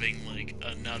them having like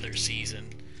another season.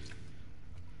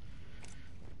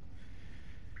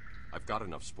 I've got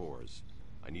enough spores.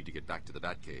 I need to get back to the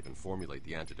Batcave and formulate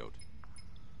the antidote.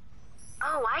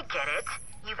 Oh, I get it.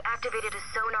 You've activated a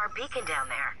sonar beacon down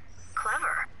there.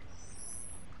 Clever.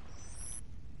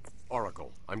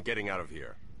 Oracle, I'm getting out of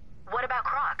here. What about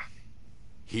Croc?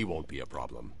 He won't be a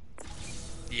problem.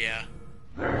 Yeah.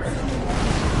 I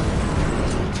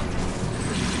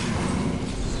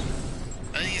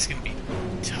think it's gonna be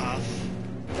tough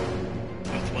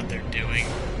with what they're doing,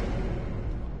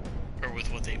 or with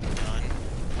what they've done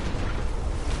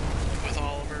with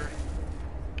Oliver.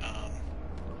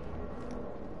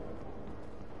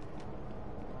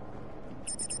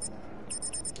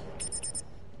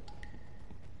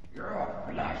 Your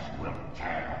flesh will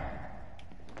tear.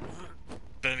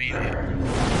 But I mean,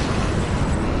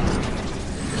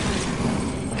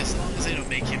 as long as they don't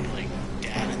make him like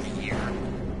Dad of the Year,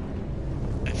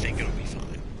 I think it'll be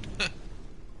fine.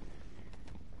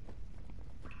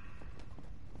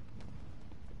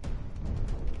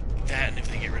 That, and if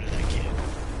they get rid of that kid.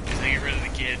 If they get rid of the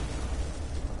kid,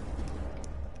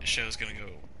 the show's gonna go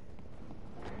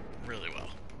really well.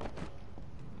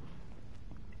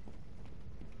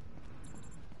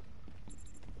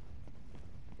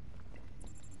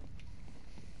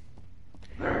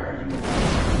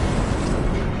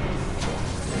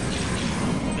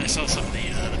 I saw some of the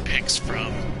pics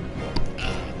from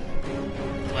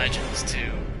Legends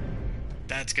too.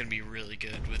 That's gonna be really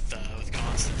good with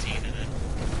Constantine in it.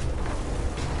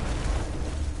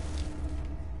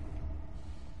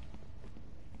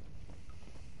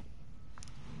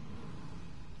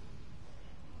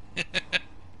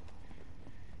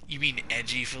 You mean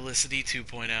edgy Felicity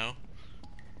 2.0?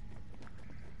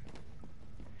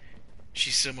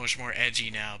 She's so much more edgy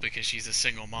now because she's a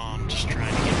single mom just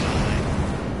trying to get by.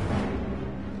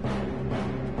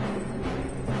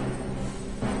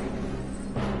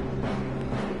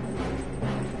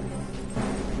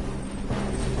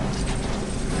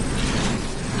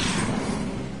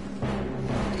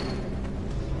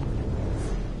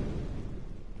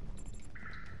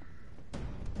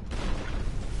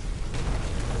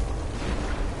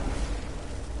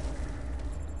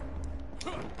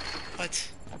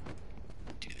 What?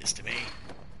 Do this to me.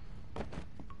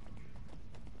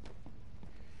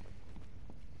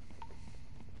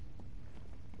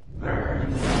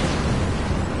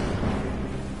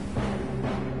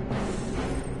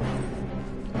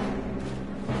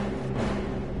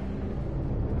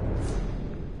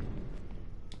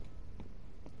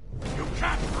 You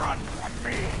can't run from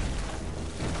me.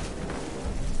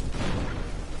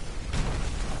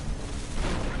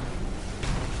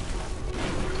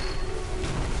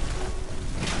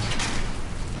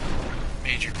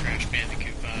 Major Crash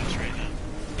Bandicoot vibes right now.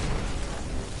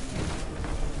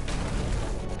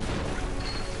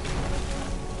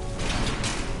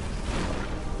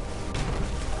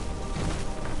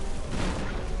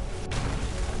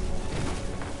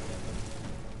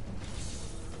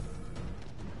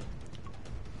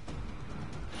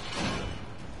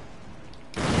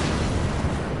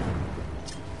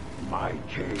 My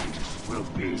cave will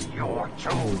be your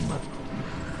tomb.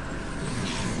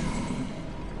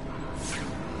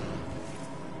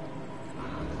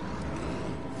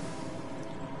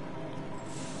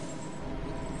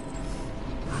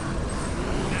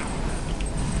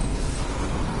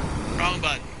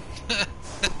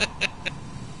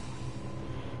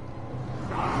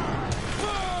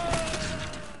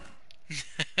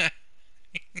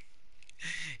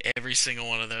 Every single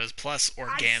one of those, plus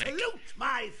organic. I salute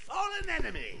my fallen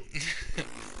enemy.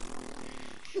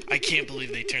 I can't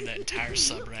believe they turned that entire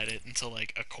subreddit into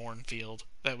like a cornfield.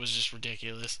 That was just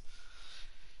ridiculous.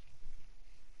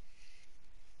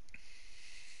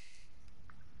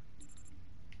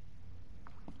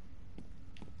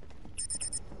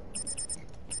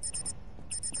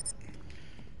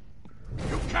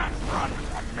 You can't run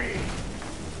from me!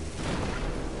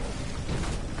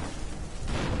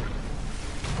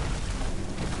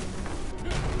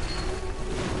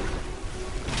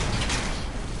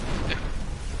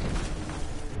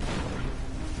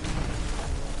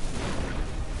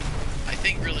 I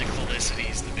think really Felicity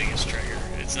is the biggest trigger.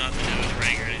 It's not the nose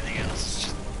ring or anything else. It's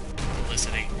just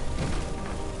Felicity.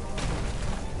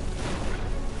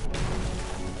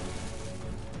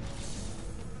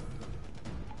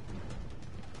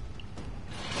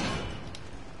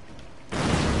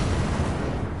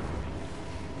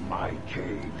 My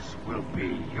caves will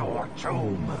be your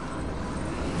tomb.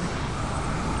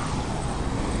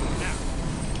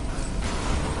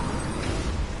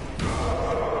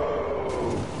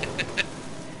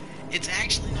 It's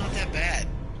actually not that bad.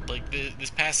 Like, this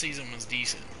past season was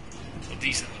decent. Well,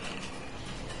 decent enough.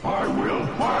 I will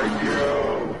find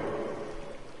you!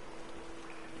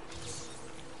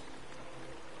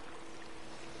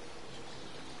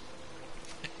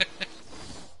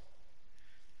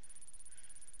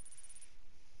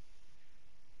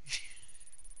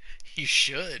 You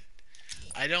should.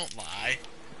 I don't lie.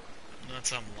 I'm not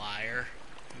some liar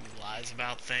who lies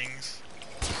about things.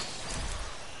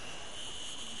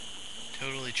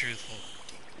 Totally truthful.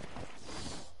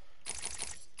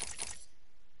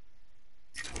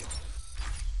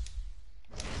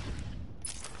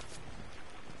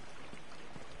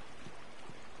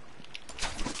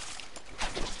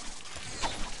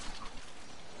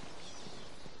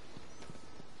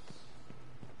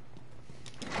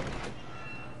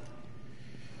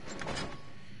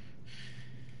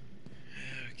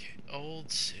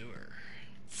 Old sewer.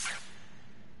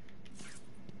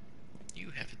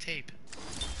 You have a tape.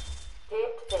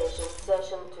 Taped patient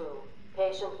session 2.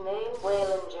 Patient name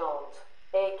Waylon Jones,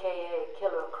 a.k.a.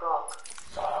 Killer Croc.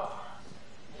 So,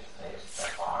 is this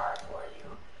the part where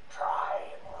you try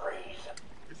and reason?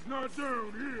 It's not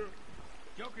down here.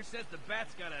 Joker says the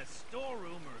bat's got a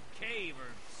storeroom or cave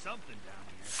or something down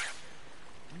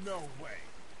here. No way.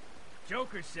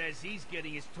 Joker says he's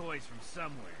getting his toys from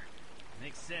somewhere.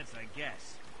 Makes sense, I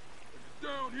guess. If it's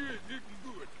down here, it's looking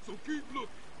good. So keep looking.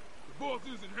 The boss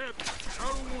isn't happy. I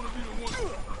don't want to be the one.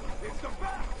 It's the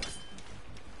bat!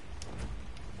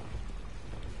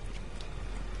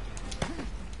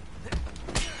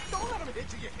 Don't let him hit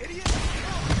you, you idiot!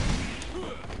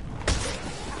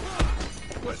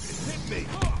 What? It hit me!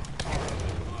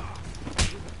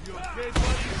 You okay,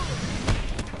 buddy?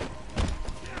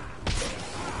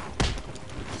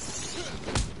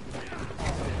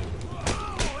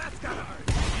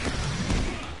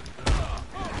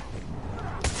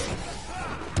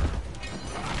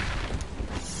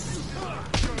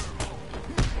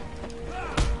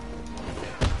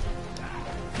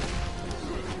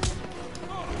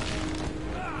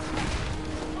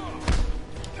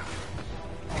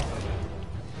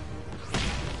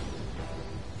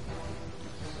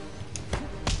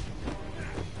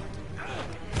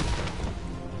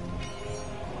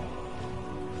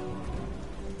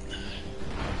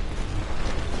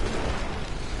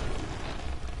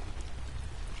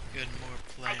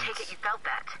 I take it you felt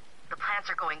that. The plants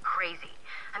are going crazy.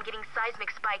 I'm getting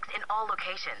seismic spikes in all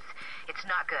locations. It's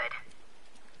not good.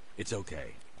 It's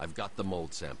okay. I've got the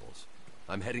mold samples.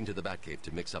 I'm heading to the Batcave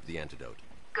to mix up the antidote.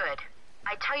 Good.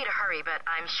 I tell you to hurry, but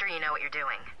I'm sure you know what you're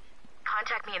doing.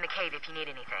 Contact me in the cave if you need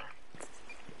anything.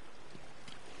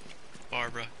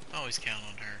 Barbara, always count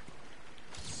on her.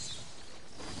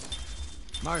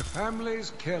 My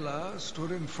family's killer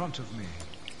stood in front of me.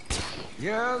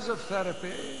 Years of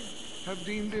therapy have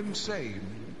deemed him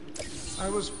sane. I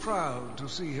was proud to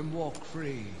see him walk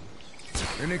free.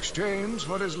 In exchange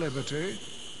for his liberty,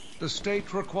 the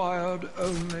state required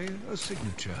only a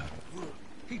signature.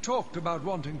 He talked about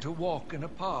wanting to walk in a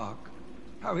park,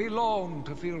 how he longed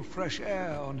to feel fresh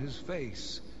air on his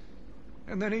face.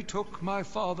 And then he took my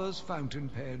father's fountain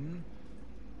pen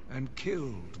and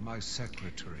killed my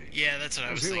secretary. Yeah, that's what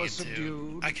I was thinking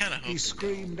too. I kind of hoped he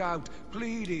screamed out,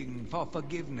 pleading for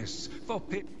forgiveness, for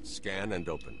pity. Scan and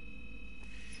open.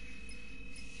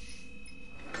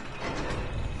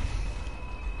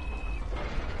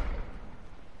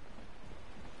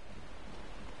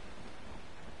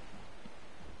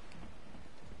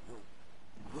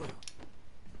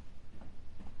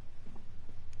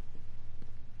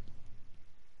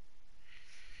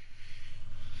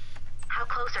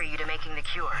 near you to making the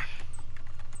cure.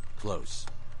 Close.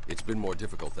 It's been more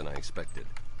difficult than I expected.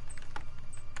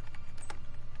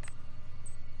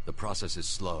 The process is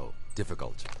slow,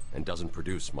 difficult, and doesn't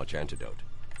produce much antidote.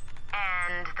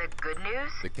 And the good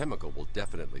news? The chemical will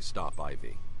definitely stop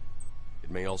Ivy.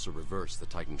 It may also reverse the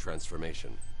Titan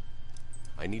transformation.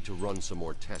 I need to run some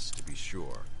more tests to be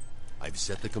sure. I've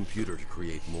set the computer to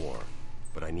create more,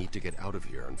 but I need to get out of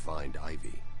here and find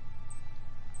Ivy.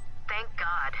 Thank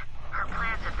God. Her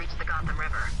plans have reached the Gotham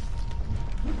River.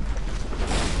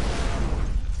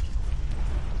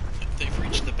 They've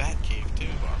reached the Batcave too,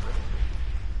 Barbara.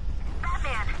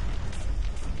 Batman!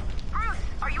 Bruce,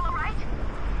 are you alright?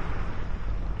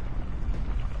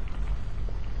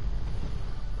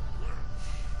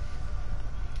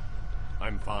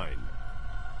 I'm fine.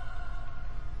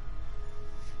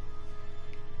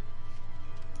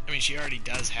 I mean, she already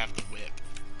does have the whip.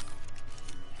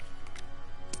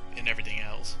 And everything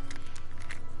else.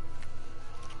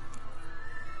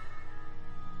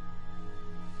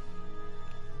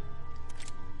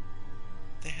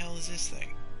 The hell is this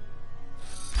thing?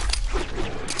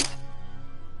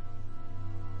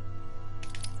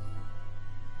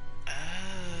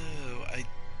 Oh, I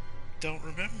don't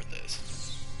remember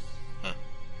this. Huh.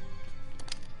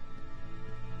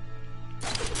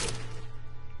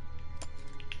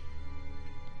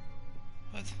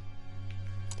 What?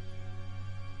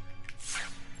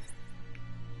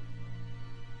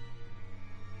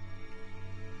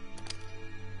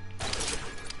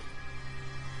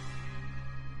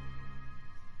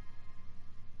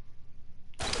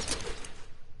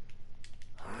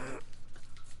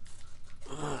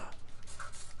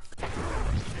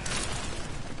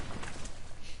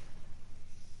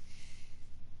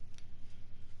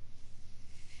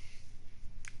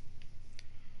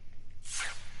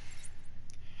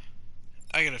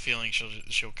 I got a feeling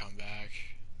she'll come back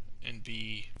and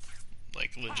be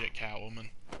like legit Catwoman.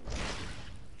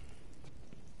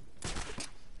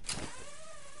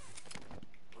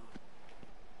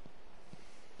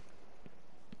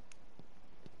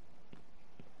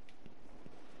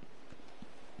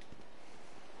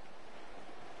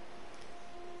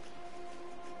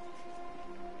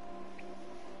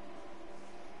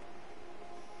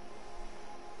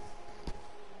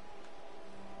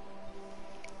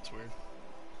 It's weird.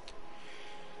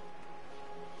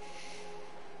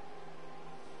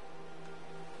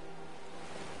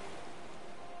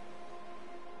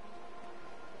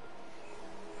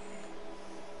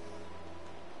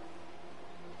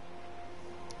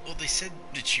 Well, they said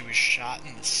that she was shot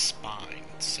in the spine,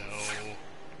 so...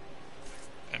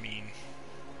 I mean...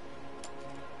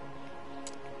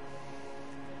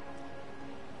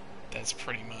 that's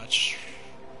pretty much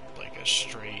like a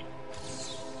straight,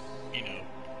 you know,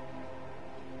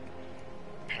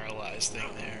 paralyzed thing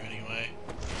there anyway.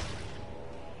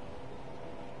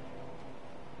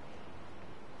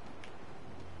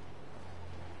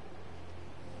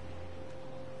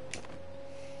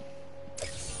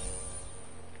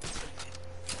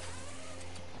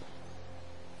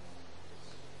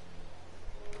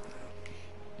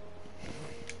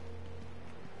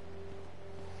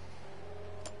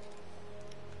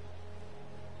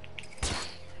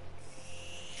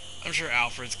 I'm sure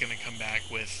Alfred's gonna come back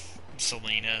with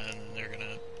Selina, and then they're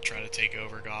gonna try to take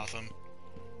over Gotham.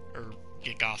 Or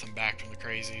get Gotham back from the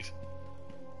crazies.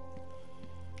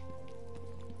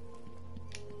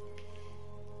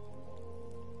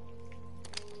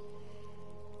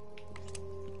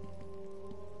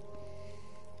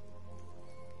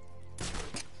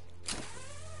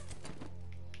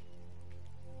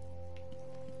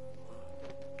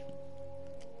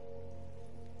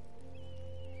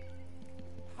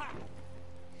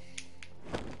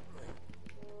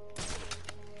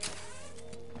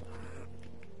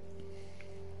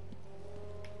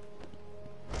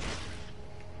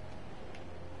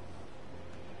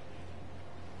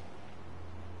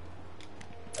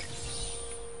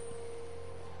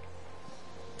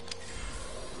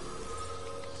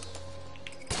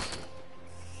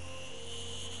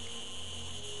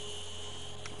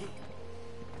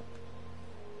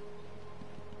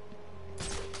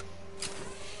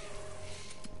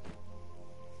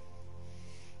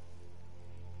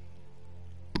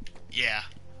 Yeah.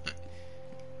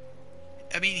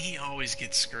 I mean, he always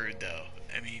gets screwed, though.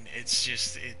 I mean, it's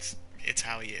just, it's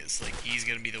how he is. Like, he's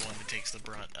gonna be the one that takes the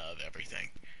brunt of everything.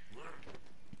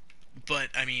 But,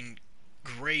 I mean,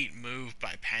 great move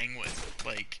by Penguin.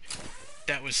 Like,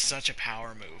 that was such a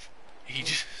power move. He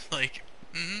just, like,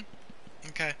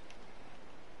 okay.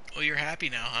 Well, you're happy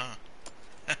now,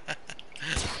 huh?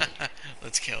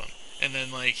 Let's kill him. And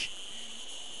then, like...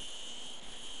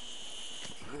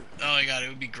 Oh my god, it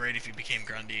would be great if he became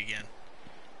Grundy again.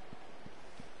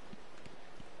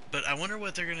 But I wonder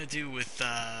what they're gonna do with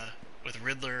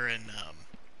Riddler and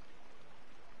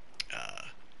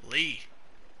Lee.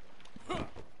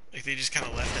 Like they just kind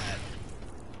of left that.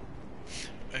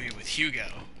 I mean, with Hugo,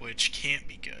 which can't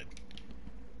be good.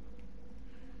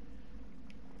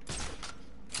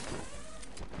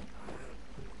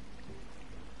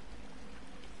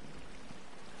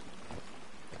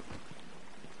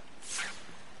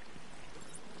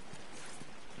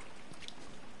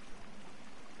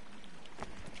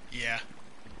 Yeah.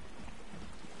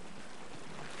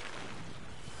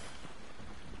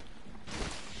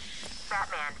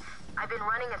 Batman, I've been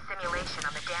running a simulation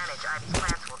on the damage Ivy's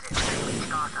plants will do if they reach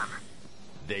Gotham.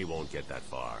 They won't get that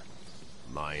far.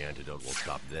 My antidote will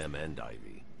stop them and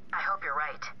Ivy. I hope you're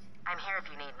right. I'm here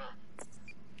if you need me.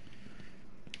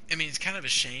 I mean, it's kind of a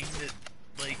shame that,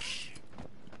 like,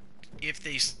 if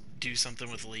they do something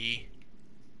with Lee,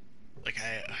 like,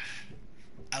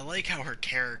 I like how her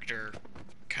character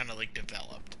kind of, like,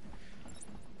 developed.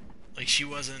 Like, she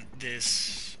wasn't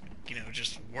this, you know,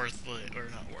 just worthless, or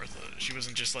not worthless, she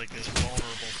wasn't just, like, this vulnerable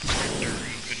character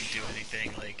who couldn't do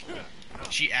anything. Like,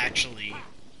 she actually,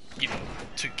 you know,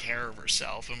 took care of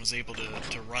herself and was able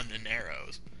to run the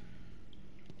Narrows.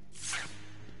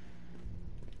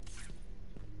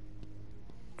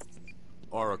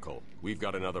 Oracle, we've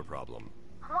got another problem.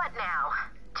 What now?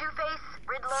 Two-Face?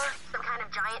 Riddler? Some kind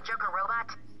of giant Joker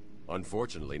robot?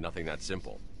 Unfortunately, nothing that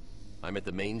simple. I'm at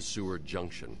the main sewer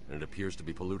junction, and it appears to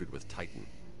be polluted with Titan.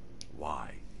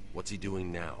 Why? What's he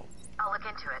doing now? I'll look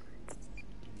into it.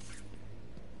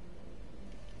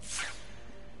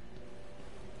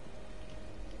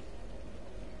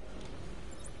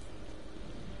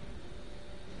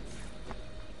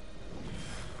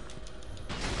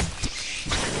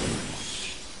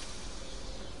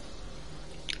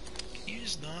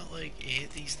 Not like hit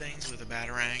these things with a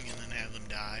batarang and then have them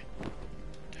die. I'm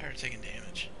tired of taking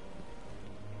damage.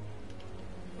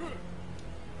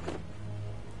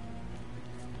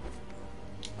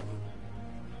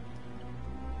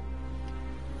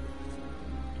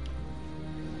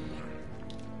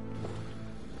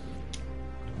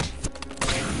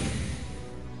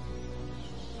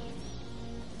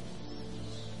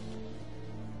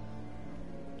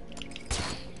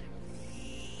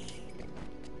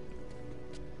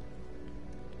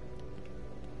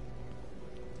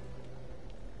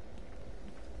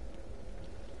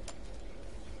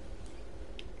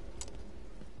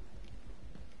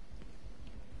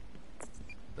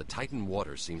 The Titan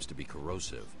water seems to be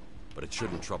corrosive, but it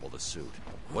shouldn't trouble the suit.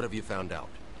 What have you found out?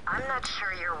 I'm not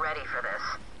sure you're ready for this.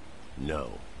 No,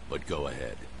 but go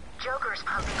ahead. Joker's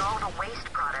pumping all the waste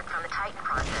product from the Titan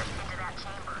process into that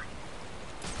chamber.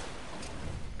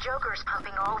 Joker's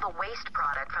pumping all the waste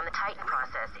product from the Titan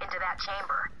process into that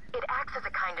chamber. It acts as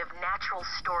a kind of natural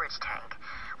storage tank.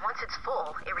 Once it's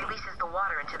full, it releases the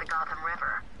water into the Gotham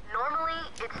River. Normally,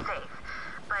 it's safe,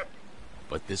 but...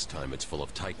 But this time it's full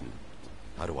of Titan.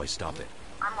 How do I stop it?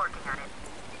 I'm working on it.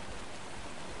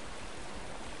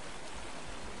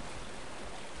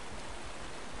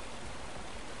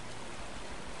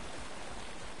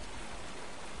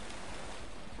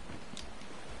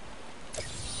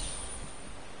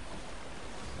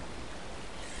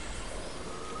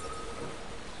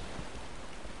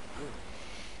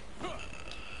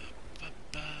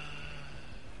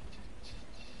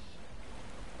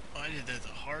 I did that the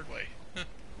hard way.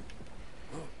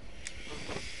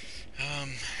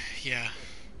 Yeah.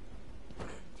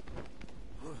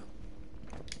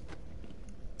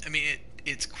 I mean,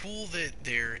 it's cool that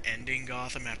they're ending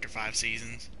Gotham after 5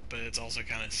 seasons, but it's also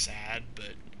kind of sad,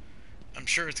 but I'm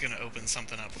sure it's going to open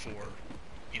something up for,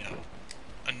 you know,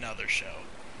 another show.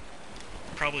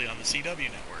 Probably on the CW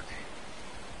network.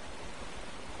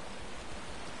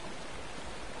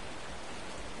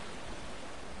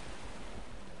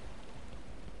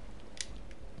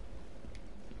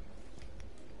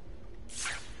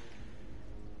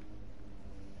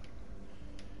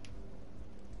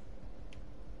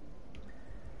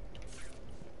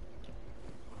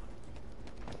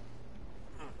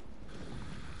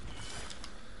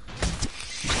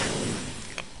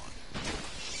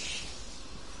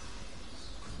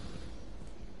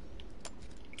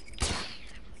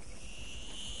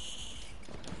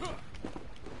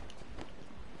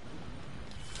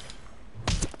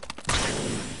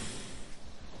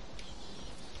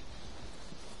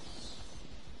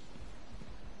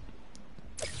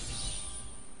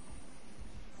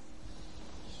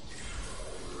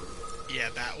 Yeah,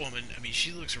 Batwoman, I mean,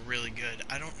 she looks really good.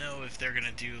 I don't know if they're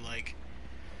gonna do, like,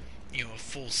 you know, a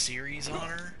full series on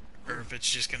her, or if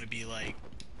it's just gonna be, like,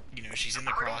 you know, she's in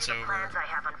the According to the crossover, plans I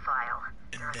have on file,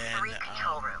 and there are then 3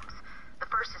 control rooms. The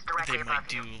first is directly they above might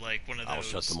do you. like one of I'll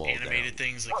shut those them all animated down.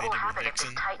 things like What they will did with happen if this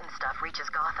Vixen. Titan stuff reaches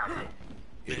Gotham?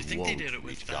 I think they won't did it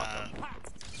reach with Gotham.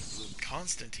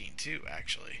 Constantine too,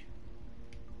 actually.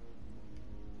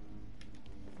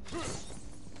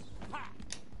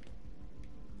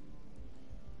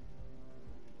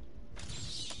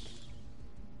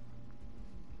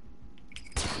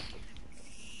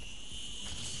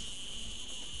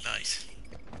 Nice.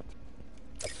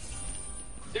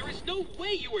 There is no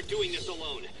way you are doing this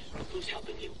alone. Who's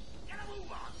helping you? Get a move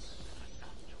on.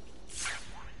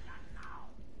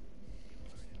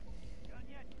 Done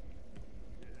yet?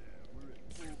 Yeah, we're at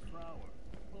full power,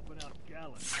 pumping out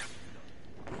gallons.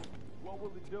 What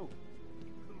will it do?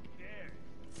 Who cares?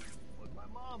 But my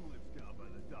mom lives down by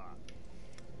the dock.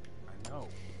 I know.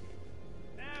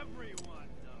 Everyone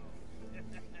knows.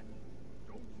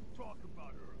 Don't you talk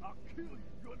about her. I'll kill you.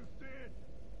 You understand?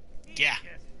 Yeah.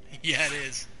 Yeah, it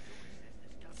is.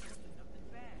 I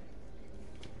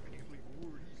can't believe a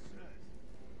word he says.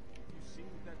 You seen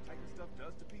what that Titan stuff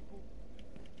does to people?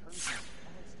 Turns them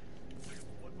monsters.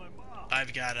 What my mom?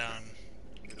 I've got a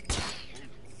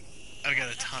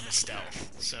ton of stealth,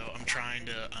 so I'm trying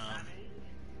to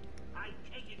I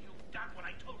take it you've done what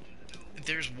I told you to do.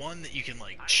 there's one that you can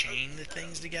like chain the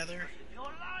things together. If you're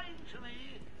lying to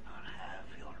me, I'll have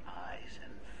your eyes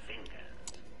and fingers.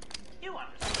 You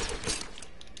understand?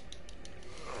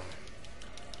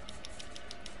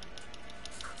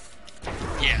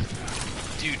 Yeah.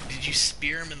 Dude, did you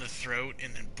spear them in the throat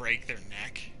and then break their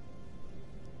neck?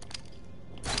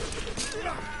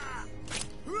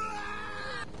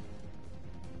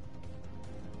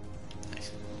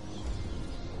 Nice.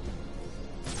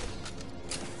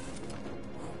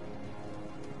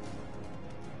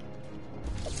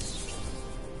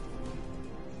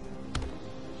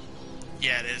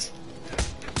 Yeah, it is.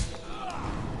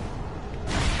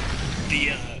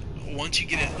 The once you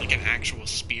get it like an actual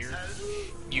spear,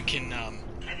 you can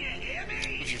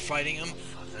if you're fighting them,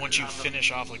 once you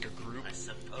finish off like a group,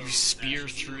 you spear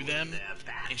through them,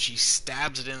 and she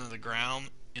stabs it into the ground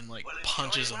and like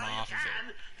punches them off of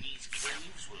it. These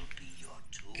caves will be your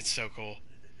tomb. It's so cool.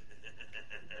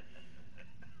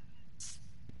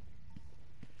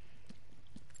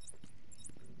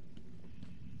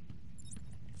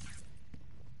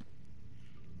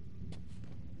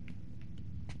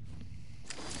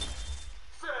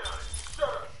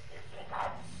 You think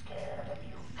I'm scared of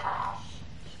you, Cash?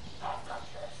 That's what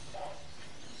you said.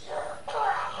 You're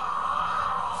clever.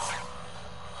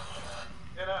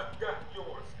 And I've got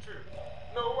yours too.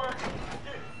 No way.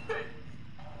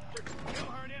 You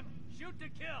heard him. Shoot to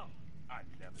kill. I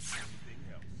never said anything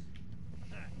else.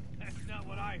 That's not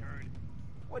what I heard.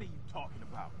 What are you talking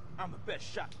about? I'm the best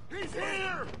shot. He's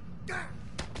here! That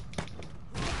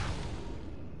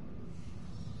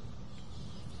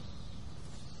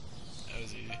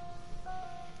was easy.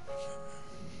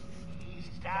 He's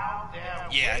down there.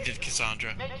 Yeah, I did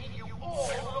Cassandra. Making you all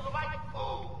look like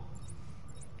fools.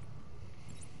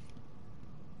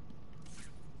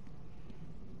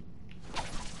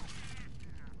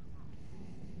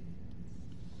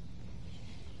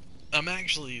 I'm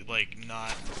actually like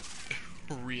not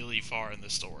really far in the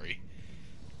story.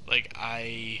 Like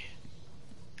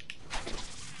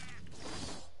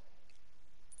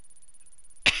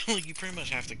like you pretty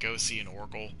much have to go see an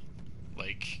oracle.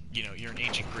 Like, you know, you're in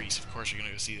ancient Greece, of course you're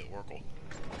gonna go see the oracle.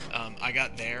 I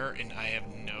got there and I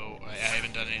haven't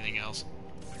done anything else.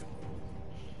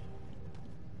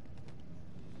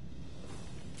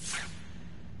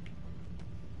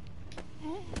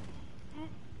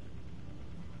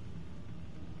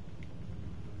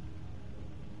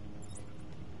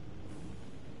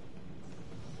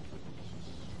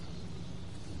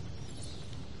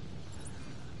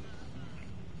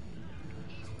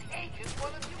 Taking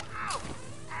one of you out.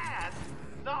 And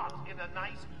not in a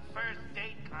nice first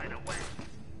date kind of way.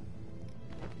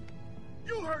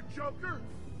 You heard Joker!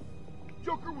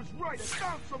 Joker was right. I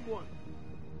found someone.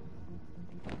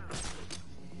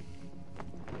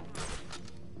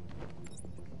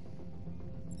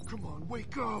 Come on,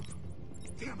 wake up!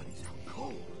 Damn it, he's out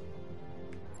cold.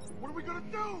 What are we gonna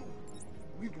do?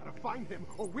 We've gotta find him,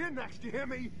 or we're next, you hear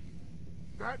me?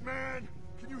 Batman,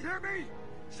 can you hear me?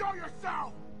 Show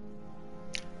yourself!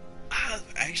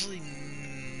 Actually,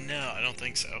 no, I don't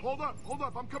think so. Hold up,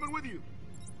 I'm coming with you.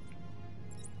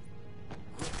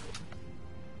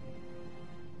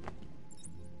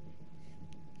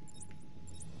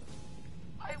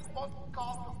 I want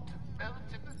Gotham to melt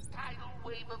in a tidal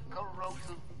wave of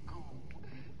corrosive goo.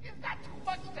 Is that too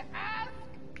much to ask?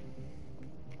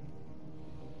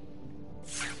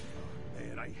 Man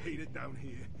Man, I hate it down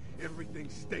here. Everything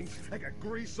stinks. I got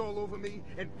grease all over me,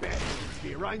 and Batman's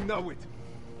here. I know it.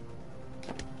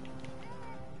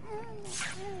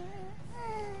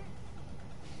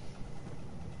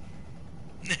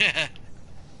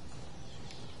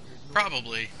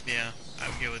 Probably, yeah. I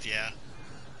would go with yeah.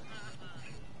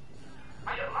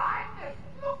 Are you lying?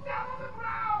 Look down on the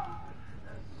ground!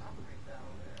 There's something down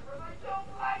there, and I don't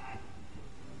like it.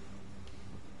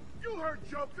 You heard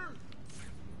Joker!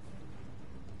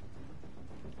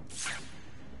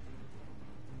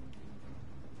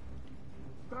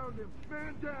 Found him.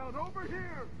 Man down. Over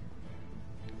here.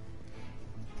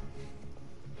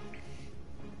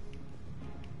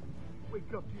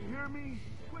 Wake up. Do you hear me?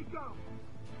 Wake up.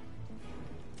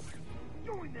 What are you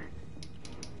doing this?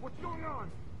 What's going on?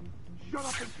 Shut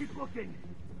up and keep looking.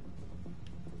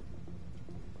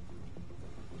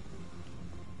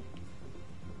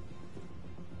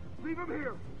 Leave him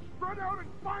here. Spread out and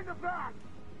find the back.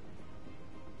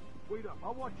 Wait up.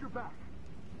 I'll watch your back.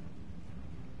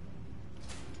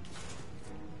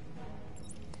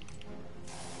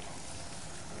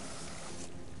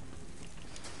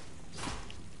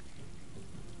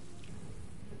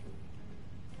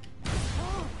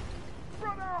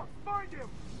 Run out! Find him!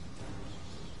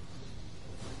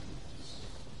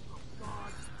 Oh,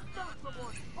 God! Found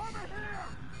someone! Over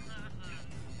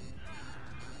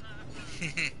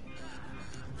here!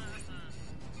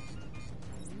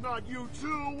 Not you too!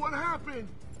 What happened?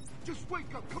 Just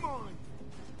wake up, come on!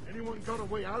 Anyone got a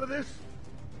way out of this?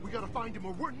 We gotta find him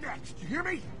or we're next, you hear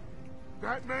me?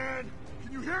 Batman,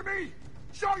 can you hear me?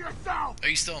 Show yourself! Are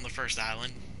you still on the first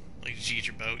island? Like, did you get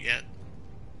your boat yet?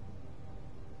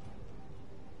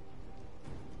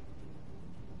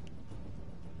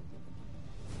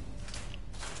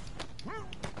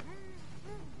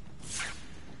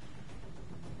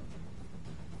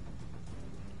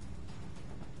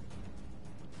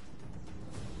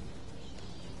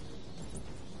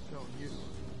 Telling you,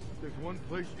 there's one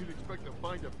place you'd expect to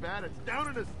find a bat, it's down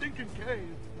in a stinking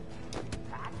cave.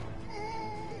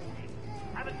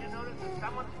 Haven't you noticed that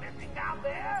someone's missing down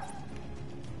there?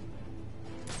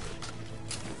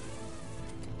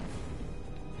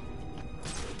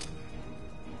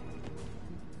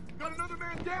 Got another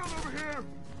man down over here!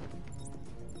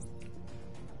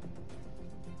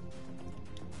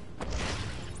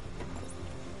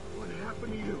 What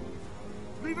happened to you?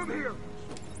 Leave him here!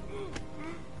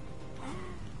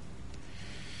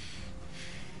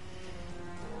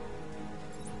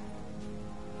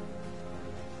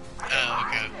 Oh,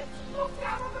 okay. Look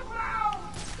down on the ground!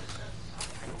 There's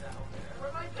something down there,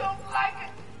 and I don't like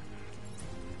it!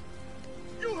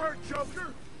 You heard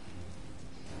Joker!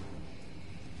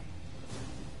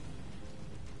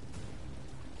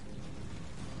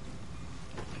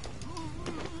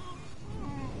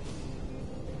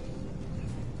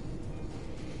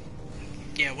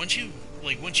 Yeah, once you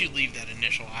leave that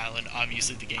initial island,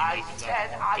 obviously the game I opens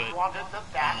said up more, I wanted the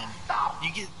bat stopped.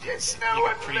 you get No like a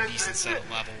one pretty listens. decent set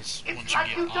of levels It's once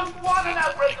like you you get off don't of want the an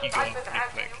island. outbreak Like, you of go in life and pretty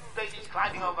hands quick. mutant babies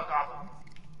climbing over Gotham.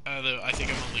 Though I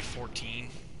think I'm only 14.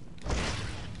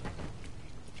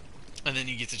 And then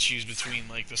you get to choose between,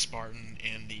 like, the Spartan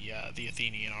and the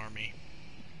Athenian army.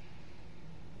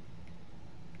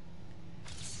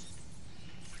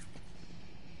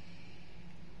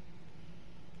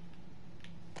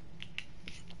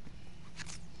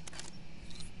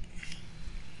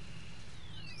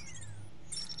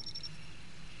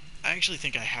 I actually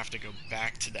think I have to go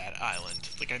back to that island.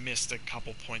 Like, I missed a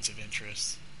couple points of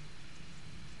interest.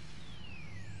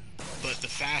 But the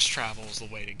fast travel is the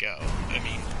way to go. I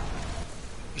mean,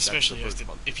 especially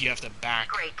if you have to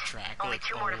backtrack like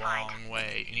a long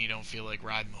way and you don't feel like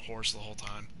riding the horse the whole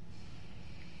time.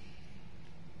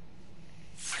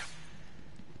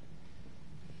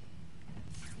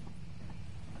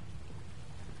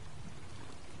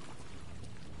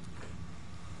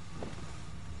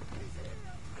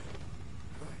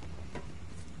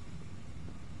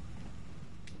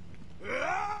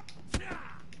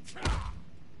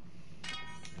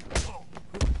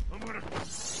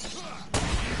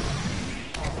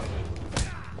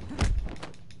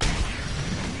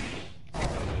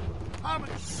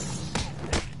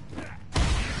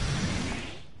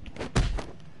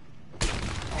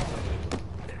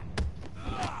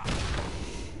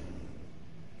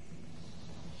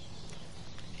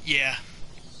 Yeah.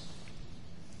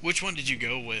 Which one did you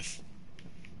go with?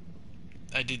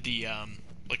 I did the,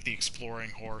 like the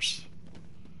exploring horse.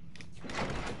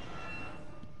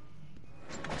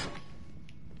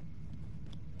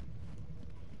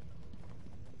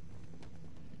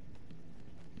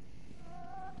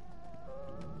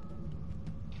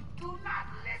 Do not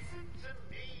listen to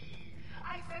me.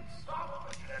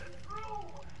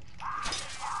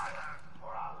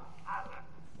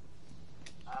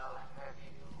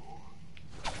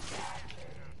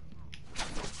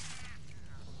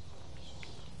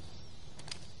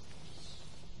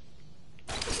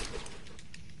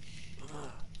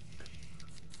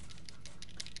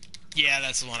 Yeah,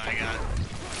 that's the one I got.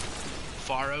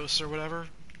 Pharos or whatever.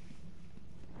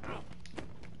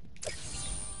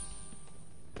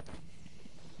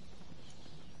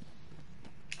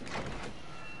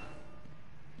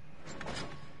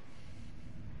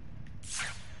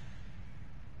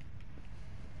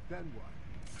 Then what?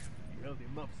 You held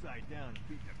him upside down and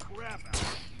beat the crap out of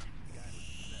him.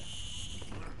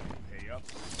 Pay up.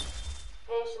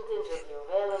 Patient interview,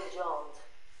 Valen Jones.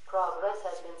 Progress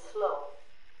has been slow.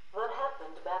 What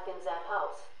happened back in that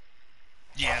house?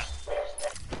 Yeah.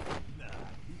 Nah,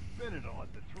 he's spinning on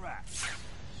the track.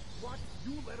 What?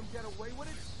 You let him get away with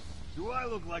it? Do I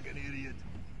look like an idiot?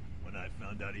 When I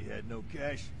found out he had no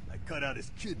cash, I cut out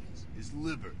his kidneys, his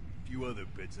liver, a few other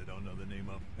bits I don't know the name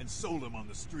of, and sold them on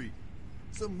the street.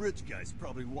 Some rich guy's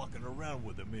probably walking around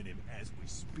with them in him as we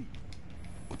speak.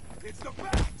 It's the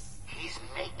facts! He's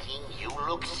making you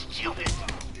look stupid.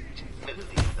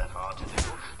 Admittedly, it's that hard to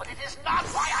do, but it is not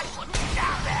why I put you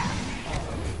down there.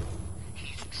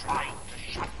 He's trying to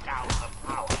shut down the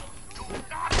power. Do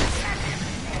not let him.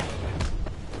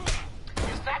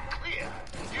 Is that clear?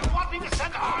 Do you want me to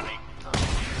send Harley?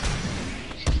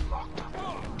 She's locked up.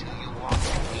 Do you want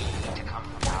me to come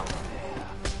down there?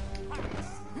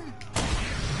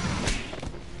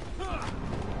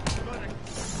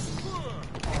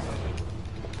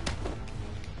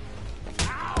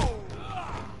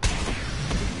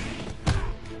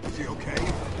 Is he okay?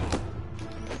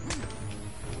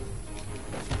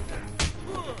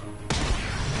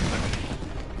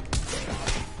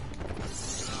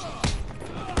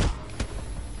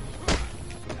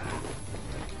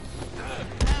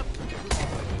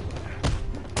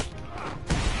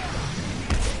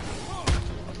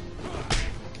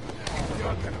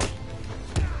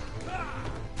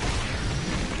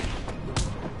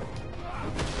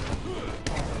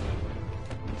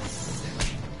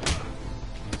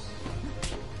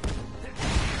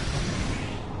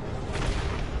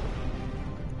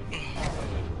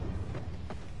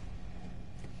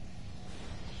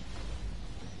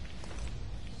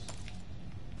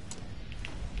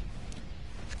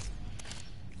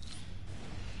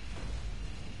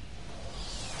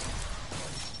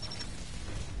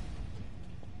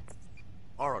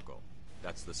 Oracle.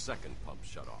 That's the second pump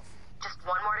shut off. Just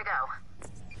one more to go.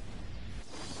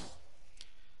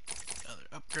 Another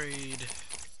upgrade.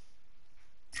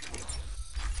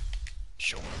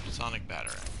 Sure. Sonic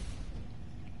battery.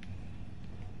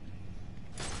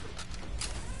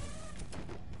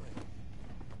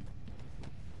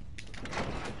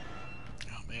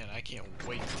 Oh man, I can't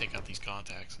wait to take out these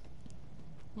contacts.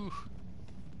 Whew.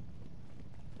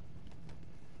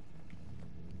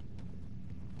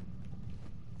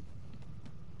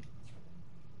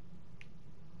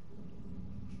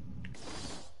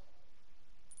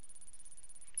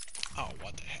 Oh,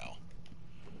 what the hell?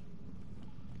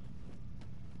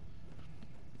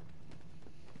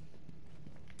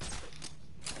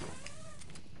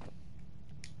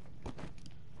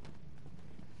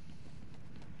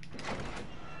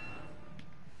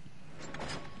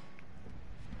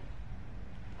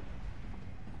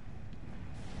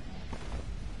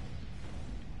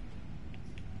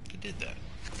 I did that.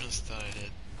 I just thought I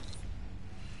did.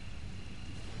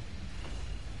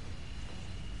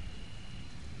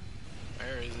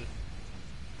 Where is it?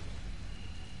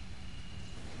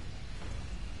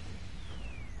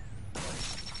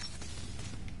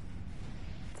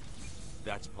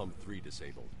 That's pump 3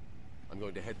 disabled. I'm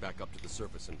going to head back up to the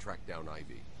surface and track down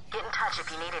Ivy. Get in touch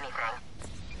if you need anything.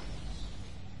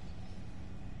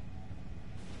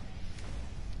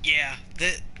 Yeah,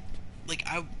 like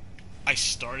I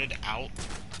started out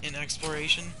in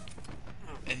exploration,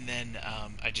 and then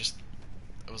I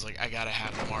was like, I gotta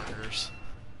have the markers,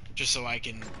 just so I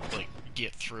can like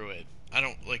get through it.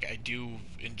 I do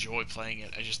enjoy playing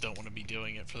it. I just don't want to be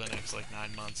doing it for the next like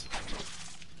 9 months,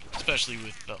 especially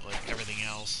with like everything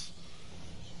else.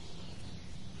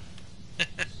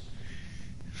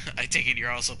 I take it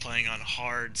you're also playing on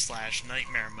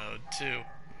hard/nightmare mode too.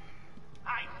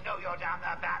 I know you're down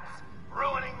there, Bats.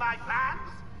 Ruining my plans?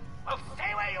 Well,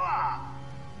 stay where you are.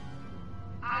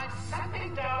 I'm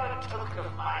sending down a token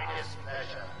of my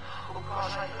displeasure. Oh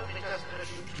gosh, I hope it doesn't hurt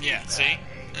you too Yeah, see?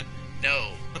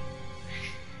 No.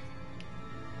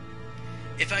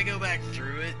 If I go back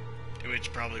through it,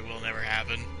 which probably will never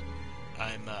happen,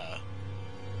 I'm,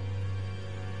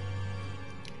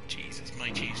 Jesus,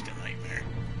 might change to nightmare.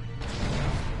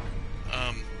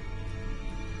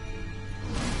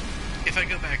 If I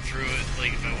go back through it,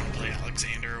 like if I want to play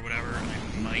Alexander or whatever,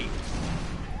 I might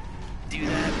do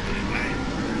that,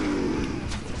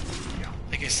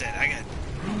 but like I said, I got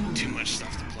too much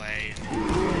stuff to play.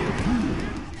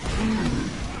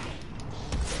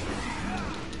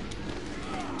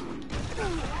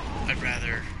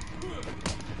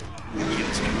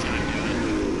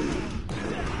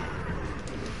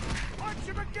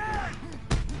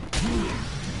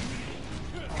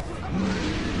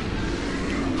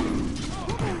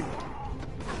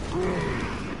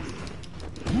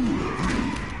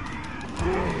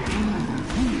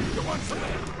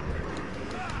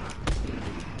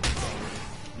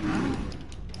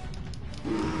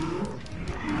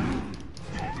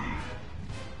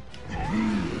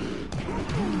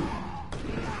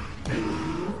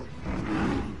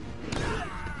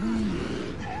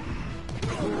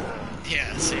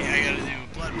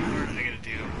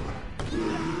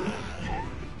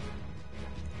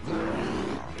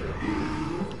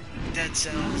 Dead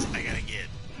Cells, I gotta get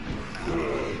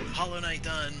Hollow Knight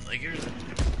done. Like, here's, and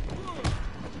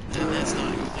that's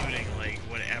not including like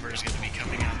whatever is gonna be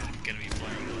coming out that I'm gonna be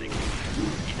playing, like,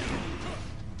 you know,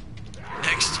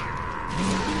 next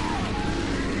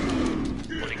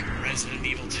year. Like Resident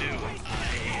Evil 2,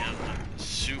 I am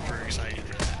super excited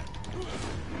for that.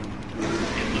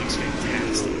 It looks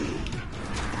fantastic.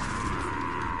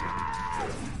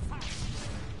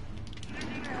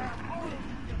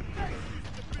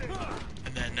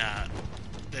 And then that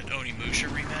Onimusha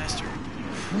remaster.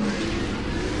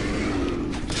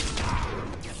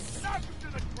 Knock him to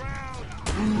the ground!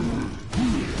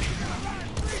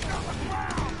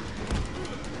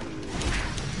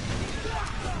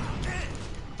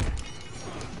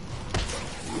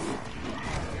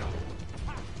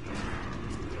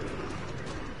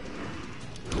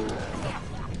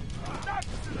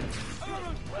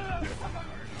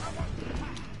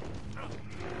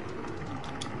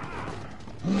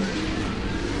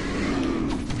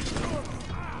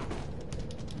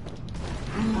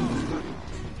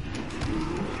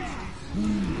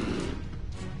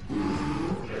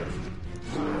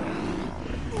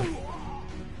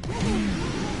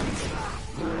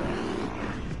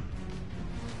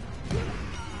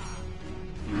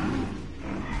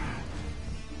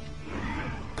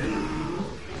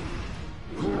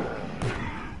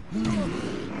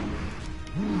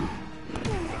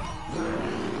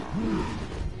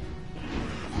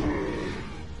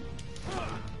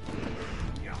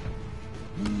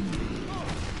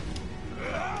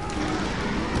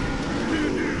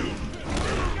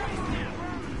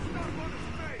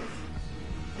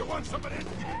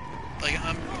 Like,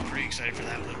 I'm pretty excited for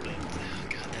that one, but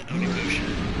God, that Onimusha.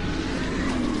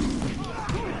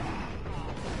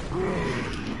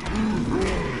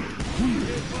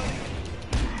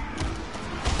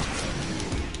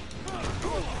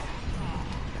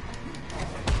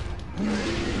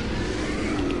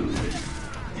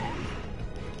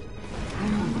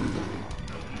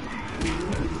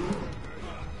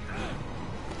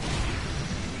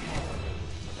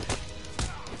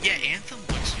 Yeah, Anthem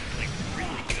looks like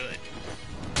really good.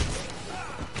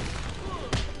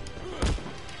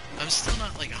 I'm still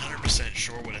not like 100%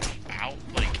 sure what it's about.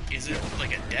 Like, is it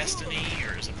like a Destiny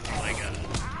or is it more like a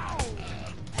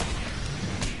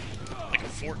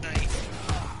Fortnite?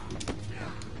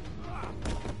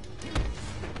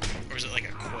 Or is it like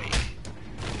a Quake?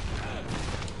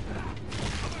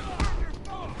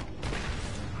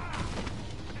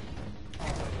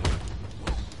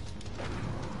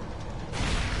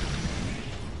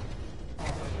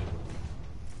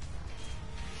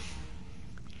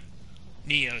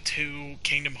 Neo 2,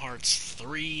 Kingdom Hearts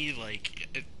 3, like,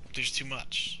 there's too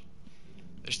much.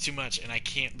 There's too much, and I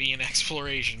can't be in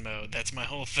exploration mode. That's my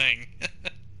whole thing.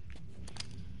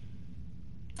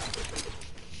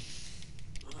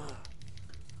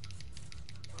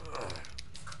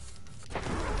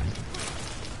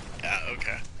 Yeah,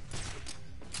 okay.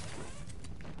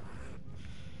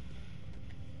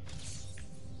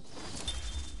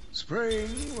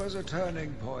 Spring was a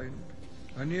turning point,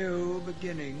 a new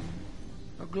beginning,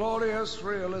 a glorious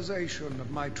realization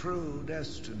of my true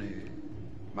destiny.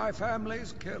 My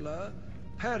family's killer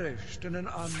perished in an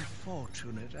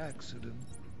unfortunate accident.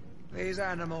 These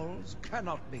animals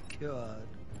cannot be cured.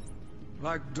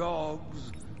 Like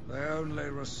dogs, they only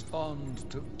respond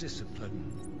to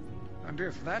discipline. And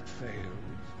if that fails,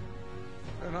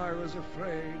 then I was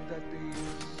afraid that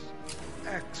these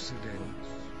accidents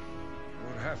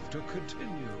would have to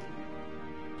continue.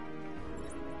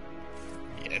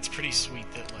 Yeah, it's pretty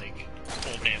sweet that, like,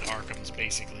 Old Man Arkham's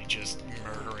basically just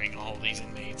murdering all these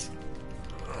inmates.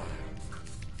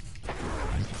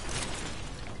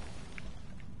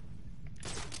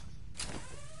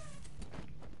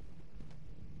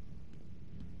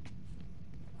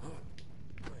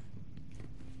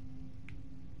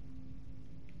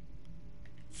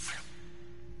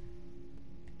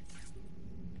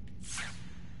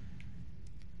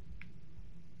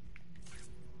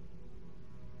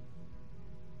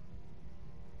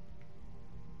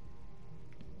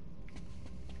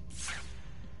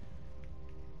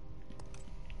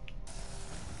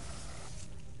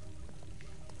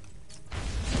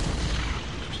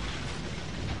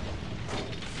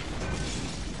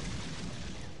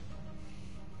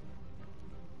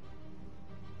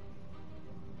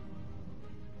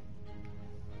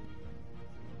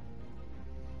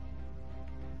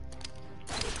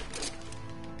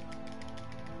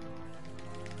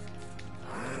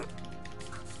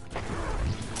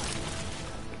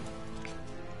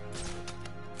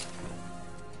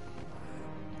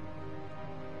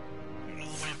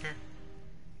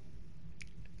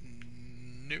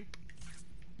 Nope.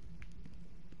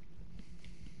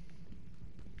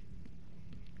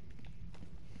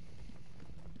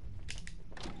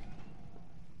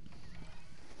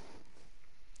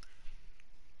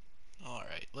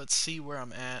 let's see where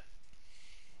I'm at.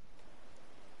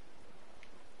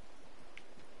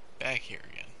 Back here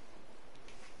again.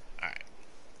 Alright.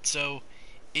 So,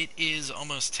 it is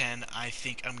almost 10. I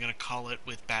think I'm going to call it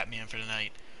with Batman for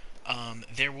tonight.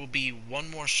 There will be one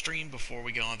more stream before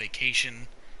we go on vacation.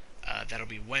 That'll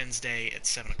be Wednesday at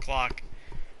 7 o'clock.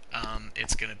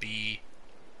 It's going to be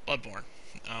Bloodborne,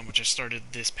 which I started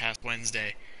this past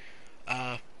Wednesday.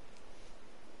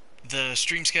 The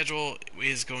stream schedule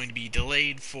is going to be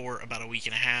delayed for about a week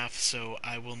and a half, so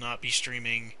I will not be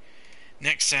streaming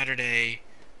next Saturday,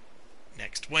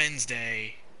 next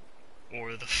Wednesday,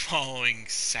 or the following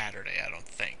Saturday, I don't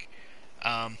think.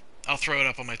 I'll throw it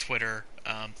up on my Twitter,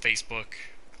 Facebook,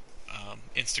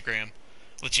 Instagram,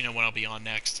 let you know when I'll be on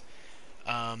next.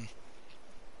 I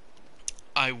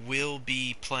will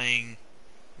be playing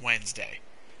Wednesday,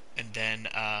 and then,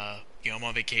 I'm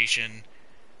on vacation,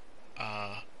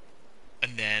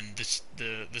 and then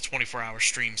the 24-hour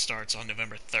stream starts on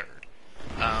November 3rd.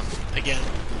 Again,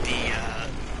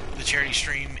 the charity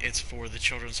stream, it's for the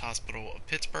Children's Hospital of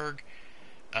Pittsburgh.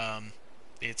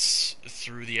 It's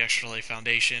through the Extra Life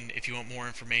Foundation. If you want more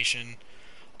information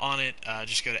on it,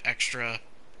 just go to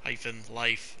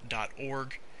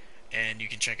extra-life.org, and you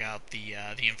can check out the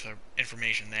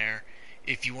information there.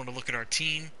 If you want to look at our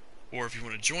team, or if you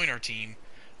want to join our team,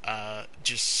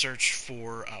 just search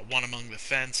for One Among the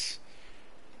Fence,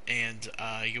 and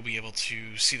you'll be able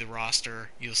to see the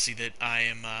roster. You'll see that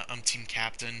I'm team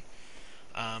captain.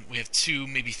 We have 2,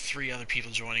 maybe 3 other people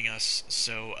joining us,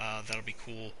 so that'll be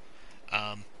cool.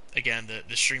 Again,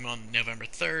 the stream on November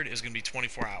 3rd is going to be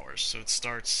 24 hours, so it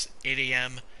starts 8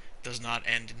 a.m., does not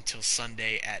end until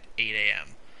Sunday at 8 a.m.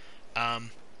 I'm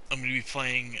going to be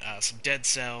playing some Dead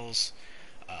Cells,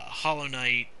 Hollow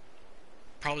Knight,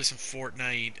 probably some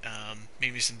Fortnite,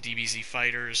 maybe some DBZ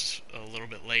Fighters a little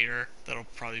bit later. That'll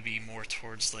probably be more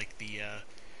towards like the,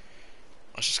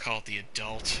 let's just call it the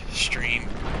adult stream,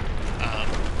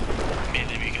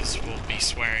 mainly because we'll be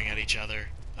swearing at each other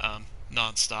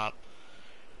non-stop.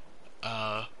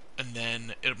 And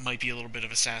then it might be a little bit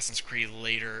of Assassin's Creed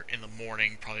later in the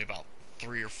morning, probably about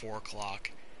 3 or 4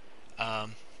 o'clock.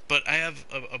 But I have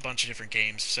a bunch of different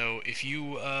games, so if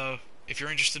you're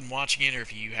interested in watching it, or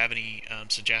if you have any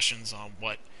suggestions on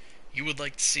what you would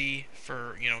like to see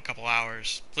for a couple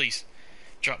hours, please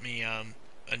drop me a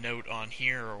note on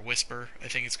here, or Whisper, I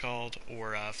think it's called,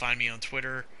 or find me on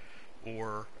Twitter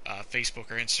or Facebook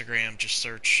or Instagram. Just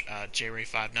search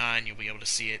JRay59. You'll be able to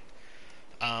see it.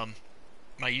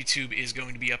 My YouTube is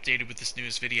going to be updated with this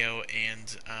newest video,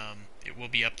 and it will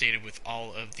be updated with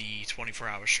all of the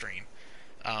 24-hour stream.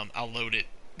 I'll load it,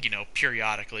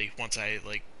 periodically once I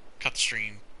cut the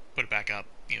stream, put it back up,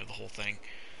 the whole thing.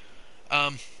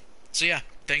 So yeah,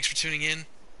 thanks for tuning in.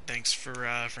 Thanks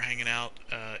for hanging out.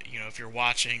 If you're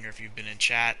watching or if you've been in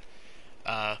chat,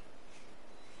 I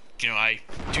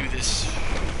do this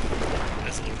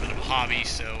as a little bit of a hobby,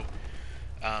 so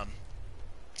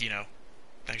thanks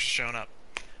for showing up.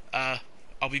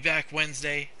 I'll be back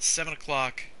Wednesday, 7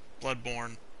 o'clock,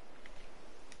 Bloodborne.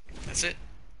 That's it.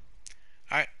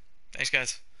 Alright, thanks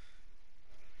guys.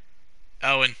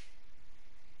 Oh, and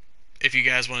if you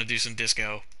guys want to do some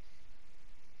disco,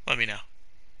 let me know.